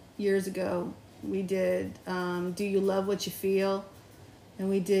 Enticement. Years ago. We did Do You Love What You Feel? And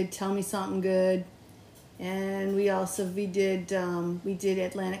we did Tell Me Something Good. And we did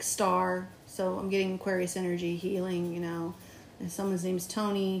Atlantic Star. So I'm getting Aquarius energy healing, you know. And someone's name is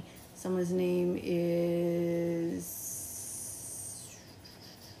Tony. Someone's name is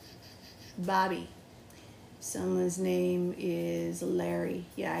Bobby. Someone's name is Larry.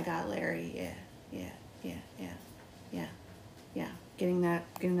 Yeah, I got Larry. Yeah. Getting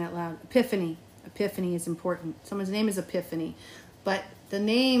that loud. Epiphany. Epiphany is important. Someone's name is Epiphany. But the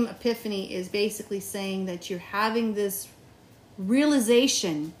name Epiphany is basically saying that you're having this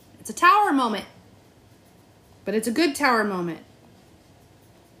realization. It's a tower moment. But it's a good tower moment.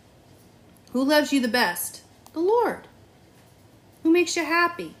 Who loves you the best? The Lord. Who makes you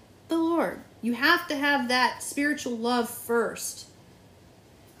happy? The Lord. You have to have that spiritual love first,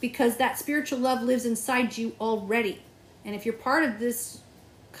 because that spiritual love lives inside you already. And if you're part of this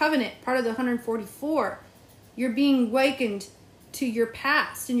covenant, part of the 144, you're being awakened to your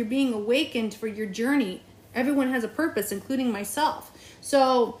past, and you're being awakened for your journey. Everyone has a purpose, including myself.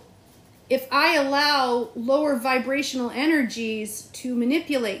 So if I allow lower vibrational energies to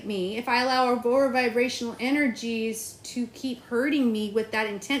manipulate me, if I allow lower vibrational energies to keep hurting me with that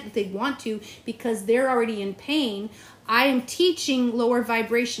intent that they want to because they're already in pain, I am teaching lower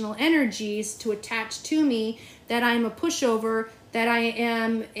vibrational energies to attach to me that I am a pushover, that I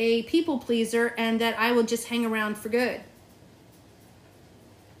am a people pleaser, and that I will just hang around for good.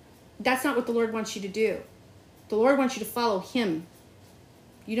 That's not what the Lord wants you to do. The Lord wants you to follow Him.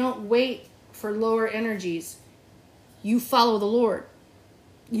 You don't wait for lower energies. You follow the Lord.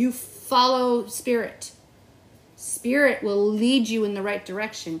 You follow Spirit. Spirit will lead you in the right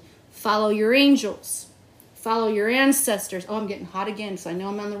direction. Follow your angels. Follow your ancestors. Oh, I'm getting hot again, so I know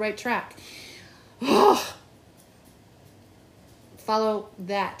I'm on the right track. Oh. Follow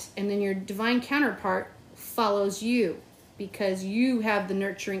that. And then your divine counterpart follows you, because you have the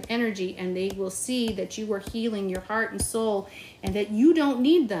nurturing energy, and they will see that you are healing your heart and soul, and that you don't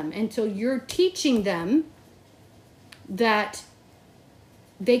need them until you're teaching them that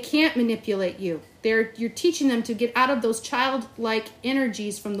they can't manipulate you. You're teaching them to get out of those childlike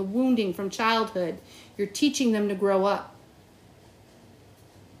energies from the wounding from childhood. You're teaching them to grow up.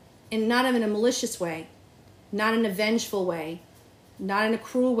 And not in a malicious way, not in a vengeful way, not in a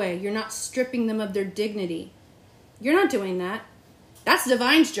cruel way. You're not stripping them of their dignity. You're not doing that. That's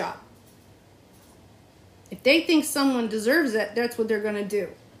divine's job. If they think someone deserves it, that's what they're going to do.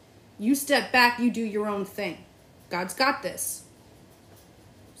 You step back, you do your own thing. God's got this.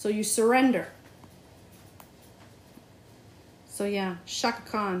 So you surrender. So yeah, Chaka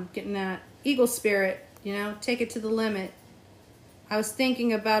Khan, getting that. Eagle Spirit, You know, take it to the limit. I was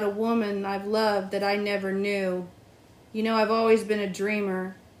thinking about a woman I've loved that I never knew. You know, I've always been a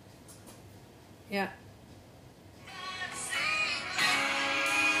dreamer. Yeah.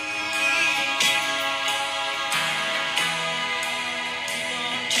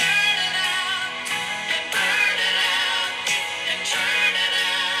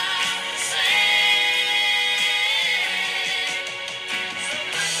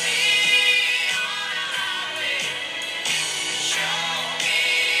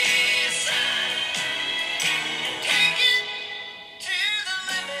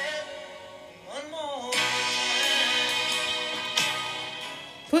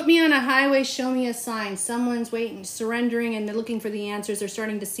 Put me on a highway, show me a sign. Someone's waiting, surrendering, and they're looking for the answers. They're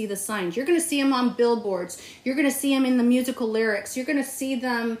starting to see the signs. You're going to see them on billboards. You're going to see them in the musical lyrics. You're going to see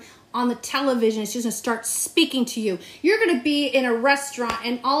them on the television. It's just going to start speaking to you. You're going to be in a restaurant,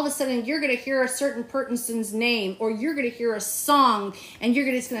 and all of a sudden, you're going to hear a certain person's name, or you're going to hear a song, and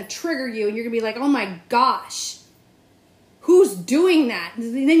it's going to trigger you, and you're going to be like, oh my gosh, who's doing that?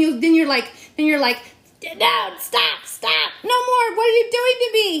 Then you're like, no, stop, no more. What are you doing to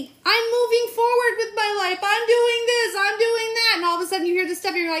me? I'm moving forward with my life. I'm doing this, I'm doing that. And all of a sudden you hear this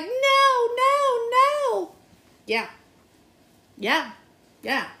stuff and you're like, no. Yeah.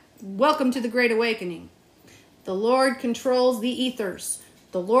 Welcome to the Great Awakening. The Lord controls the ethers.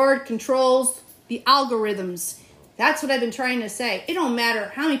 The Lord controls the algorithms. That's what I've been trying to say. It don't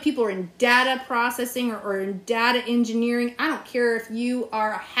matter how many people are in data processing or in data engineering. I don't care if you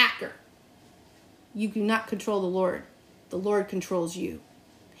are a hacker. You do not control the Lord. The Lord controls you.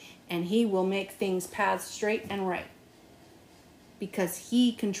 And he will make things paths straight and right. Because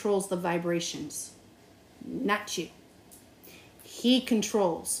he controls the vibrations. Not you. He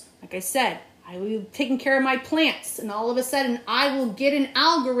controls. Like I said, I will be taking care of my plants. And all of a sudden, I will get an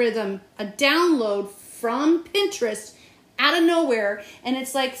algorithm, a download from Pinterest out of nowhere. And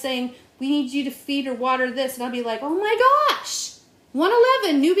it's like saying, we need you to feed or water this. And I'll be like, oh my gosh.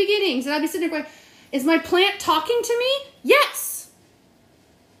 111, new beginnings. And I'll be sitting there going, is my plant talking to me? Yes.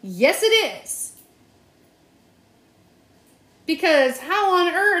 Yes, it is. Because how on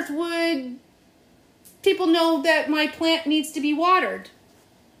earth would people know that my plant needs to be watered?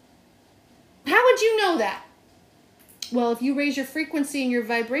 How would you know that? Well, if you raise your frequency and your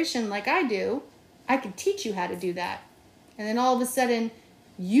vibration like I do, I can teach you how to do that. And then all of a sudden,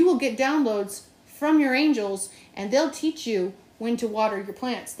 you will get downloads from your angels, and they'll teach you when to water your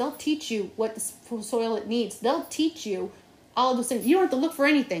plants. They'll teach you what the soil it needs. They'll teach you all of those things. You don't have to look for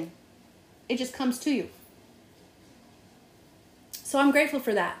anything. It just comes to you. So I'm grateful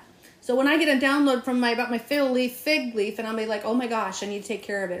for that. So when I get a download from about my fig leaf, and I'll be like, oh my gosh, I need to take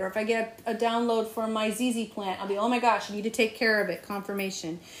care of it. Or if I get a download from my ZZ plant, I'll be, oh my gosh, I need to take care of it.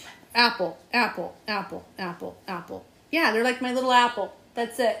 Confirmation. Apple. Yeah, they're like my little apple.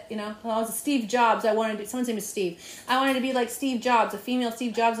 That's it, you know. When I was a Steve Jobs, someone's name is Steve. I wanted to be like Steve Jobs, a female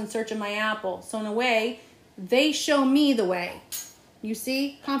Steve Jobs in search of my apple. So in a way, they show me the way. You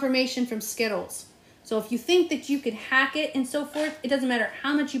see? Confirmation from Skittles. So if you think that you could hack it and so forth, it doesn't matter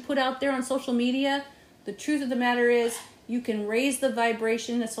how much you put out there on social media. The truth of the matter is, you can raise the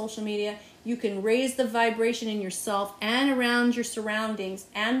vibration of social media. You can raise the vibration in yourself and around your surroundings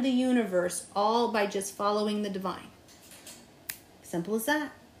and the universe, all by just following the divine. Simple as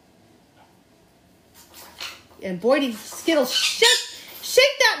that. And boy, did Skittles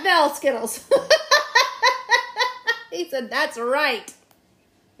shake that bell, Skittles. He said, that's right.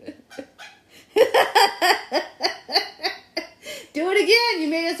 Do it again. You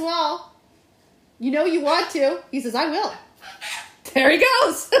may as well. You know you want to. He says, I will. There he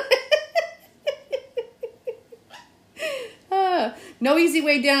goes. No Easy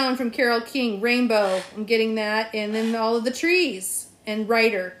Way Down from Carole King. Rainbow. I'm getting that. And then all of the trees. And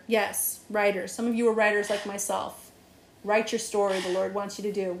writer. Yes, writer. Some of you are writers like myself. Write your story, the Lord wants you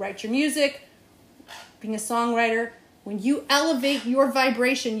to do. Write your music. Being a songwriter. When you elevate your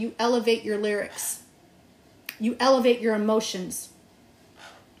vibration, you elevate your lyrics. You elevate your emotions.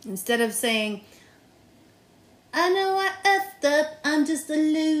 Instead of saying, I know I effed up, I'm just a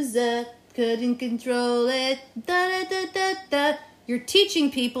loser, couldn't control it, da-da-da-da-da. You're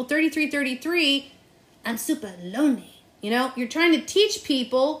teaching people, 3333, I'm super lonely. You know, you're trying to teach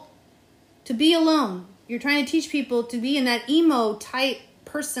people to be alone. You're trying to teach people to be in that emo type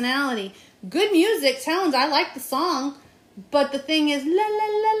personality. Good music, tones, I like the song. But the thing is, la la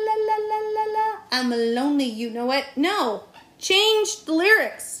la la la la la la, I'm a lonely, you know what? No, change the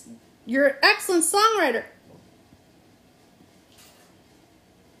lyrics. You're an excellent songwriter.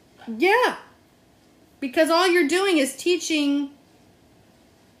 Yeah, because all you're doing is teaching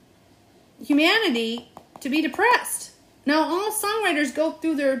humanity to be depressed. Now, all songwriters go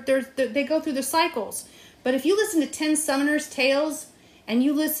through they go through their cycles. But if you listen to 10 Summoner's Tales, and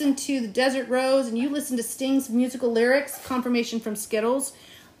you listen to The Desert Rose, and you listen to Sting's musical lyrics, Confirmation from Skittles,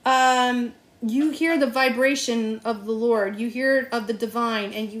 you hear the vibration of the Lord. You hear of the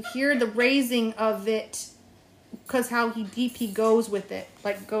divine, and you hear the raising of it, because how deep he goes with it,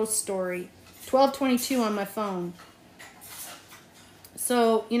 like Ghost Story. 12:22 on my phone.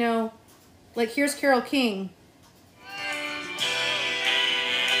 So, like here's Carole King.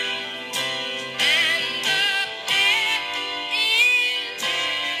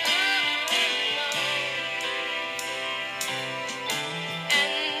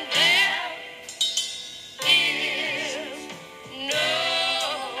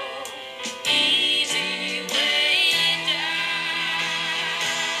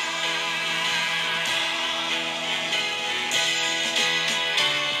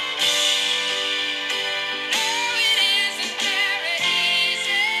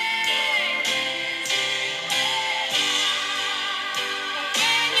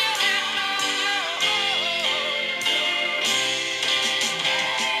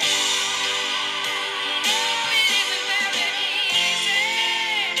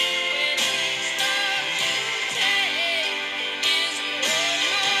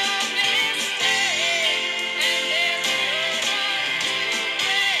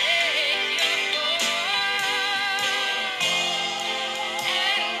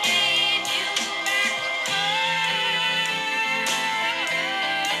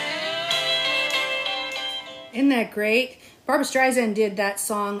 Isn't that great? Barbra Streisand did that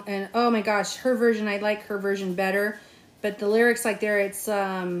song, and oh my gosh, her version, I like her version better. But the lyrics, like there, it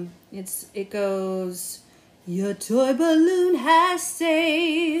goes, your toy balloon has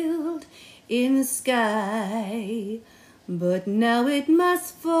sailed in the sky, but now it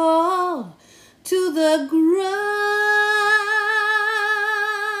must fall to the ground.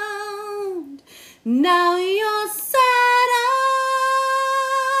 Now your sad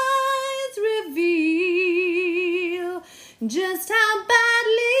eyes reveal just how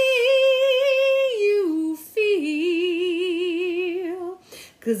badly you feel,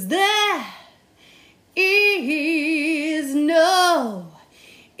 'cause there is no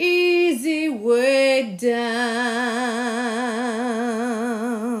easy way down.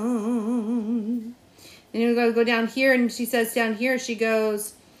 And you're going to go down here, and she says down here, she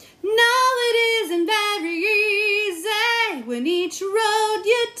goes, no, it isn't very easy when each road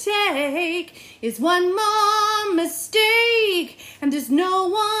you take is one more mistake, and there's no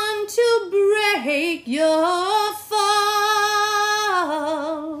one to break your fall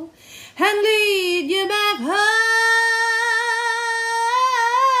and lead you back home.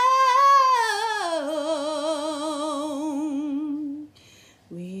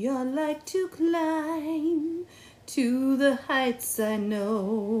 We all like to climb to the heights, I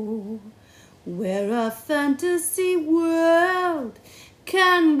know, where our fantasy world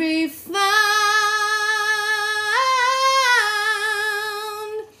can be found.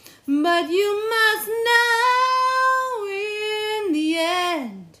 But you must know in the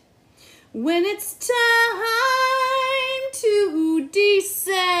end, when it's time to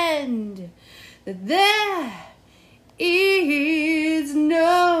descend, that there is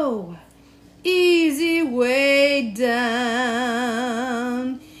no easy way down.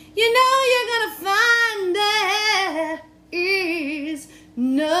 You know you're gonna find there is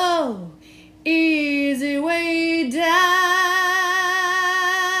no easy way down.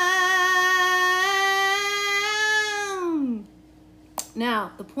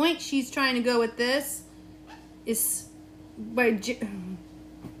 Now, the point she's trying to go with this is written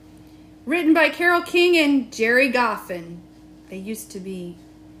by Carole King and Jerry Goffin. They used to be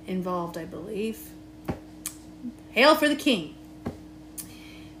involved, I believe. Hail for the king.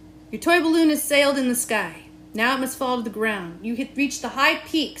 Your toy balloon has sailed in the sky. Now it must fall to the ground. You reach the high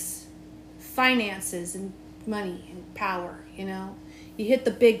peaks, finances and money and power, You hit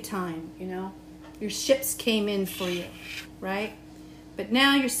the big time, Your ships came in for you, right? But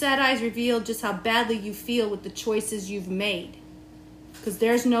now your sad eyes reveal just how badly you feel with the choices you've made. Because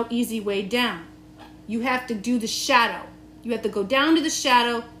there's no easy way down. You have to do the shadow. You have to go down to the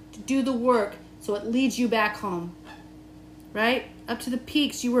shadow to do the work so it leads you back home. Right? Up to the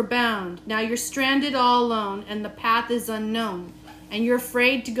peaks you were bound. Now you're stranded all alone and the path is unknown. And you're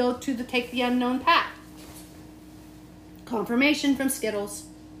afraid to go to take the unknown path. Confirmation from Skittles.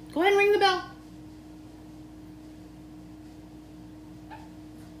 Go ahead and ring the bell.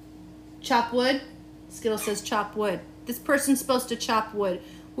 Chop wood. Skittles says chop wood. This person's supposed to chop wood.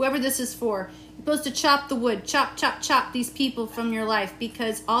 Whoever this is for. You're supposed to chop the wood. Chop, chop, chop these people from your life,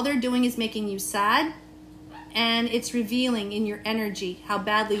 because all they're doing is making you sad And it's revealing in your energy how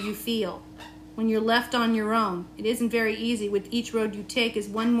badly you feel. When you're left on your own, it isn't very easy. With each road you take is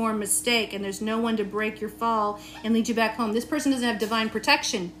one more mistake, and there's no one to break your fall and lead you back home. This person doesn't have divine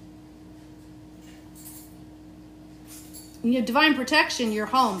protection. When you have divine protection, you're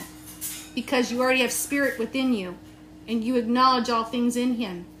home, because you already have spirit within you, and you acknowledge all things in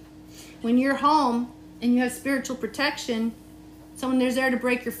him. When you're home and you have spiritual protection, someone is there to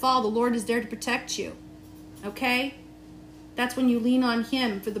break your fall. The Lord is there to protect you. Okay? That's when you lean on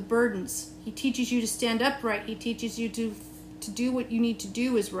him for the burdens. He teaches you to stand upright. He teaches you to do what you need to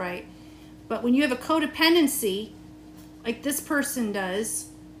do is right. But when you have a codependency, like this person does,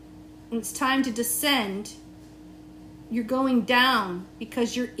 when it's time to descend, you're going down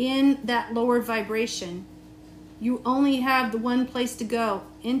because you're in that lower vibration. You only have the one place to go,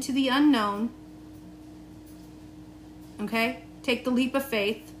 into the unknown. Okay? Take the leap of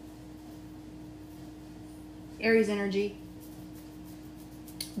faith. Aries energy.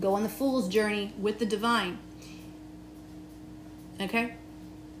 Go on the fool's journey with the divine. Okay?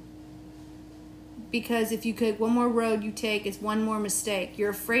 Because if you could, one more road you take is one more mistake.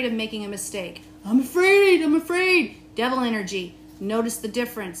 You're afraid of making a mistake. I'm afraid. Devil energy. Notice the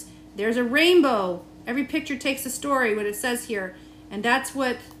difference. There's a rainbow. Every picture takes a story, what it says here. And that's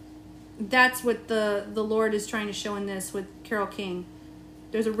what the Lord is trying to show in this with Carole King.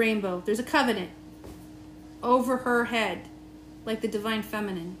 There's a rainbow. There's a covenant over her head, like the divine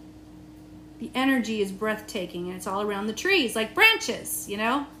feminine. The energy is breathtaking, and it's all around the trees, like branches, you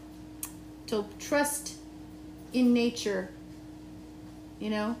know? To trust in nature, you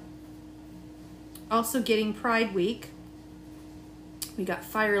know? Also getting Pride Week. We got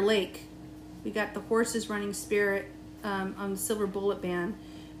Fire Lake. We got the horses running spirit on the Silver Bullet Band.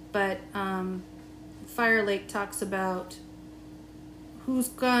 But Fire Lake talks about who's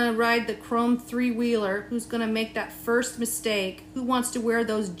going to ride the chrome three-wheeler, who's going to make that first mistake, who wants to wear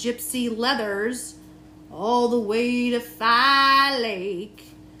those gypsy leathers all the way to Fire Lake,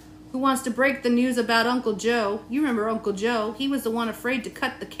 who wants to break the news about Uncle Joe. You remember Uncle Joe. He was the one afraid to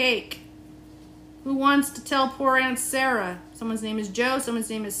cut the cake. Who wants to tell poor Aunt Sarah? Someone's name is Joe,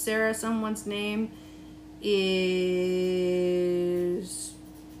 someone's name is Sarah, someone's name is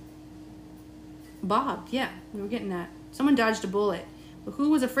Bob. Yeah, we were getting that. Someone dodged a bullet. But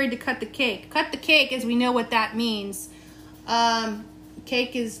who was afraid to cut the cake? Cut the cake, as we know what that means.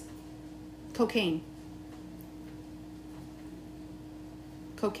 Cake is cocaine.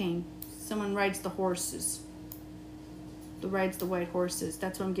 Cocaine. Someone rides the horses. Rides the white horses.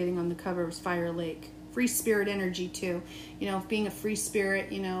 That's what I'm getting on the cover of Fire Lake. Free spirit energy too. You know, being a free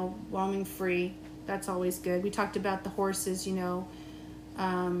spirit, you know, roaming free. That's always good. We talked about the horses, you know,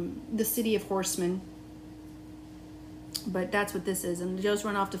 the city of horsemen. But that's what this is. And Joe's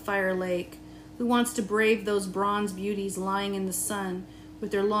run off to Fire Lake. Who wants to brave those bronze beauties lying in the sun, with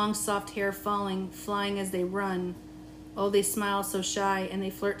their long soft hair falling, flying as they run? Oh, they smile so shy, and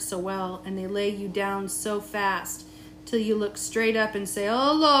they flirt so well, and they lay you down so fast, till you look straight up and say,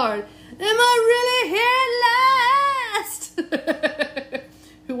 oh Lord, am I really here at last?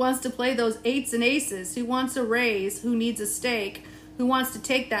 Who wants to play those eights and aces? Who wants a raise? Who needs a stake? Who wants to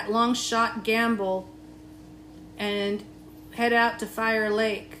take that long shot gamble and head out to Fire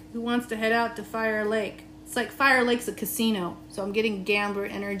Lake? Who wants to head out to Fire Lake? It's like Fire Lake's a casino. So I'm getting gambler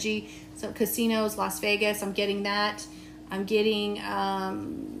energy. So casinos, Las Vegas, I'm getting that. I'm getting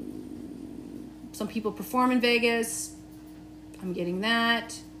some people perform in Vegas. I'm getting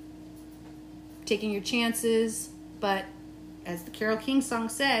that. Taking your chances. But as the Carole King song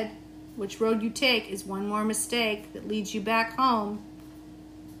said, which road you take is one more mistake that leads you back home.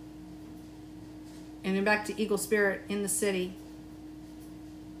 And then back to Eagle Spirit in the city.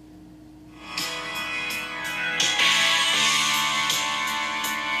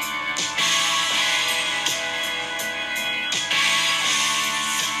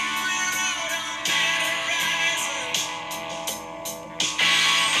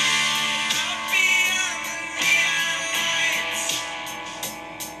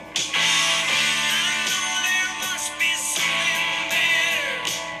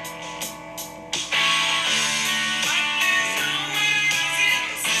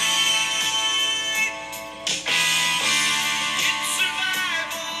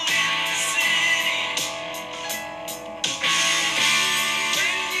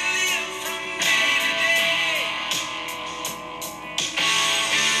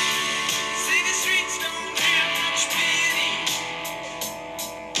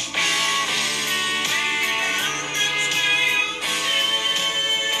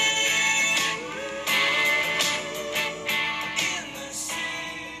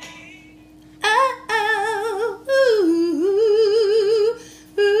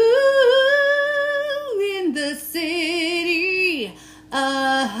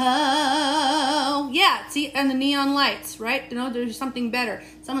 and the neon lights, right? You know, there's something better.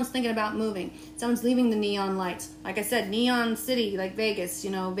 Someone's thinking about moving. Someone's leaving the neon lights. Like I said, neon city, like Vegas,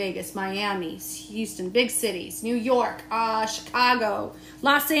 Vegas, Miami, Houston, big cities, New York, Chicago,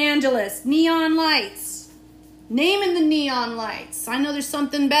 Los Angeles, neon lights. Naming the neon lights. I know there's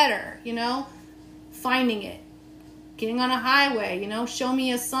something better, finding it. Getting on a highway, show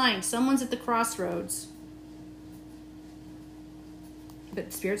me a sign. Someone's at the crossroads.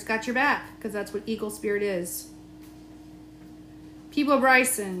 But Spirit's got your back, because that's what Eagle Spirit is. People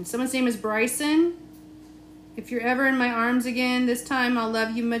Bryson. Someone's name is Bryson. If you're ever in my arms again, this time I'll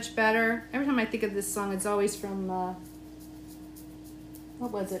love you much better. Every time I think of this song, it's always from,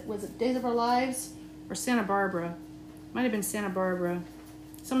 what was it? Was it Days of Our Lives? Or Santa Barbara? Might have been Santa Barbara.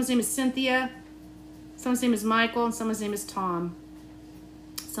 Someone's name is Cynthia. Someone's name is Michael. And someone's name is Tom.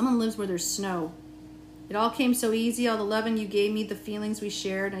 Someone lives where there's snow. It all came so easy, all the loving you gave me, the feelings we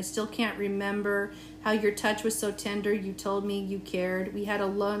shared. I still can't remember how your touch was so tender. You told me you cared. We had a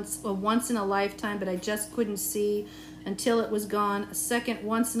once in a lifetime, but I just couldn't see until it was gone. A second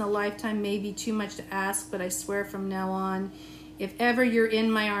once in a lifetime may be too much to ask, but I swear from now on, if ever you're in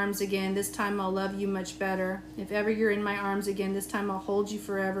my arms again, this time I'll love you much better. If ever you're in my arms again, this time I'll hold you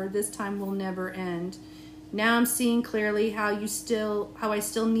forever. This time will never end. Now I'm seeing clearly how I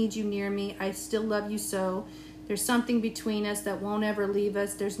still need you near me. I still love you so. There's something between us that won't ever leave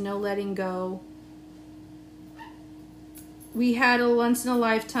us. There's no letting go. We had a once in a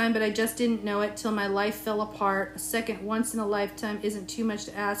lifetime, but I just didn't know it till my life fell apart. A second once in a lifetime isn't too much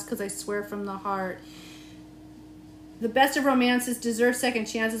to ask, because I swear from the heart. The best of romances deserve second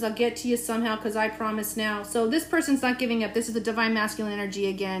chances. I'll get to you somehow, because I promise now. So this person's not giving up. This is the divine masculine energy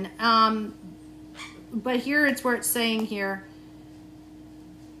again. But here it's where it's saying here,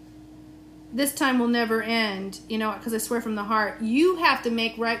 this time will never end, because I swear from the heart. You have to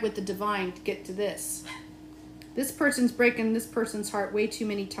make right with the divine to get to this. This person's breaking this person's heart way too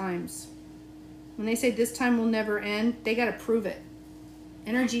many times. When they say this time will never end, they got to prove it.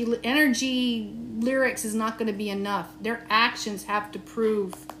 Energy lyrics is not going to be enough. Their actions have to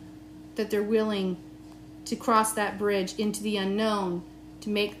prove that they're willing to cross that bridge into the unknown to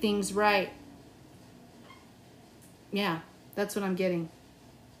make things right. Yeah, that's what I'm getting.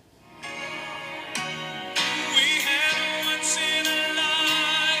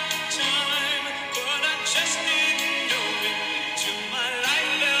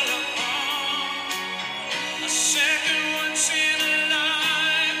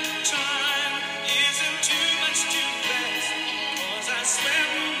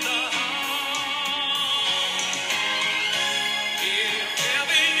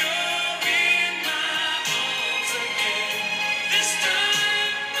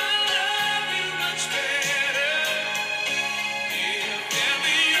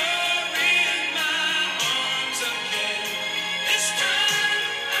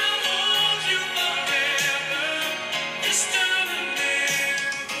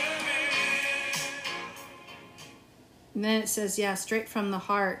 And then it says, yeah, straight from the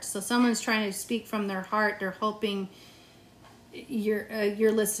heart. So someone's trying to speak from their heart. They're hoping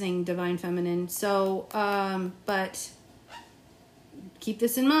you're listening, Divine Feminine. So, but keep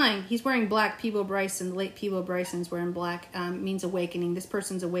this in mind. He's wearing black. Peebo Bryson, the late Peebo Bryson's wearing black. Means awakening. This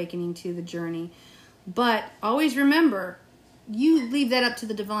person's awakening to the journey. But always remember, you leave that up to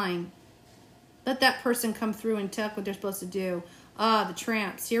the divine. Let that person come through and tell what they're supposed to do. The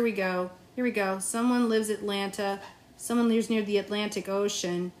tramps. Here we go. Here we go. Someone lives Atlanta. Someone lives near the Atlantic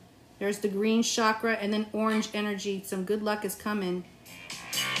Ocean. There's the green chakra and then orange energy. Some good luck is coming.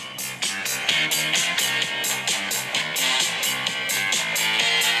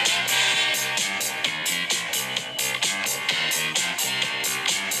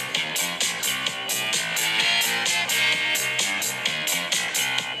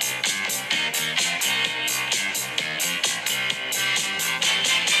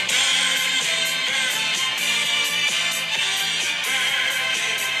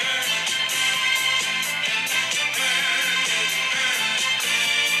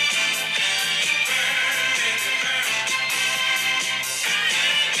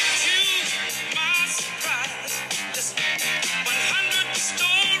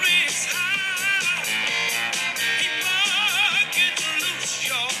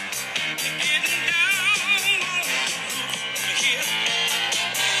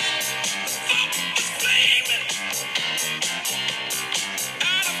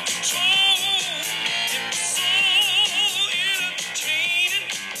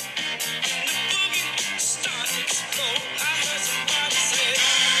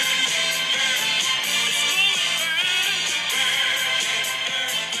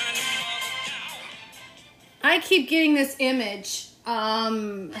 keep getting this image.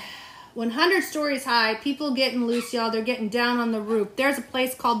 100 stories high, people getting loose, y'all. They're getting down on the roof. There's a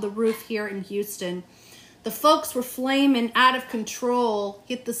place called The Roof here in Houston. The folks were flaming out of control.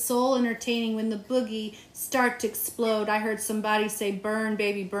 Get the soul entertaining when the boogie start to explode. I heard somebody say, burn,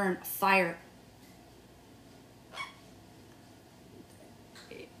 baby, burn. Fire.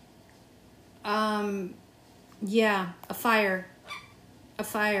 Yeah, a fire. A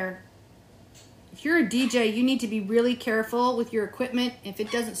fire. If you're a DJ, you need to be really careful with your equipment if it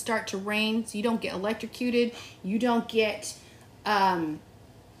doesn't start to rain, so you don't get electrocuted, you don't get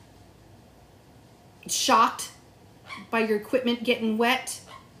shocked by your equipment getting wet.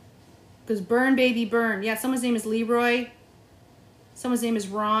 Because burn, baby, burn. Yeah, someone's name is Leroy. Someone's name is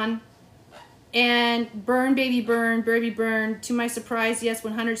Ron. And burn, baby, burn, baby, burn. To my surprise, yes,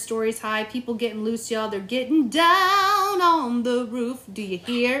 100 stories high. People getting loose, y'all. They're getting down on the roof. Do you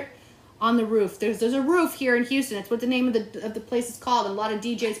hear? On the roof. There's a roof here in Houston. That's what the name of the place is called. A lot of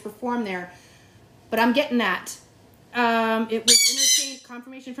DJs perform there. But I'm getting that. It was entertained,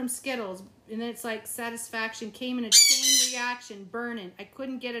 confirmation from Skittles. And then it's like satisfaction came in a chain reaction, burning. I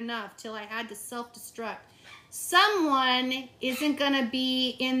couldn't get enough till I had to self-destruct. Someone isn't going to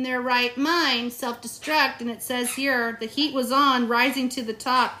be in their right mind, self-destruct, and it says here, the heat was on, rising to the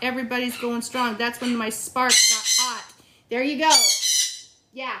top. Everybody's going strong. That's when my spark got hot. There you go.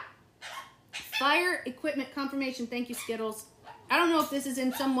 Yeah. Fire equipment confirmation. Thank you, Skittles. I don't know if this is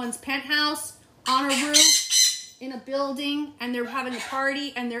in someone's penthouse, on a roof, in a building, and they're having a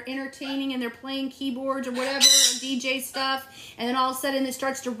party, and they're entertaining, and they're playing keyboards or whatever, or DJ stuff, and then all of a sudden it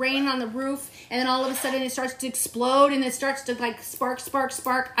starts to rain on the roof, and then all of a sudden it starts to explode, and it starts to like spark, spark,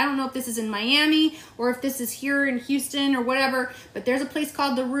 spark. I don't know if this is in Miami, or if this is here in Houston, or whatever, but there's a place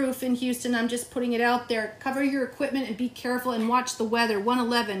called The Roof in Houston. I'm just putting it out there. Cover your equipment and be careful and watch the weather.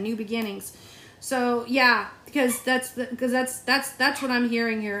 111, new beginnings. So yeah, because that's what I'm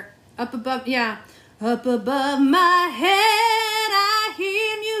hearing here. Up above, yeah. Up above my head, I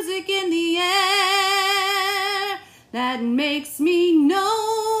hear music in the air that makes me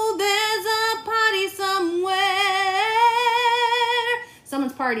know there's a party somewhere.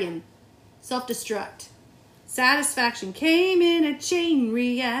 Someone's partying. Self-destruct. Satisfaction came in a chain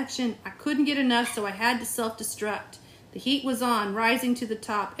reaction. I couldn't get enough, so I had to self-destruct. The heat was on, rising to the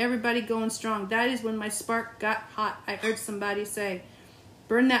top. Everybody going strong. That is when my spark got hot. I heard somebody say,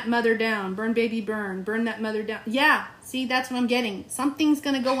 burn that mother down. Burn, baby, burn. Burn that mother down. Yeah, see, that's what I'm getting. Something's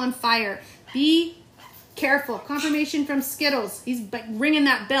going to go on fire. Be careful. Confirmation from Skittles. He's ringing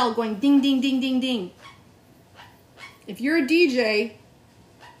that bell going ding, ding, ding, ding, ding. If you're a DJ,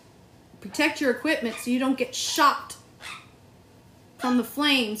 protect your equipment so you don't get shocked from the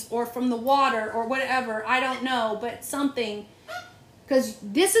flames or from the water or whatever. I don't know, but something. Because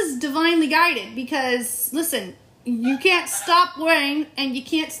this is divinely guided. Because, listen, you can't stop rain, and you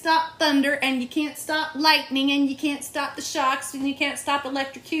can't stop thunder, and you can't stop lightning, and you can't stop the shocks, and you can't stop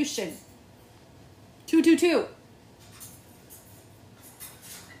electrocution. 222.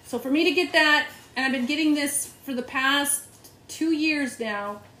 So for me to get that, and I've been getting this for the past 2 years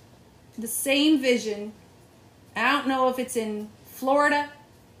now, the same vision. I don't know if it's in Florida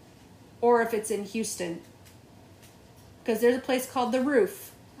or if it's in Houston. Because there's a place called The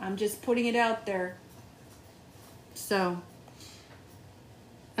Roof. I'm just putting it out there. So,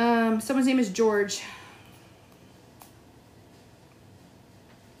 someone's name is George.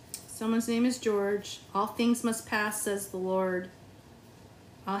 Someone's name is George. All things must pass, says the Lord.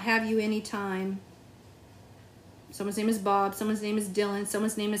 I'll have you anytime. Someone's name is Bob. Someone's name is Dylan.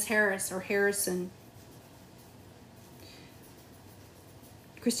 Someone's name is Harris or Harrison.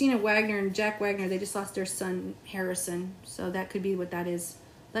 Christina Wagner and Jack Wagner, they just lost their son, Harrison. So that could be what that is.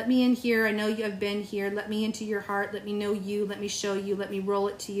 Let me in here. I know you have been here. Let me into your heart. Let me know you. Let me show you. Let me roll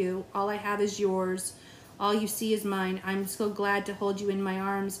it to you. All I have is yours. All you see is mine. I'm so glad to hold you in my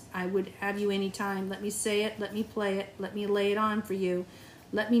arms. I would have you anytime. Let me say it. Let me play it. Let me lay it on for you.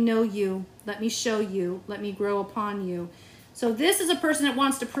 Let me know you. Let me show you. Let me grow upon you. So this is a person that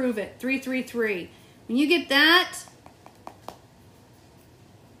wants to prove it. 333. When you get that,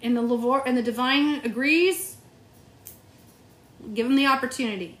 and the divine agrees, give them the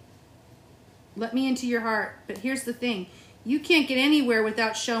opportunity. Let me into your heart. But here's the thing. You can't get anywhere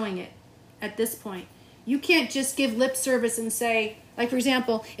without showing it at this point. You can't just give lip service and say, like, for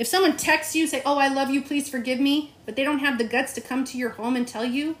example, if someone texts you, say, oh, I love you, please forgive me, but they don't have the guts to come to your home and tell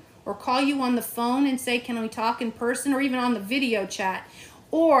you, or call you on the phone and say, can we talk in person, or even on the video chat,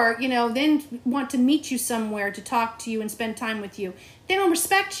 or, you know, then want to meet you somewhere to talk to you and spend time with you. They don't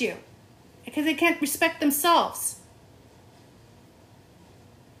respect you because they can't respect themselves.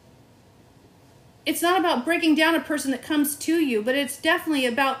 it's not about breaking down a person that comes to you, but it's definitely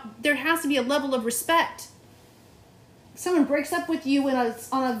about, there has to be a level of respect. If someone breaks up with you on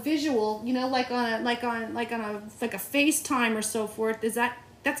a visual, you know, like a FaceTime or so forth,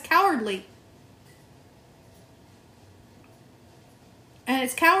 that's cowardly. And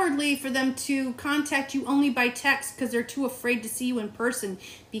it's cowardly for them to contact you only by text because they're too afraid to see you in person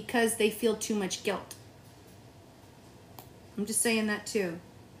because they feel too much guilt. I'm just saying that too.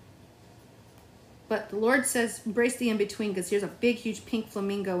 But the Lord says, embrace the in-between, because here's a big, huge pink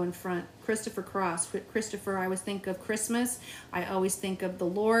flamingo in front. Christopher Cross. Christopher, I always think of Christmas. I always think of the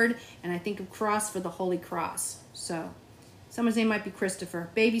Lord. And I think of cross for the Holy Cross. So, someone's name might be Christopher.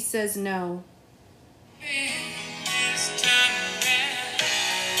 Baby says no.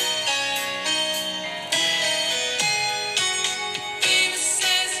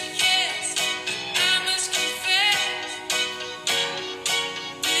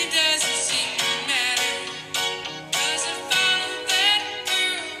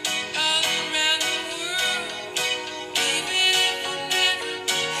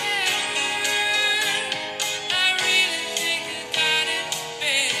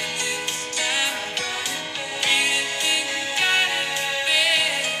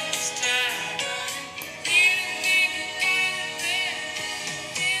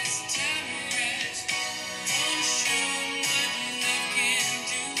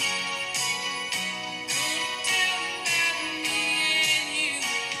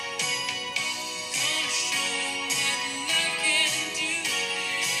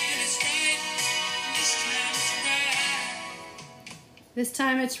 This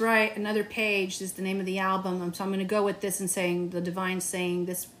time it's right. Another page is the name of the album. So I'm going to go with this and saying, the divine saying,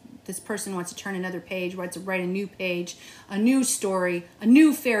 this person wants to turn another page, wants to write a new page, a new story, a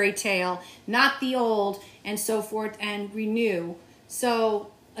new fairy tale, not the old, and so forth, and renew. So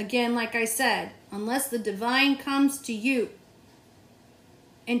again, like I said, unless the divine comes to you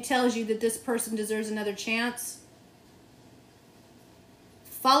and tells you that this person deserves another chance,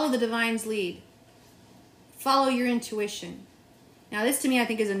 follow the divine's lead. Follow your intuition. Now, this to me, I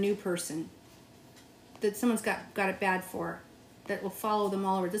think, is a new person that someone's got it bad for, that will follow them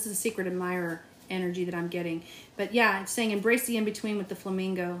all over. This is a secret admirer energy that I'm getting. But yeah, it's saying embrace the in-between with the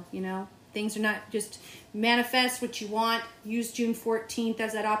flamingo, you know. Things are not just manifest what you want. Use June 14th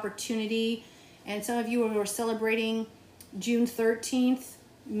as that opportunity. And some of you who are celebrating June 13th,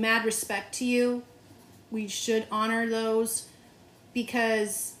 mad respect to you. We should honor those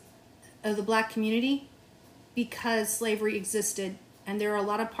because of the black community. Because slavery existed, and there are a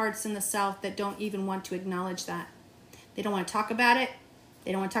lot of parts in the South that don't even want to acknowledge that. They don't want to talk about it.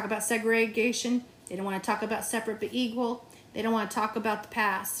 They don't want to talk about segregation. They don't want to talk about separate but equal. They don't want to talk about the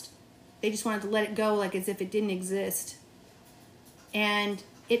past. They just wanted to let it go like as if it didn't exist. And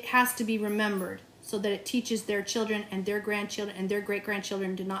it has to be remembered so that it teaches their children and their grandchildren and their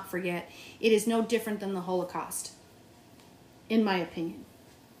great-grandchildren to not forget. It is no different than the Holocaust, in my opinion.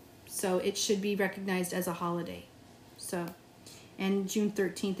 So it should be recognized as a holiday. So, and June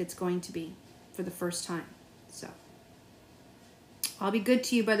 13th it's going to be for the first time. So, I'll Be Good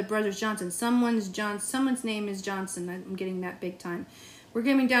to You by the Brothers Johnson. Someone's name is Johnson. I'm getting that big time. We're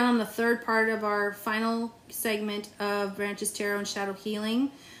coming down on the third part of our final segment of Branches Tarot and Shadow Healing.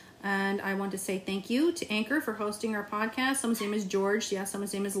 And I want to say thank you to Anchor for hosting our podcast. Someone's name is George. Yeah,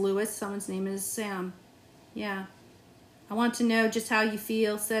 someone's name is Lewis. Someone's name is Sam. Yeah. I want to know just how you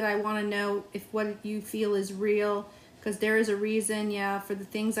feel. Said I want to know if what you feel is real, because there is a reason, yeah, for the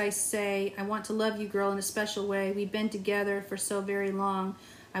things I say. I want to love you, girl, in a special way. We've been together for so very long.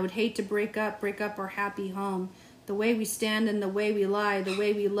 I would hate to break up our happy home. The way we stand and the way we lie, the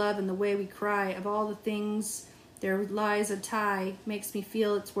way we love and the way we cry. Of all the things, there lies a tie. Makes me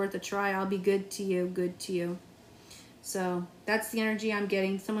feel it's worth a try. I'll be good to you, good to you. So that's the energy I'm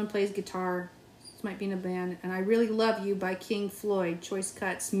getting. Someone plays guitar. Might be in a band. And I Really Love You by King Floyd. Choice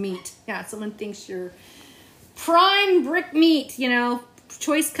Cuts Meat. Yeah, someone thinks you're prime brick meat, you know,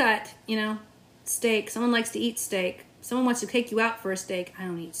 choice cut, you know, steak. Someone likes to eat steak. Someone wants to take you out for a steak. I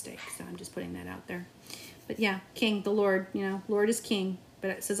don't eat steak, so I'm just putting that out there. But yeah, King, the Lord, you know, Lord is King.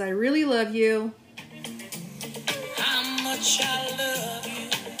 But it says, I really love you. How much I love you.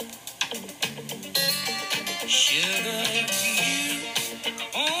 Sugar, if you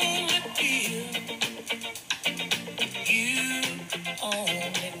only feel. You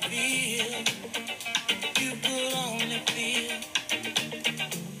only feel. You could only feel.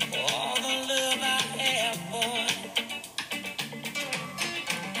 All the love I have for you.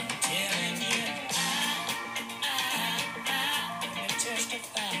 Telling you, I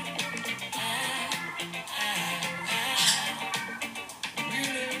testify. I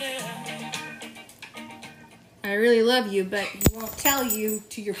really love you. I really love you, but he won't tell you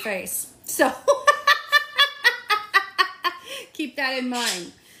to your face. So keep that in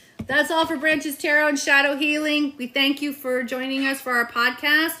mind. That's all for Branches Tarot and Shadow Healing. We thank you for joining us for our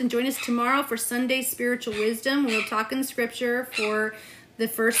podcast, and join us tomorrow for Sunday Spiritual Wisdom. We'll talk in Scripture for the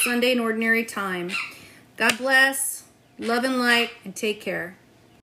first Sunday in Ordinary Time. God bless, love and light, and take care.